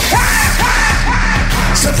moment.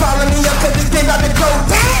 So follow me up 'cause this thing about to go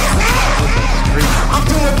down. I'm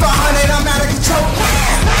doing 400, I'm out of control.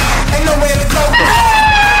 Ain't nowhere to go.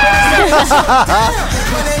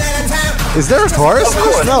 Is there a chorus? Of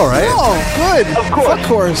course. No, right? Oh, good. Of course. Fuck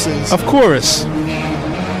choruses. Of course.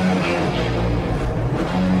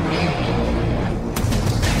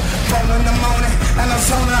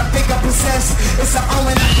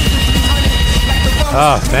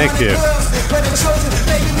 Oh, thank you.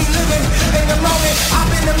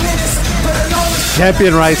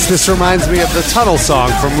 Champion writes, this reminds me of the Tunnel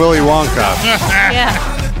song from Willy Wonka. Yeah.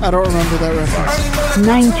 I don't remember that reference.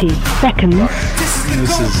 90 seconds.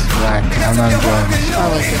 This is whack. I'm not enjoying this. I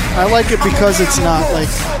like it. I like it because it's not like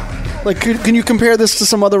can you compare this to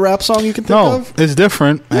some other rap song you can think No, of? it's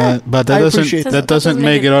different, but I that appreciate doesn't that. that doesn't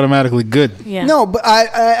make it automatically good. Yeah. No, but I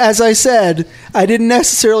as I said, I didn't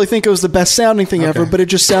necessarily think it was the best sounding thing ever, but it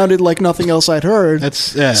just sounded like nothing else I'd heard.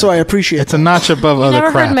 It's yeah. So I appreciate It's a notch above You other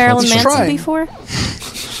never crap. heard Marilyn Let's Manson try. before?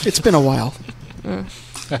 It's been a while. Maybe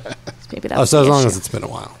that Oh, was so the as long issue. as it's been a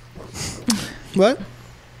while. What?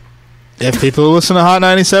 If people who listen to Hot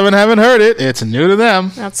 97 haven't heard it, it's new to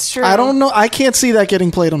them. That's true. I don't know. I can't see that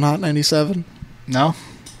getting played on Hot 97. No?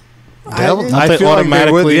 I feel like they would,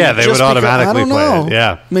 they would automatically play it.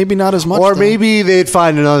 Yeah. Maybe not as much. Or maybe they'd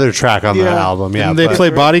find another track on that album. Yeah. Didn't they play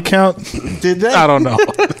Body Count? Did they? I don't know.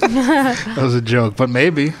 That was a joke, but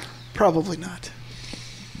maybe. Probably not.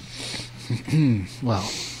 Well,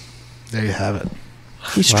 there you have it.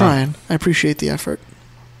 He's trying. I appreciate the effort.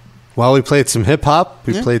 Well, we played some hip hop.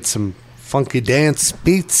 We Yeah. played some funky dance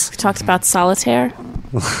beats. We talked about Solitaire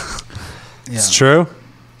It's true.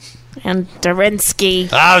 and Dorinsky.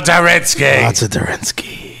 Oh, Dorinsky. Lots of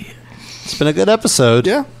Dorinsky. It's been a good episode.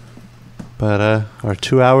 Yeah. But our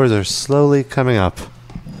 2 hours are slowly coming up.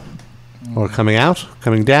 Or coming out?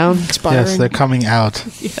 Coming down? Yes, they're coming out.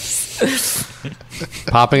 Yes.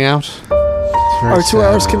 Popping out? Our 2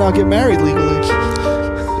 hours cannot get married legally.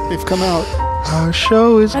 They've come out. Our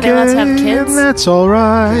show is Are they allowed to have gay, kids? and that's all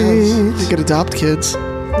right. They could adopt kids.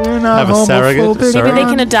 We're not Have a surrogate? homophobic. Maybe they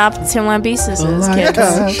can adopt Tim Lambesis as Like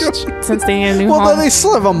kids since they need a new Well, home. then they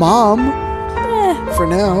still have a mom. For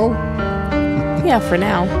now. Yeah, for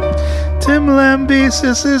now. Tim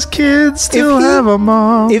Lambesis' kids still have a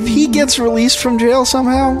mom. If he gets released from jail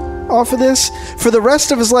somehow off of this, for the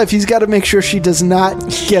rest of his life, he's got to make sure she does not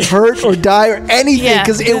get hurt or die or anything. Yeah,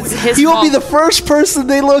 Because it's his he will be fault. the first person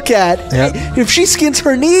they look at. Yep. If she skins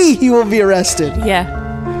her knee, he will be arrested. Yeah.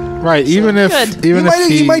 Right, even if Good.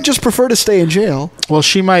 He might just prefer to stay in jail. Well,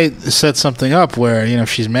 she might set something up where, if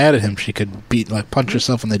she's mad at him, she could punch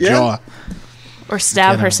herself in the jaw. Or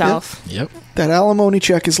stab Get him. herself. Yep. That alimony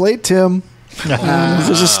check is late, Tim.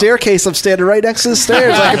 There's a staircase. I'm standing right next to the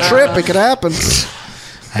stairs. I could trip. It could happen.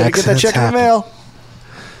 Gotta get that check in the mail.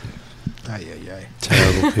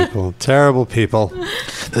 Terrible people. Terrible people.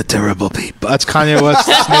 The terrible people. That's Kanye West's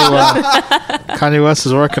new Kanye West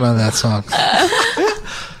is working on that song.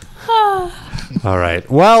 All right.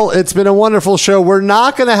 Well, it's been a wonderful show. We're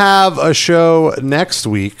not going to have a show next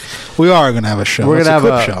week. We are going to have a show. We're It's going to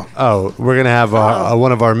a have clip a show. Oh, we're going to have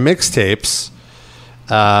one of our mixtapes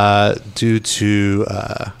due to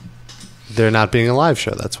there not being a live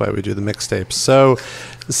show. That's why we do the mixtapes. So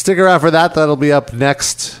stick around for that. That'll be up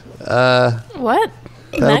next. What?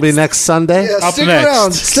 That'll be next Sunday. Yeah, Up stick next.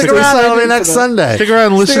 around. Stick around. That'll be next Sunday. Stick around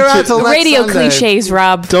and listen Stick around to till The next radio Sunday. cliches,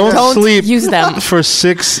 Rob. Don't sleep use them. for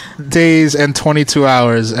 6 days and 22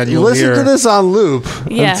 hours, and you'll Listen hear. to this on loop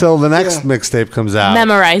Yeah. until the next mixtape comes out.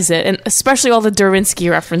 Memorize it, and especially all the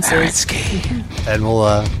Dorinsky references. And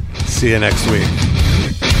we'll see you next week.